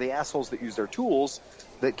people are the assholes that use their tools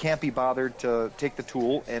that can't be bothered to take the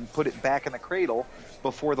tool and put it back in the cradle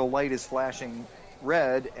before the light is flashing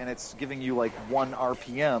red and it's giving you like 1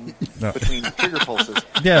 RPM between trigger pulses.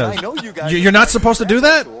 Yeah. And I know you guys. You're not supposed to do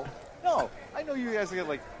that? No. I know you guys get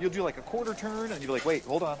you'll do like a quarter turn and you'll be like, wait,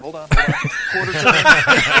 hold on. Quarter turn.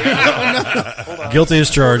 Hold on. Guilty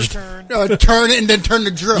as charged. Turn Turn it and then turn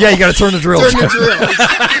the drill. Yeah, you got to turn the drill. Turn the drill.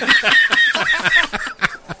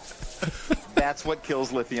 That's what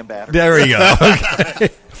kills lithium batteries. There we go. Okay.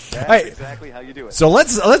 That's exactly how you do it. So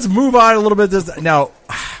let's move on a little bit. Now,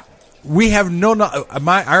 we have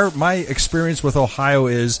my experience with Ohio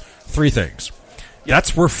is 3 things. Yep.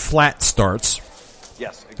 That's where flat starts.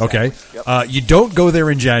 Yes. Exactly. Okay. Yep. You don't go there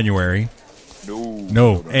in January.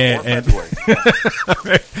 No. And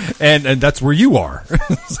and that's where you are. So,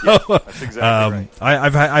 yeah, that's exactly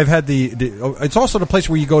right. I've had the it's also the place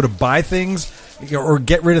where you go to buy things or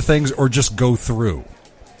get rid of things or just go through.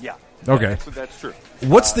 Yeah. Okay. That's true.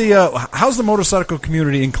 What's how's the motorcycle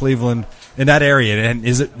community in Cleveland in that area, and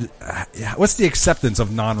what's the acceptance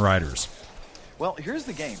of non-riders? Well, here's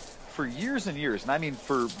the game. For years and years, and I mean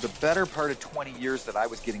for the better part of 20 years that I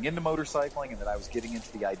was getting into motorcycling and that I was getting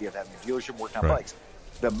into the idea of having a dealership working on Right. bikes,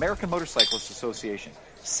 the American Motorcyclists Association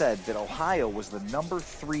said that Ohio was the number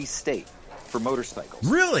 3 state for motorcycles.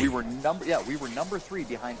 Really? We were number 3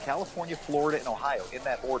 behind California, Florida, and Ohio in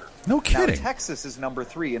that order. No kidding. Now, Texas is number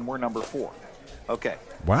 3 and we're number 4. Okay.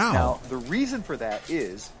 Wow. Now, the reason for that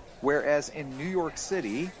is, whereas in New York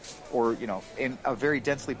City, or, in a very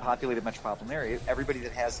densely populated metropolitan area, everybody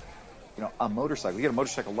that has, a motorcycle, you get a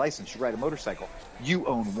motorcycle license, you ride a motorcycle, you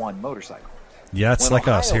own one motorcycle. Yeah, it's When like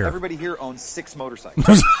Ohio, us here. Everybody here owns 6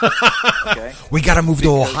 motorcycles. Okay? We got to move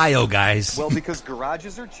to Ohio, guys. Well, because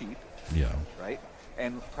garages are cheap, Yeah. right?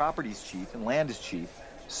 And property's cheap and land is cheap,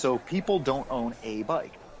 so people don't own a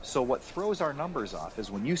bike. So what throws our numbers off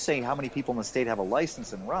is when you say how many people in the state have a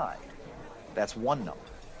license and ride, that's one number.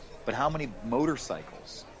 But how many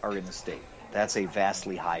motorcycles are in the state? That's a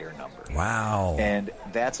vastly higher number. Wow. And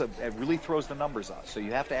it really throws the numbers off. So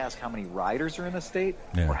you have to ask how many riders are in the state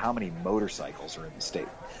Yeah. or how many motorcycles are in the state.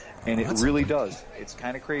 And it that's really something. does. It's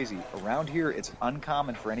kind of crazy. Around here, it's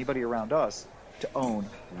uncommon for anybody around us to own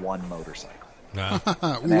one motorcycle. No.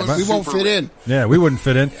 We won't fit in. Yeah, we wouldn't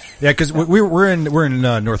fit in. Yeah, because we're in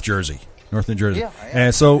North Jersey, North New Jersey, Yeah, I am.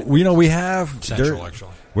 and so we have Central,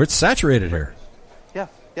 actually. We're saturated here.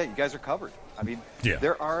 Yeah, you guys are covered. I mean, Yeah.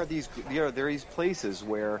 there are these places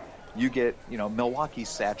where you get, Milwaukee's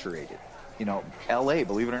saturated. L.A.,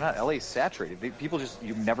 believe it or not, L.A. is saturated. People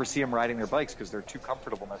you never see them riding their bikes because they're too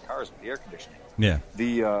comfortable in their cars with the air conditioning. Yeah.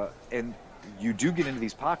 And you do get into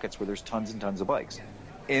these pockets where there's tons and tons of bikes.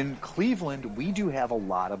 In Cleveland, we do have a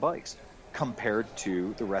lot of bikes compared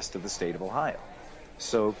to the rest of the state of Ohio.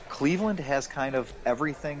 So Cleveland has kind of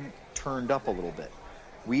everything turned up a little bit.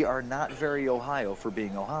 We are not very Ohio for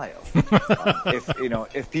being Ohio.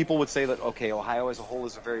 If people would say that, okay, Ohio as a whole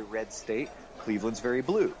is a very red state, Cleveland's very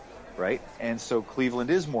blue, right? And so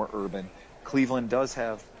Cleveland is more urban. Cleveland does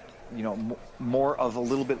have, more of a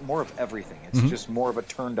little bit more of everything. It's just more of a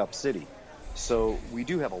turned up city. So we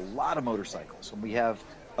do have a lot of motorcycles, and we have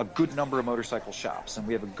a good number of motorcycle shops, and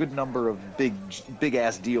we have a good number of big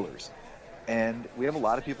ass dealers, and we have a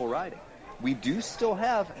lot of people riding. We do still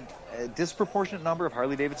have a disproportionate number of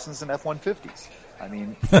Harley Davidsons and F-150s. I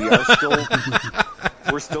mean,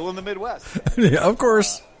 we're still in the Midwest. Yeah, of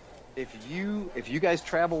course. If you guys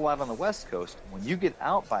travel a lot on the West Coast, when you get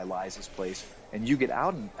out by Liza's place and you get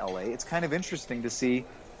out in LA, it's kind of interesting to see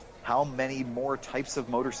how many more types of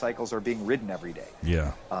motorcycles are being ridden every day.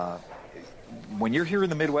 Yeah. When you're here in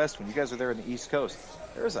the Midwest, when you guys are there in the East Coast,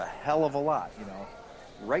 there's a hell of a lot.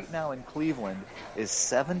 Right now in Cleveland is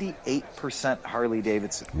 78% Harley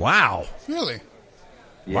Davidson. Wow. Really?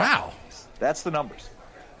 Yeah. Wow. That's the numbers.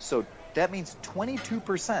 So that means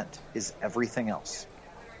 22% is everything else.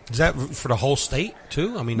 Is that for the whole state,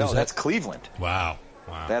 too? I mean, No, is that's that... Cleveland. Wow.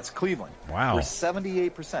 Wow. That's Cleveland. Wow. We're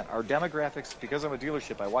 78%. Our demographics, because I'm a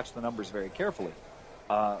dealership, I watch the numbers very carefully.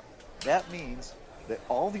 That means that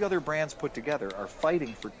all the other brands put together are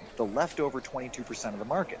fighting for the leftover 22% of the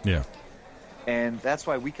market. Yeah. And that's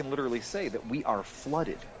why we can literally say that we are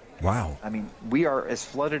flooded. Wow. I mean, we are as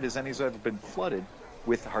flooded as any's ever been flooded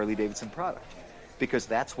with Harley-Davidson product, because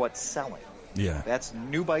that's what's selling. Yeah. That's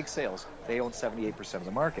new bike sales. They own 78% of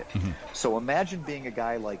the market. So imagine being a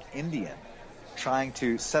guy like Indian trying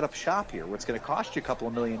to set up shop here, where it's going to cost you a couple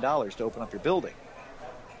of $1 million to open up your building,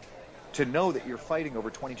 to know that you're fighting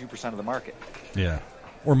over 22% of the market. Yeah.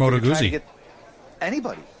 Or You're Moto trying to Guzzi. get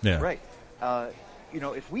anybody. Yeah. Right.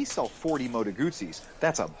 If we sell 40 Moto Guzzis,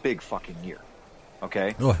 that's a big fucking year.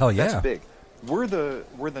 Okay? Oh, hell yeah. That's big. We're the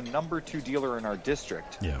number 2 dealer in our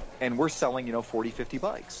district. Yeah. And we're selling, 40, 50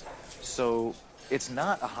 bikes. So it's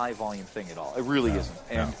not a high volume thing at all. It really isn't.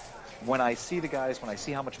 And when I see the guys, when I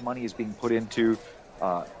see how much money is being put into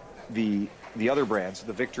the other brands,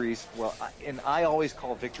 the Victories, I always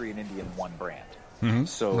call Victory and Indian one brand.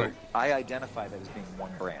 So Right. I identify that as being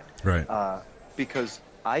one brand. Right. Because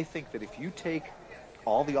I think that if you take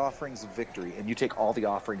all the offerings of Victory and you take all the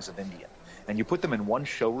offerings of Indian and you put them in one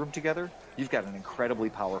showroom together, you've got an incredibly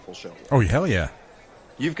powerful showroom. Oh, hell yeah.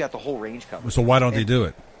 You've got the whole range covered. So why don't they do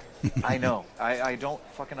it? I know. I don't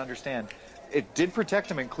fucking understand. It did protect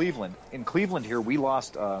them in Cleveland. In Cleveland here, we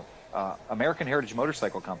lost American Heritage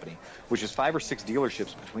Motorcycle Company, which is 5 or 6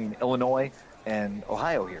 dealerships between Illinois and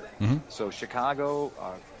Ohio here. So Chicago,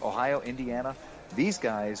 Ohio, Indiana. These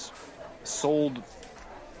guys sold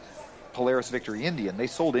Polaris Victory Indian. They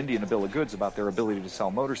sold Indian a bill of goods about their ability to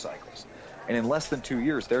sell motorcycles. And in less than 2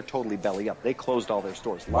 years, they're totally belly up. They closed all their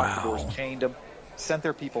stores, locked the doors, chained them, sent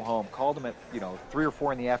their people home, called them at 3 or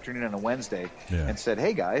 4 in the afternoon on a Wednesday, Yeah. and said,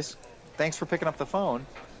 "Hey guys, thanks for picking up the phone.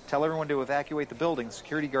 tell everyone to evacuate the building.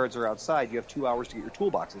 Security guards are outside. You have 2 hours to get your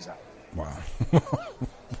toolboxes out. Wow.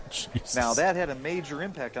 Jesus. Now, that had a major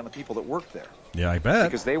impact on the people that worked there Yeah, I bet.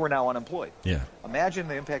 because they were now unemployed. Yeah. Imagine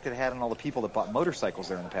the impact it had on all the people that bought motorcycles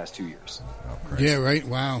there in the past 2 years, Oh, Christ. Yeah, right.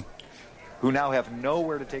 Wow. who now have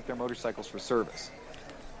nowhere to take their motorcycles for service.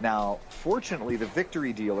 Now, fortunately, the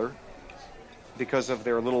Victory dealer, because of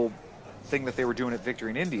their little thing that they were doing at Victory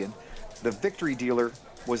and Indian, the Victory dealer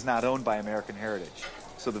was not owned by American Heritage.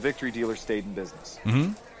 So the Victory dealer stayed in business.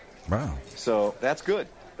 Wow. So that's good.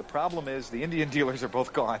 The problem is the Indian dealers are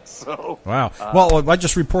both gone. So Wow. Well, I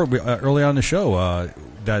just reported early on the show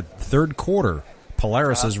that third quarter,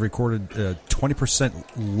 Polaris has recorded 20%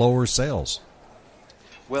 lower sales.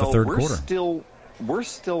 well, third we're quarter.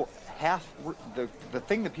 still half. The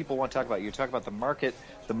thing that people want to talk about. You talk about the market.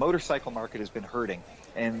 The motorcycle market has been hurting,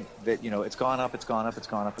 and that it's gone up. It's gone up. It's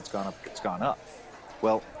gone up. It's gone up. It's gone up.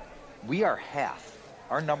 Well, we are half.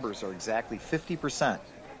 Our numbers are exactly 50%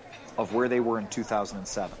 of where they were in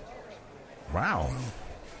 2007. Wow.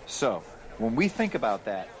 So when we think about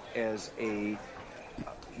that as a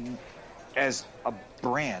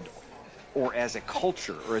brand or as a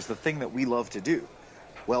culture or as the thing that we love to do,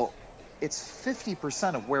 well, it's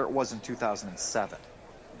 50% of where it was in 2007.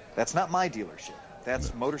 That's not my dealership.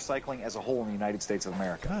 That's motorcycling as a whole in the United States of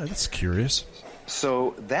America. God, that's curious.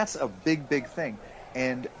 So that's a big, big thing.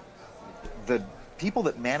 And the people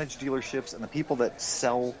that manage dealerships and the people that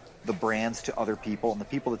sell the brands to other people and the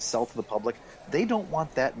people that sell to the public, they don't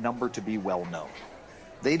want that number to be well known.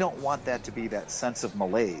 They don't want that to be that sense of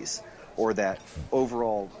malaise or that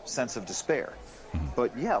overall sense of despair.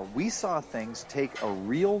 But yeah, we saw things take a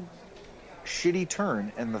real shitty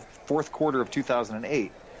turn in the fourth quarter of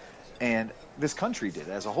 2008, and this country did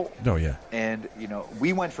as a whole. Oh, yeah. And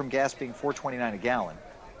we went from gas being $4.29 a gallon,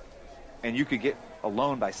 and you could get a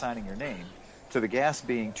loan by signing your name, to the gas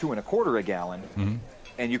being $2.25 a gallon,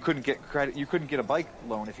 and you couldn't get credit. You couldn't get a bike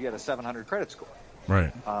loan if you had a 700 credit score.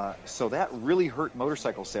 Right. So that really hurt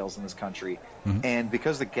motorcycle sales in this country. And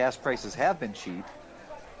because the gas prices have been cheap,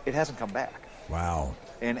 it hasn't come back. Wow.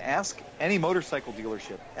 And ask any motorcycle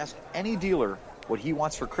dealership, ask any dealer what he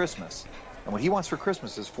wants for Christmas. And what he wants for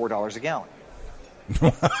Christmas is $4 a gallon.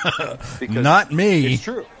 Because Not me. It's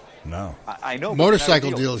true. No. I know. but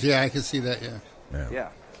Motorcycle they're not a dealer. deals. Yeah, I can see that. Yeah. Yeah. Yeah.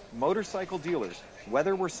 Motorcycle dealers,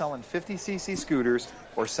 whether we're selling 50cc scooters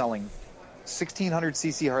or selling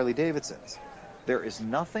 1600cc Harley Davidsons, there is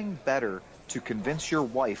nothing better to convince your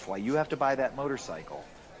wife why you have to buy that motorcycle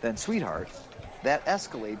than, sweetheart, that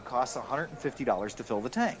Escalade costs $150 to fill the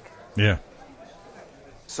tank. Yeah.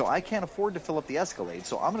 So I can't afford to fill up the Escalade,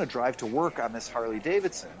 so I'm going to drive to work on this Harley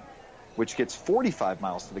Davidson, which gets 45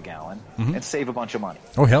 miles to the gallon, and save a bunch of money.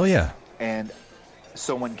 Oh, hell yeah. And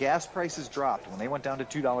so when gas prices dropped, when they went down to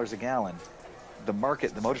 $2 a gallon, the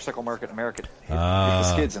motorcycle market in America hit the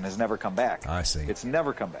skids and has never come back. I see. It's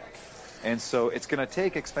never come back. And so it's going to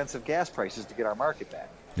take expensive gas prices to get our market back.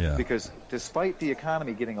 Yeah. Because despite the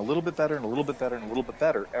economy getting a little bit better and a little bit better and a little bit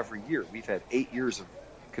better every year, we've had 8 years of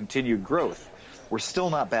continued growth. We're still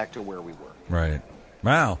not back to where we were. Right.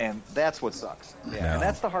 Wow. And that's what sucks. Yeah. Yeah. And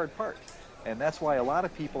that's the hard part. And that's why a lot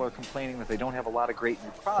of people are complaining that they don't have a lot of great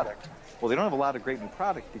new product. Well, they don't have a lot of great new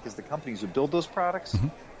product because the companies who build those products,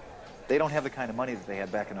 they don't have the kind of money that they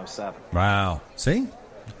had back in 07. Wow. See?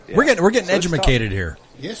 Yeah. We're getting So it's educated here.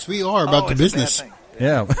 Yes, we are about the it's a bad business. thing.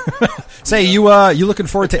 Yeah. Say, you looking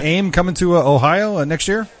forward to AIM coming to Ohio next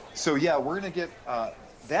year? So yeah, we're going to get.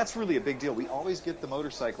 That's really a big deal. We always get the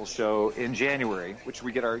motorcycle show in January, which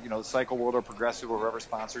we get our Cycle World or Progressive or whoever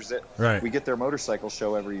sponsors it. Right. We get their motorcycle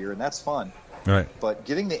show every year, and that's fun. Right. But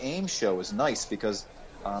getting the AIM show is nice because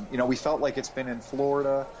we felt like it's been in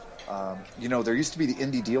Florida. There used to be the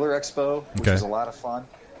Indy Dealer Expo, which Okay. was a lot of fun,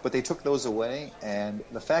 but they took those away. And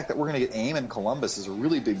the fact that we're going to get AIM in Columbus is a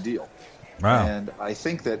really big deal. Wow. And I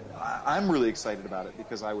think that I'm really excited about it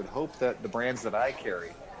because I would hope that the brands that I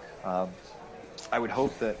carry, I would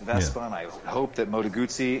hope that Vespa and I would hope that Moto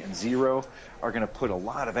Guzzi and Zero are going to put a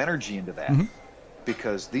lot of energy into that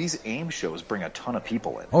because these AIM shows bring a ton of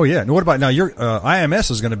people in. Oh, yeah. And what about now? Your IMS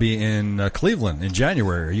is going to be in Cleveland in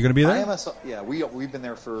January. Are you going to be there? IMS, yeah, we've been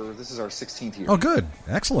there this is our 16th year. Oh, good.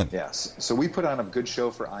 Excellent. Yes. So we put on a good show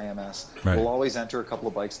for IMS. Right. We'll always enter a couple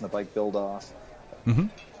of bikes in the bike build-off.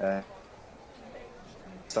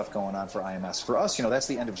 Stuff going on for IMS. For us, that's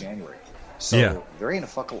the end of January. So Yeah. there ain't a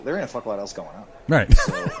fuck lot else going on. Right.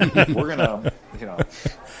 So we're gonna,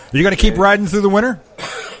 You going to keep riding through the winter?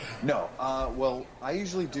 No. Well, I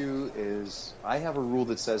usually do is I have a rule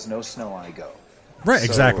that says no snow I go. Right. So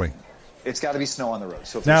Exactly. It's got to be snow on the road.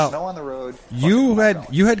 So if Now, there's snow on the road, You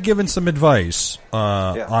had given some advice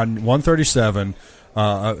on 137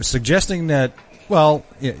 suggesting that, well,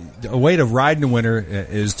 a way to ride in the winter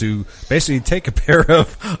is to basically take a pair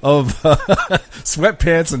of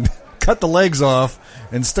sweatpants and cut the legs off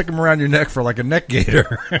and stick them around your neck for like a neck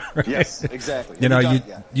gaiter. Right? Yes, exactly.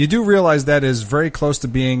 You do realize that is very close to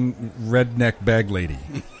being redneck bag lady.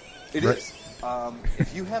 It is.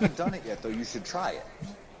 If you haven't done it yet, though, you should try it.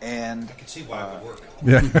 And I can see why it would work.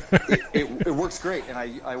 Yeah. It works great, and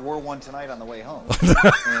I wore one tonight on the way home.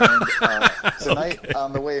 And tonight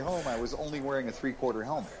on the way home, I was only wearing a 3/4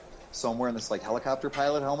 helmet. So I'm wearing this like helicopter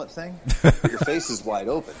pilot helmet thing, but your face is wide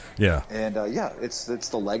open. Yeah. And it's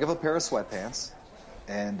the leg of a pair of sweatpants.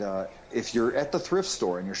 And if you're at the thrift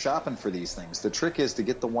store and you're shopping for these things, the trick is to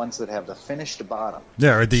get the ones that have the finished bottom.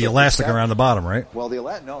 Yeah, or the elastic around the bottom, right? Well,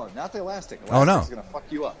 no, not the elastic. Oh, no. Elastic's going to fuck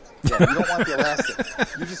you up. Yeah, you don't want the elastic.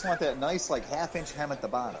 You just want that nice, like, half-inch hem at the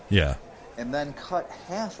bottom. Yeah. And then cut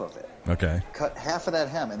half of it. Okay. Cut half of that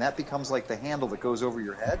hem, and that becomes like the handle that goes over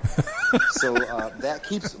your head. So that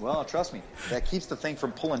keeps, well, trust me, that keeps the thing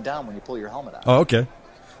from pulling down when you pull your helmet out. Oh, okay.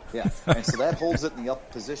 Yeah, and so that holds it in the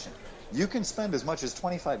up position. You can spend as much as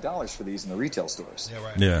 $25 for these in the retail stores. Yeah,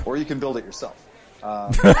 right. Yeah. Or you can build it yourself.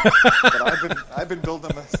 But I've been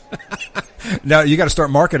building them. Now you got to start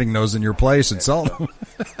marketing those in your place and sell them.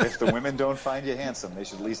 If the women don't find you handsome, they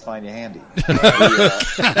should at least find you handy. Good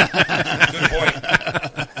point.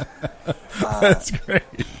 That's great.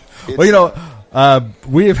 Well,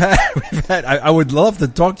 we've had. I would love to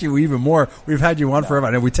talk to you even more. We've had you on forever,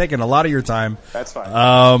 and we've taken a lot of your time. That's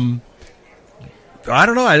fine. I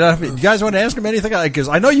don't know. You guys want to ask him anything? Because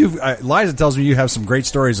I know Liza tells me you have some great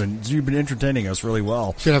stories, and you've been entertaining us really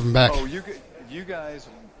well. Should have him back. Oh, you guys.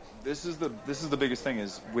 This is the biggest thing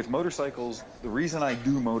is with motorcycles. The reason I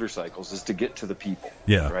do motorcycles is to get to the people.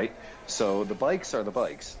 Yeah. Right. So the bikes are the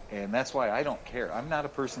bikes, and that's why I don't care. I'm not a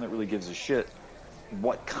person that really gives a shit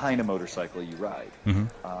what kind of motorcycle you ride. Mm-hmm.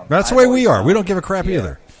 That's the way we are. We don't give a crap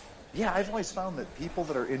either. Yeah, I've always found that people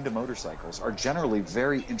that are into motorcycles are generally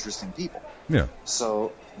very interesting people. Yeah.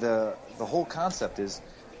 So the whole concept is,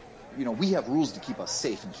 we have rules to keep us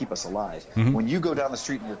safe and keep us alive. Mm-hmm. When you go down the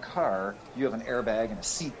street in your car, you have an airbag and a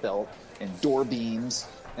seat belt and door beams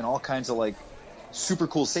and all kinds of like super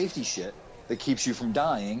cool safety shit that keeps you from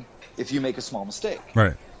dying if you make a small mistake.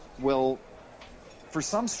 Right. Well, for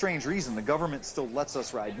some strange reason, the government still lets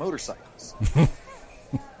us ride motorcycles,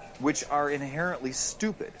 which are inherently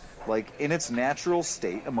stupid. Like, in its natural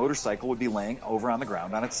state, a motorcycle would be laying over on the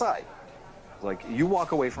ground on its side. Like, you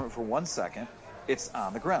walk away from it for 1 second, it's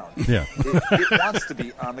on the ground. Yeah. It wants to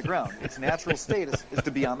be on the ground. Its natural state is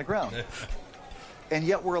to be on the ground. And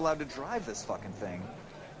yet we're allowed to drive this fucking thing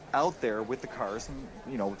out there with the cars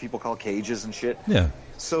and, what people call cages and shit. Yeah.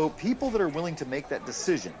 So people that are willing to make that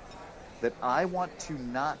decision that I want to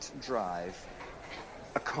not drive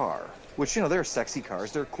a car, which, they're sexy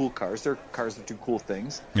cars, they're cool cars, they're cars that do cool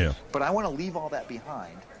things. Yeah. But I want to leave all that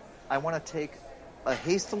behind. I want to take a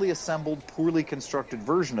hastily assembled, poorly constructed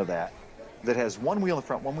version of that has one wheel in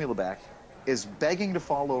front, one wheel in the back, is begging to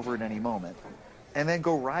fall over at any moment, and then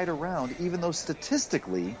go ride around, even though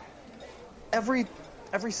statistically, every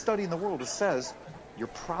study in the world says you're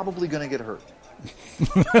probably going to get hurt.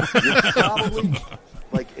 You're probably...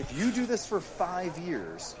 Like, if you do this for 5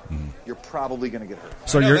 years, you're probably going to get hurt.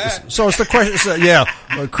 So it's the question. So, yeah,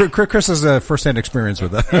 Chris has a first-hand experience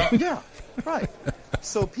with that. Yeah, right.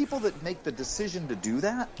 So people that make the decision to do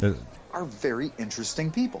that are very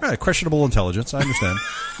interesting people. Right, questionable intelligence. I understand.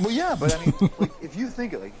 Well, yeah, but I mean, like, if you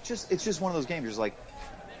think it, it's just one of those games. You're like,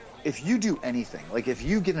 if you do anything, like if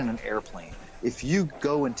you get in an airplane, if you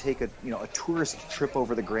go and take a tourist trip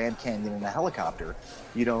over the Grand Canyon in a helicopter,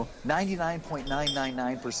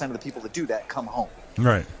 99.999% of the people that do that come home.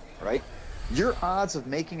 Right. Right? Your odds of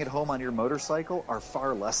making it home on your motorcycle are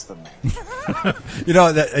far less than that.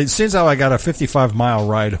 It seems how I got a 55-mile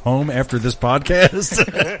ride home after this podcast.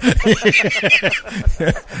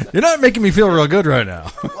 You're not making me feel real good right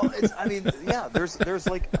now. Well, there's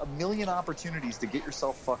like a million opportunities to get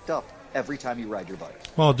yourself fucked up every time you ride your bike.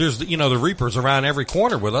 Well, there's the Reapers around every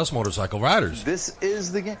corner with us motorcycle riders. This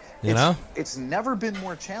is the game. It's never been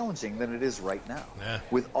more challenging than it is right now. Yeah.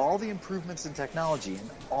 With all the improvements in technology and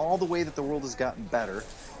all the way that the world has gotten better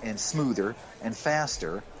and smoother and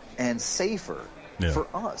faster and safer for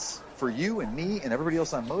us, for you and me and everybody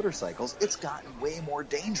else on motorcycles, it's gotten way more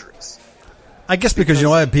dangerous. I guess because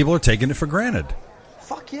people are taking it for granted.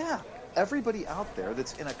 Fuck yeah. Everybody out there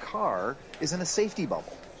that's in a car is in a safety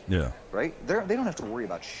bubble. Yeah. Right? They don't have to worry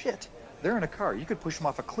about shit. They're in a car. You could push them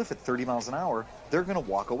off a cliff at 30 miles an hour. They're going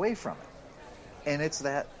to walk away from it. And it's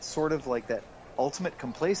that sort of like that ultimate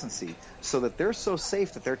complacency so that they're so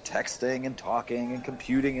safe that they're texting and talking and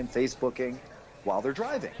computing and Facebooking while they're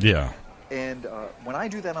driving. Yeah. And when I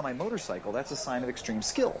do that on my motorcycle, that's a sign of extreme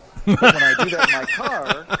skill. But when I do that in my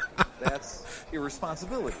car, that's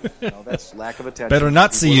irresponsibility. That's lack of attention. Better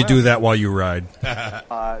not see you do that while you ride.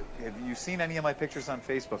 Have you seen any of my pictures on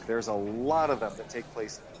Facebook? There's a lot of them that take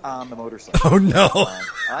place on the motorcycle. Oh, no.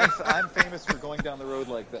 I'm famous for going down the road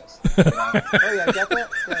like this. Oh, yeah, you got that?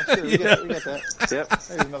 Yeah, sure, we get that. Yep,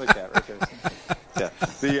 there's another cat right there.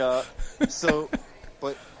 Yeah.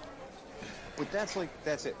 But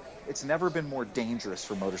that's it. It's never been more dangerous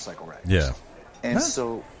for motorcycle riders. Yeah. And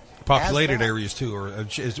so... Populated areas, too. Or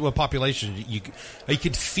population, you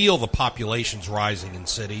could feel the populations rising in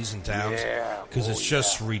cities and towns. Yeah. Because it's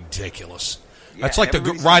just ridiculous. Yeah, That's like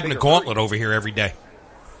riding a gauntlet over here every day.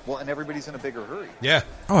 Well, and everybody's in a bigger hurry. Yeah.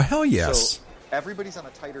 Oh, hell yes. So everybody's on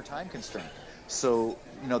a tighter time constraint. So,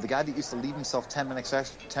 the guy that used to leave himself 10 minutes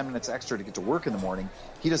extra to get to work in the morning,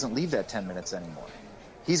 he doesn't leave that 10 minutes anymore.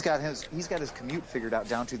 He's got his commute figured out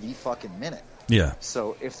down to the fucking minute. Yeah.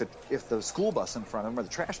 So if the school bus in front of him or the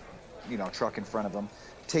trash, truck in front of him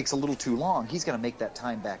takes a little too long, he's going to make that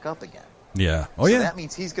time back up again. Yeah. Oh, so yeah. that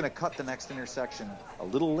means he's going to cut the next intersection a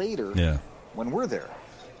little later. Yeah. When we're there,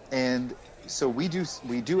 and so we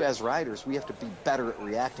do as riders, we have to be better at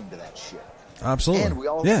reacting to that shit. Absolutely. And we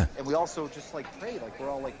also just like pray, like we're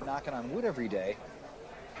all like knocking on wood every day,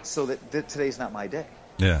 so that today's not my day.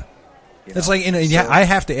 Yeah. It's like, I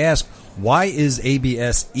have to ask, why is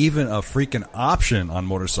ABS even a freaking option on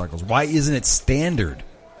motorcycles? Why isn't it standard?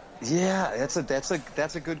 Yeah, that's a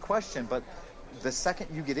good question. But the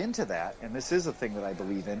second you get into that, and this is a thing that I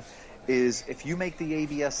believe in, is if you make the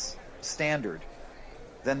ABS standard,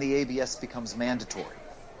 then the ABS becomes mandatory.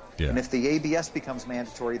 Yeah. And if the ABS becomes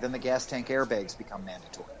mandatory, then the gas tank airbags become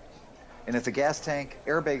mandatory. And if the gas tank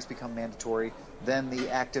airbags become mandatory, then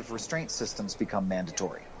the active restraint systems become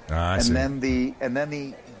mandatory. Then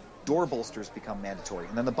the door bolsters become mandatory,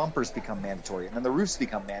 and then the bumpers become mandatory, and then the roofs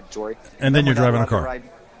become mandatory. And then you're driving a car.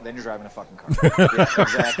 Then you're driving a fucking car. Yeah,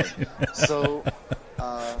 exactly. So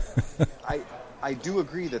I do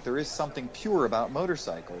agree that there is something pure about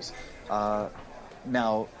motorcycles.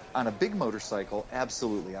 Now, on a big motorcycle,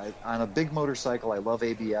 absolutely. On a big motorcycle, I love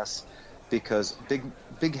ABS because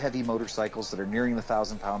big heavy motorcycles that are nearing the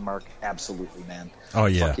 1,000-pound mark, absolutely, man. Oh,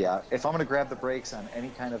 yeah. Fuck yeah. If I'm going to grab the brakes on any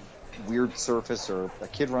kind of weird surface, or a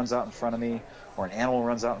kid runs out in front of me, or an animal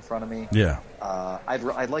runs out in front of me, yeah,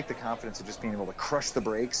 I'd like the confidence of just being able to crush the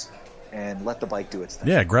brakes and let the bike do its thing.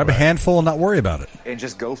 Yeah, grab a handful and not worry about it. And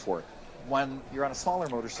just go for it. When you're on a smaller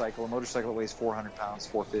motorcycle, a motorcycle that weighs 400 pounds,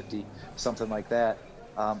 450, something like that,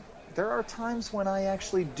 there are times when I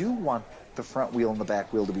actually do want the front wheel and the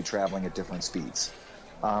back wheel to be traveling at different speeds.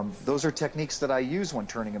 Those are techniques that I use when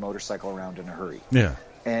turning a motorcycle around in a hurry. Yeah.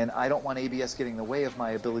 And I don't want ABS getting in the way of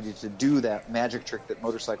my ability to do that magic trick that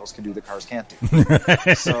motorcycles can do that cars can't do.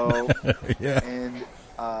 So, yeah. And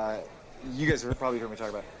you guys have probably heard me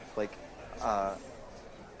talk about, like,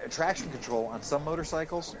 traction control on some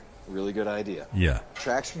motorcycles, really good idea. Yeah.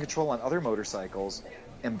 Traction control on other motorcycles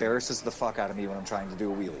embarrasses the fuck out of me when I'm trying to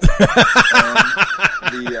do a wheelie.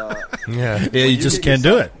 You just can't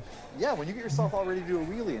do it. Yeah, when you get yourself all ready to do a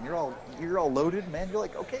wheelie and you're all loaded, man, you're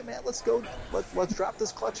like, okay, man, let's go, let's drop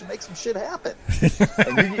this clutch and make some shit happen.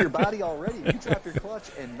 And you get your body all ready, you drop your clutch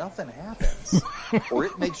and nothing happens, or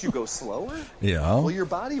it makes you go slower. Yeah. Well, your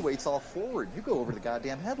body weight's all forward. You go over the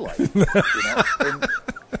goddamn headlight. And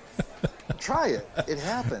try it. It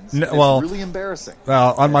happens. It's really embarrassing.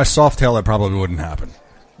 Well, on my soft tail, it probably wouldn't happen.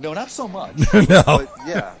 No, not so much. No. But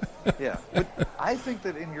yeah. But I think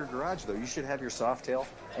that in your garage, though, you should have your soft tail,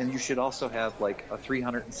 and you should also have like a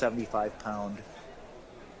 375-pound,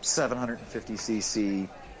 750cc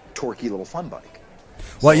torquey little fun bike.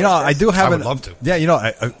 Well, I do have. I would love to. Yeah,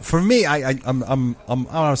 for me, I don't want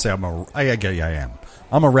to say I am.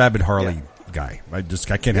 I'm a rabid Harley guy. I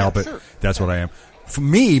can't help it. Sure. That's what I am. For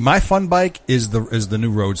me, my fun bike is the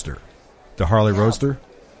new Roadster, the Harley Roadster.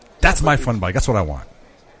 That's my fun bike. That's what I want.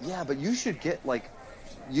 Yeah, but you should get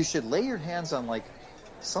you should lay your hands on like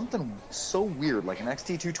something so weird, like an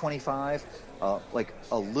XT225, like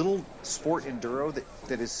a little sport enduro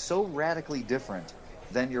that is so radically different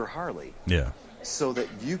than your Harley. Yeah. So that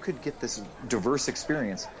you could get this diverse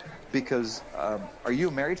experience. Because are you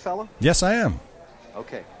a married fella? Yes, I am.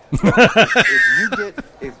 Okay.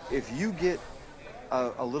 If you get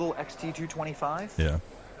a little XT225,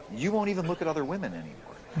 you won't even look at other women anymore.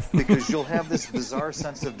 Because you'll have this bizarre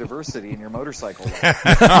sense of diversity in your motorcycle life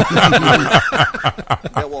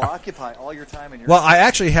that will occupy all your time in your I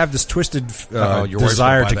actually have this twisted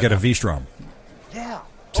desire to get a V-Strom. Yeah.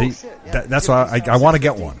 See, shit. Yeah. That's why I want to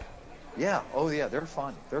get one. Yeah. Oh, yeah. They're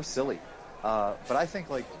fun. They're silly. But I think,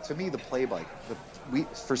 like, to me, the play bike,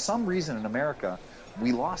 for some reason in America,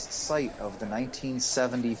 we lost sight of the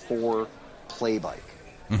 1974 play bike.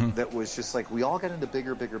 That was just like, we all got into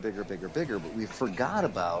bigger, but we forgot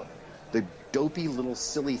about the dopey little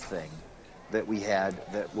silly thing that we had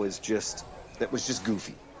that was just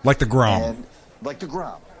goofy. Like the Grom. And, like the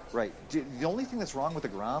Grom, right. The only thing that's wrong with the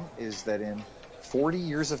Grom is that in 40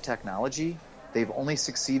 years of technology, they've only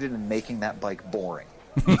succeeded in making that bike boring.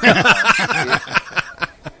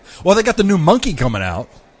 Well, they got the new Monkey coming out.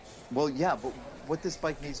 Well, yeah, but what this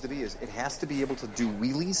bike needs to be is it has to be able to do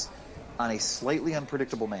wheelies on a slightly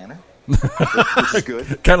unpredictable manner, which is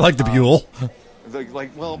good. Kind of like the Buell.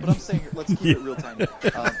 But I'm saying, let's keep it real time.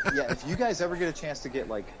 If you guys ever get a chance to get,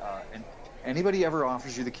 like, anybody ever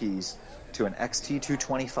offers you the keys to an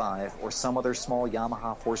XT225 or some other small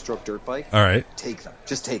Yamaha 4-stroke dirt bike, all right, take them.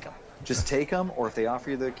 Just take them. Just take them, or if they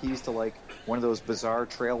offer you the keys to, like, one of those bizarre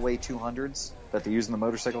Trailway 200s that they use in the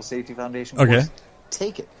Motorcycle Safety Foundation course,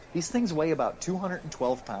 take it. These things weigh about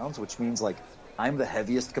 212 pounds, which means, like, I'm the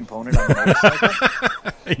heaviest component on the motorcycle.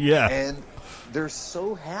 Yeah. And they're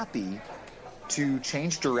so happy to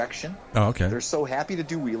change direction. Oh, okay. They're so happy to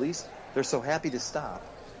do wheelies. They're so happy to stop.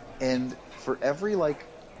 And for every, like,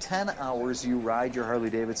 10 hours you ride your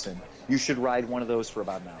Harley-Davidson, you should ride one of those for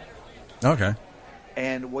about an hour. Okay.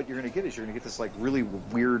 And what you're going to get is you're going to get this, like, really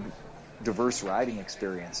weird, diverse riding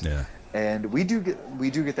experience. Yeah. And we do get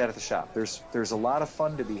that at the shop. There's a lot of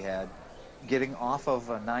fun to be had getting off of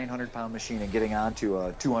a 900-pound machine and getting onto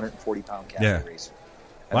a 240-pound category racer.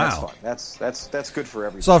 And wow. That's fun. That's good for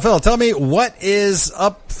everybody. So, Phil, tell me, what is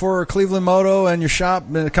up for Cleveland Moto and your shop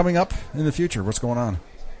coming up in the future? What's going on?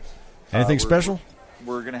 Anything special?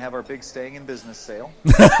 We're going to have our big staying in business sale,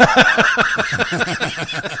 which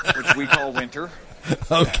we call winter.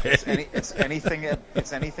 Okay. It's anything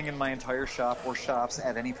in my entire shop or shops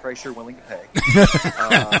at any price you're willing to pay.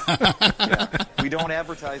 We don't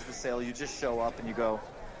advertise the sale. You just show up and you go,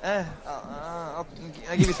 I'll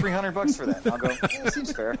give you $300 for that. And I'll go, it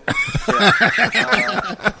seems fair.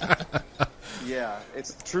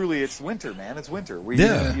 It's winter, man. It's winter.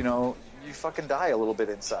 You fucking die a little bit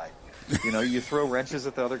inside. You throw wrenches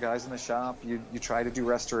at the other guys in the shop. You try to do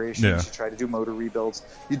restorations. Yeah. You try to do motor rebuilds.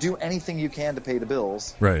 You do anything you can to pay the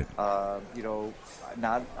bills. Right. I'm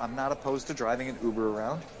not opposed to driving an Uber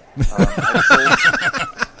around.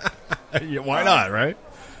 Why not, right?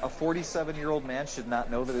 A 47-year-old man should not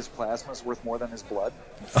know that his plasma is worth more than his blood.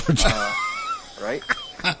 Right?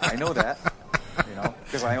 I know that.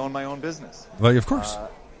 Because I own my own business. Well, of course.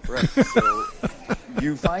 Right. So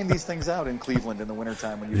you find these things out in Cleveland in the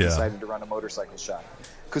wintertime when you've decided to run a motorcycle shop.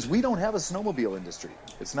 Because we don't have a snowmobile industry.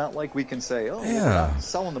 It's not like we can say, we're not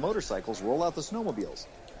selling the motorcycles, roll out the snowmobiles.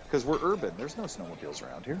 Because we're urban. There's no snowmobiles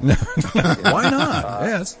around here. Why not?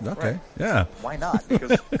 Yes. Okay. Right. Yeah. Why not?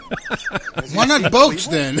 Because why not boats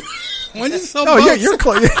then? Why did you sell boats? Yeah, you're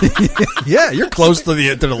close. you're close to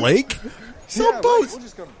the lake. Sell boats. Right. We'll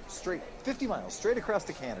just go straight 50 miles straight across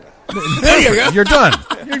to Canada. There you go. You're done.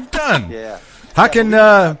 You're done. Yeah. How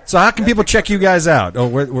can people check you guys out? Oh,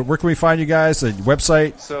 where can we find you guys? A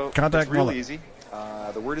website? So contact? It's real easy.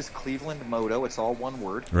 The word is Cleveland Moto. It's all one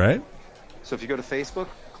word. Right. So if you go to Facebook,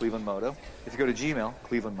 Cleveland Moto. If you go to Gmail,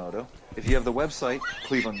 Cleveland Moto. If you have the website,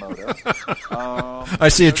 Cleveland Moto. I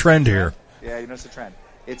see a trend here. Yeah, you notice a trend.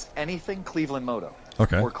 It's anything Cleveland Moto.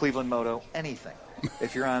 Okay. Or Cleveland Moto, anything.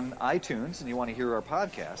 If you're on iTunes and you want to hear our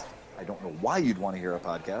podcast, I don't know why you'd want to hear our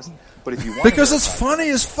podcast, but if you want because to it's funny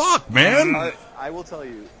as fuck, man. I will tell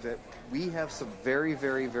you that we have some very,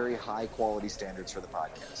 very, very high quality standards for the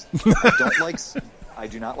podcast. I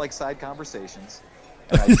do not like side conversations.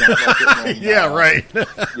 And I don't like it when, right.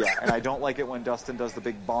 And I don't like it when Dustin does the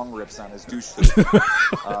big bong rips on his douche suit.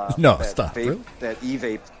 No, that stop. Vape, Really? That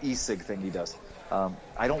e-cig thing he does.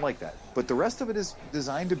 I don't like that. But the rest of it is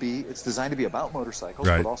designed to be about motorcycles,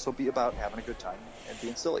 right, but also be about having a good time and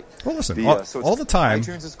being silly. Well, listen, so all the time.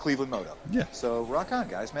 iTunes is Cleveland Moto. Yeah. So rock on,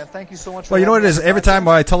 guys, man. Thank you so much. Well, you know what it is. Every time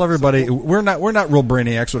I tell everybody, we're not real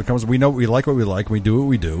brainiacs when it comes. We know we like what we like. We do what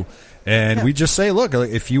we do, and we just say, look,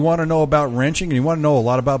 if you want to know about wrenching and you want to know a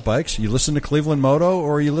lot about bikes, you listen to Cleveland Moto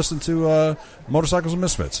or you listen to Motorcycles and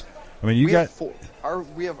Misfits. I mean, our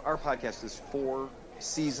podcast is 4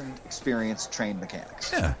 seasoned, experienced, trained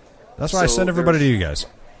mechanics. Yeah, that's why I send everybody to you guys.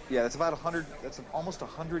 Yeah, that's about 100. That's almost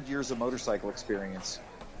 100 years of motorcycle experience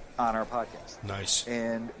on our podcast. Nice.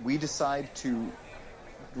 And we decide to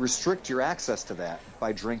restrict your access to that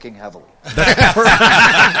by drinking heavily.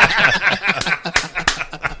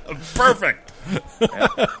 Perfect. Yeah.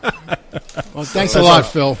 Well, thanks a lot,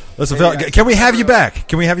 Phil. Listen, Phil, can we have you back?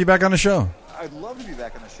 Can we have you back on the show? I'd love to be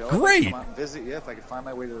back on the show. Great. Come out and visit you if I could find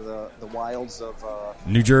my way to the wilds of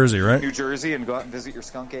New Jersey, right? New Jersey, and go out and visit your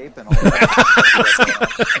skunk ape and all that.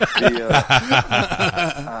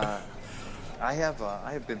 I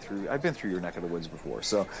have been through your neck of the woods before,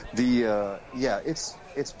 so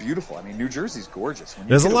it's beautiful. I mean, New Jersey's gorgeous. When you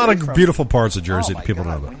There's a get lot away of from- beautiful parts of Jersey Oh, that people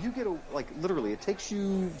my don't know God. about. When you get literally, it takes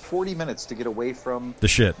you 40 minutes to get away from The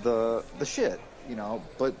shit. the shit,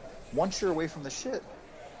 But once you're away from the shit,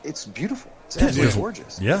 it's beautiful. It's absolutely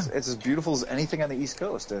gorgeous. Yeah. It's as beautiful as anything on the East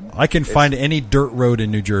Coast. And I can it's- find any dirt road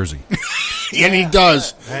in New Jersey. And he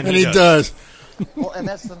does. And he does. Well, and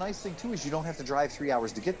that's the nice thing too, is you don't have to drive 3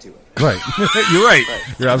 hours to get to it. Right. You're right.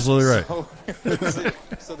 You're absolutely right.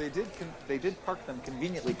 So they did park them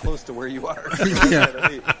conveniently close to where you are.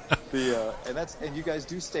 And you guys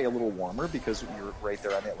do stay a little warmer because you're right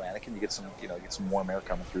there on the Atlantic, and you get some warm air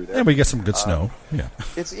coming through there. And we get some good snow. Yeah.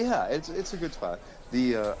 It's a good spot.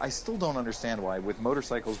 I still don't understand why, with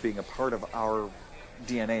motorcycles being a part of our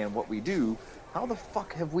DNA and what we do, how the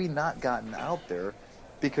fuck have we not gotten out there?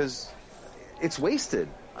 Because it's wasted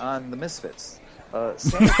on the misfits.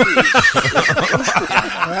 Santa Cruz is wasted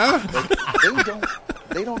on them.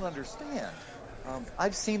 They don't understand.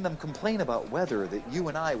 I've seen them complain about weather that you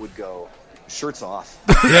and I would go, shirts off.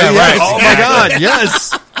 Yeah, right. Oh my God!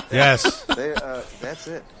 Yes. Yes. That's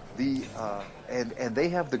it. And they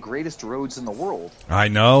have the greatest roads in the world I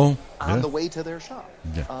know. on the way to their shop.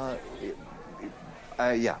 Yeah.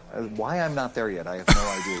 Why I'm not there yet, I have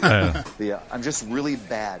no idea. I'm just really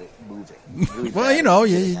bad at moving. Really Well, bad you know, at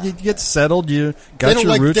you getting out. get settled. You got They don't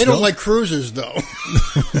your like. roots. They don't going. like cruisers, though.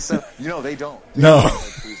 So, they don't. They No. don't like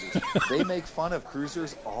cruisers. They make fun of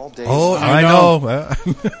cruisers all day. Oh, long. I know.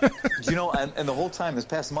 And the whole time this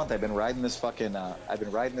past month, I've been riding this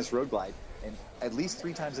road glide, and at least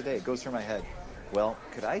 3 times a day it goes through my head. Well,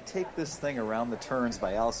 could I take this thing around the turns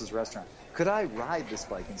by Alice's restaurant? Could I ride this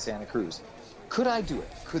bike in Santa Cruz? Could I do it?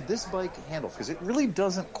 Could this bike handle? Because it really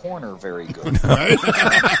doesn't corner very good.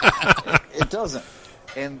 It doesn't.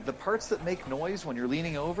 And the parts that make noise when you're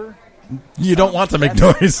leaning over, You don't want to make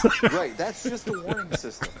that's- noise. right? That's just a warning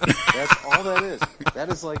system. That's all that is.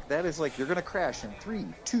 That is like you're gonna crash in 3,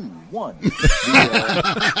 2, 1.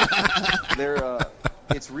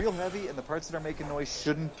 It's real heavy, and the parts that are making noise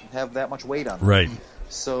shouldn't have that much weight on them. Right.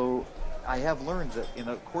 So I have learned that in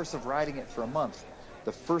the course of riding it for a month,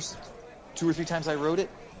 the first 2 or 3 times I rode it,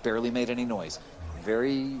 barely made any noise.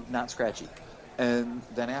 Very not scratchy. And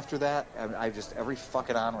then after that, I just, every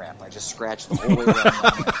fucking on-ramp, I just scratched the whole way around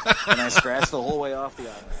the on-ramp. And I scratched the whole way off the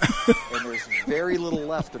on-ramp. And there's very little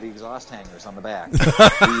left of the exhaust hangers on the back.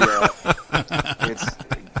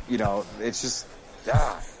 It's just...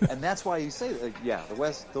 And that's why you say, the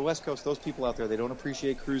West Coast, those people out there, they don't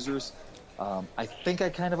appreciate cruisers. I think I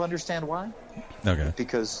kind of understand why. Okay.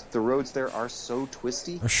 Because the roads there are so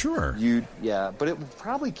twisty. Sure. But it would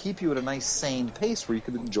probably keep you at a nice, sane pace where you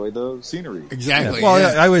could enjoy the scenery. Exactly. Well,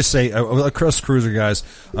 yeah. I always say, across cruiser guys,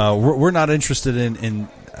 we're not interested in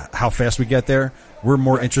how fast we get there. We're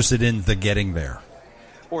more interested in the getting there.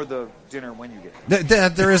 Or the dinner when you get there.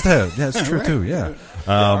 There is that. That's true Right. too. Yeah.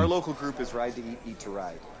 Our local group is Ride to Eat, Eat to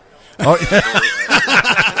Ride. Oh,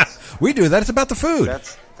 we do that. It's about the food.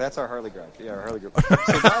 That's our Harley group. Yeah, our Harley group.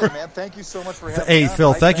 So, guys, man, thank you so much for having me Hey, on. Phil,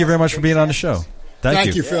 Mike, thank you man, very much for big being on the fan. show.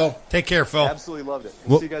 Thank you, Phil. Take care, Phil. Absolutely loved it.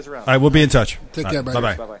 Well, See you guys around. I will be in touch. Take All care, right, buddy.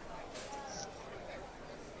 bye-bye. Bye-bye.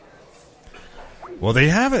 Well, there you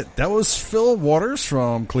have it. That was Phil Waters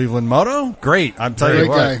from Cleveland Moto. Great. I'm telling you Great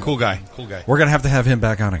what. guy. Cool guy. We're going to have him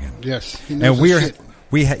back on again. Yes. He knows And his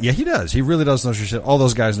shit. he does. He really does know his shit. All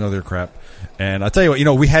those guys know their crap. And I tell you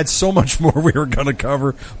what, we had so much more we were going to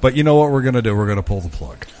cover, but you know what we're going to do? We're going to pull the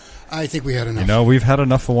plug. I think we had enough. We've had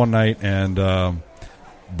enough for one night, and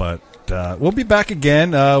but we'll be back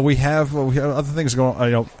again. We have other things going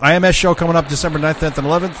on. IMS show coming up December 9th, 10th, and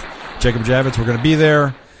 11th. Jacob Javits, we're going to be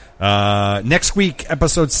there. Next week,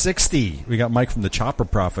 episode 60, we got Mike from the Chopper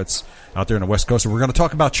Profits out there in the West Coast, and we're going to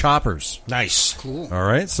talk about choppers. Nice. Cool. All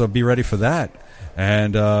right, so be ready for that.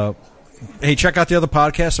 And hey, check out the other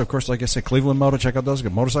podcasts. Of course, like I said, Cleveland Moto. Check out those.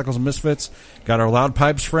 Got Motorcycles and Misfits. Got our Loud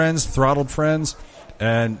Pipes friends, Throttled friends,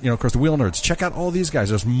 and of course the Wheel Nerds. Check out all these guys.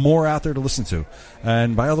 There's more out there to listen to.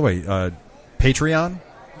 And by the way, Patreon.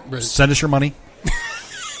 Right. Send us your money.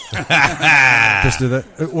 Just do that.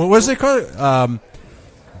 What was it called?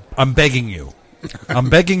 I'm begging you. I'm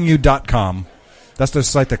begging.you.com. That's the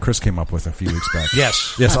site that Chris came up with a few weeks back.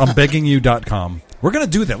 Yes. Yes, I'm begging.you.com. We're going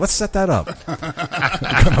to do that. Let's set that up.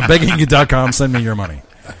 I'm begging.you.com. Send me your money.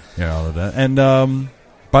 All of that. And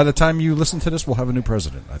by the time you listen to this, we'll have a new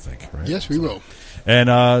president, I think. Right? Yes, we will.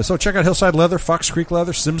 And so check out Hillside Leather, Fox Creek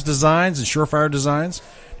Leather, Sims Designs, and Surefire Designs.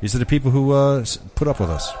 These are the people who put up with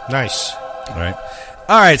us. Nice. All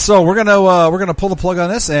right. So we're gonna pull the plug on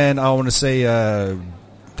this, and I want to say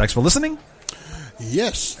thanks for listening.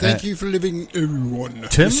 Yes, thank you for living, everyone.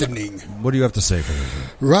 Tim, listening. What do you have to say for this?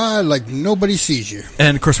 Ride like nobody sees you.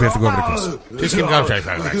 And of course, we have to go over to Chris. Please keep going.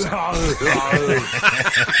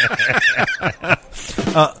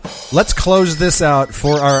 Let's close this out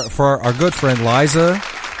for our good friend Liza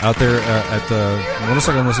out there at the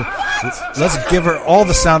motorcycle. Let's give her all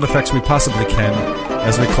the sound effects we possibly can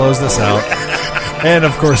as we close this out, and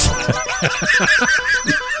of course.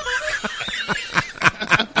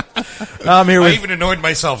 I'm here with. I even annoyed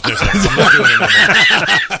myself just now. I'm not doing it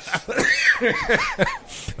anymore.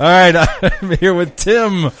 All right, I'm here with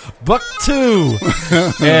Tim, Buck 2,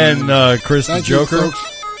 and Chris the Joker.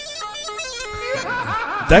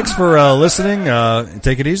 Thanks for listening.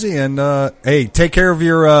 Take it easy, and hey, take care of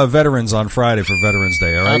your veterans on Friday for Veterans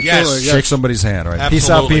Day. All right, Yes. Shake somebody's hand. All right, Absolutely.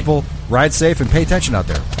 Peace out, people. Ride safe and pay attention out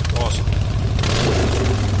there. Awesome.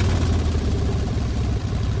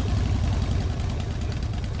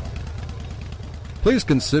 Please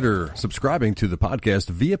consider subscribing to the podcast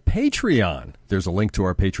via Patreon. There's a link to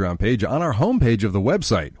our Patreon page on our homepage of the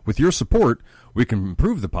website. With your support, we can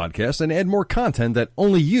improve the podcast and add more content that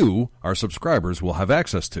only you, our subscribers, will have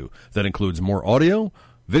access to. That includes more audio,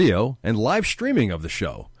 video, and live streaming of the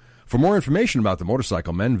show. For more information about the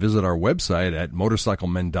Motorcycle Men, visit our website at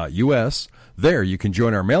motorcyclemen.us. There you can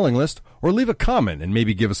join our mailing list or leave a comment and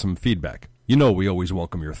maybe give us some feedback. You know we always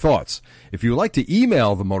welcome your thoughts. If you would like to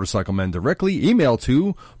email the Motorcycle Men directly, email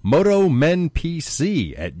to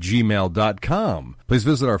motomenpc@gmail.com. Please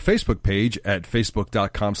visit our Facebook page at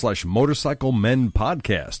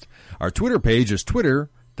facebook.com/motorcyclemenpodcast. Our Twitter page is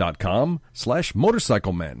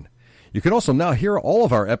twitter.com/motorcyclemen. You can also now hear all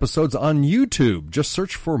of our episodes on YouTube. Just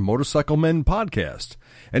search for Motorcycle Men Podcast.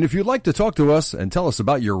 And if you'd like to talk to us and tell us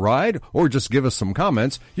about your ride or just give us some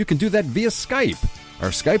comments, you can do that via Skype. Our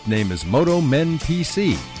Skype name is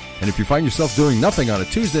MotoMenPC. And if you find yourself doing nothing on a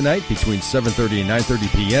Tuesday night between 7:30 and 9:30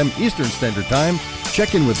 p.m. Eastern Standard Time,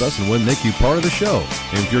 check in with us and we'll make you part of the show.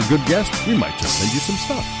 And if you're a good guest, we might just send you some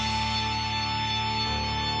stuff.